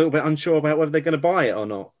 are still a little bit unsure about whether they're going to buy it or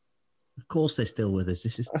not. Of course, they're still with us.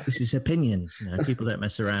 This is opinions. People don't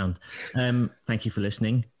mess around. Thank you for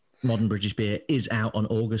listening. Modern British Beer is out on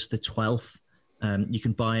August the 12th. You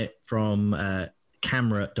can buy it from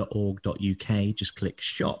camera.org.uk. Just click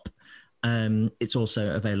shop. It's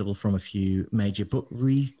also available from a few major book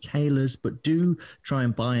retailers, but do try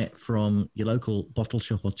and buy it from your local bottle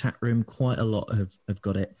shop or tap room. Quite a lot have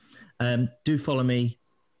got it. Do follow me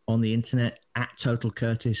on the internet at Total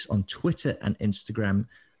Curtis on Twitter and Instagram,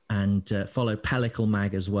 and follow Pellicle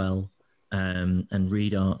Mag as well, and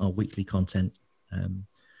read our weekly content.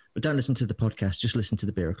 But don't listen to the podcast. Just listen to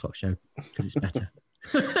the Beer O'Clock Show because it's better.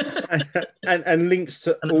 and links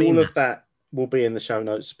to all of that will be in the show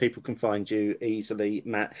notes. People can find you easily,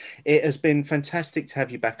 Matt. It has been fantastic to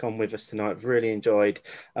have you back on with us tonight. I've really enjoyed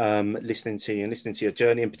listening to you and listening to your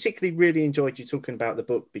journey, and particularly really enjoyed you talking about the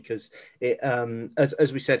book because it,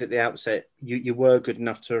 as we said at the outset, you were good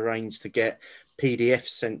enough to arrange to get PDFs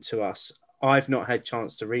sent to us. I've not had a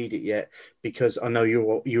chance to read it yet because I know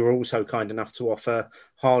you're also kind enough to offer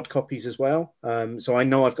hard copies as well. So I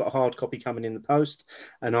know I've got a hard copy coming in the post,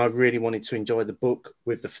 and I really wanted to enjoy the book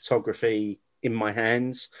with the photography in my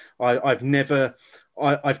hands. I've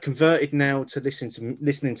converted now to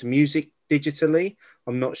listening to music digitally.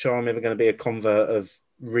 I'm not sure I'm ever going to be a convert of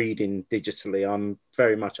reading digitally. I'm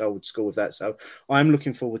very much old school with that, so I'm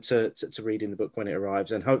looking forward to reading the book when it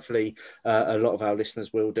arrives, and hopefully a lot of our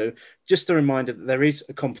listeners will do. Just a reminder that there is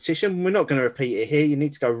a competition. We're not going to repeat it here. You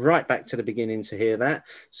need to go right back to the beginning to hear that.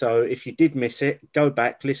 So if you did miss it, go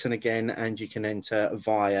back, listen again, and you can enter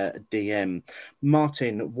via DM.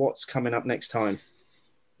 Martin, what's coming up next time?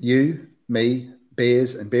 You, me,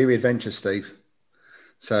 beers and beery adventures, Steve.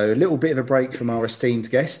 So a little bit of a break from our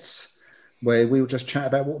esteemed guests, where we'll just chat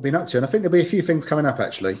about what we've been up to. And I think there'll be a few things coming up,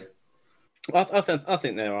 actually. I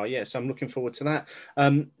think there are, yes. I'm looking forward to that.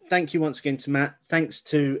 Thank you once again to Matt. Thanks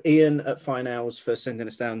to Ian at Fine Owls for sending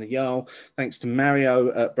us down the Jarl. Thanks to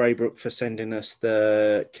Mario at Braybrook for sending us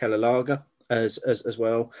the Keller Lager as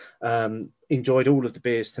well. Enjoyed all of the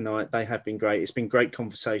beers tonight. They have been great. It's been great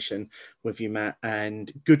conversation with you, Matt,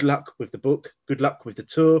 and good luck with the book. Good luck with the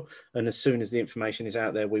tour. And as soon as the information is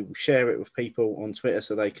out there, we will share it with people on Twitter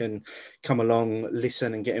so they can come along,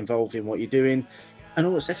 listen and get involved in what you're doing. And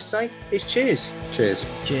all that's left to say is cheers. Cheers.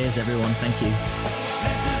 Cheers, everyone. Thank you.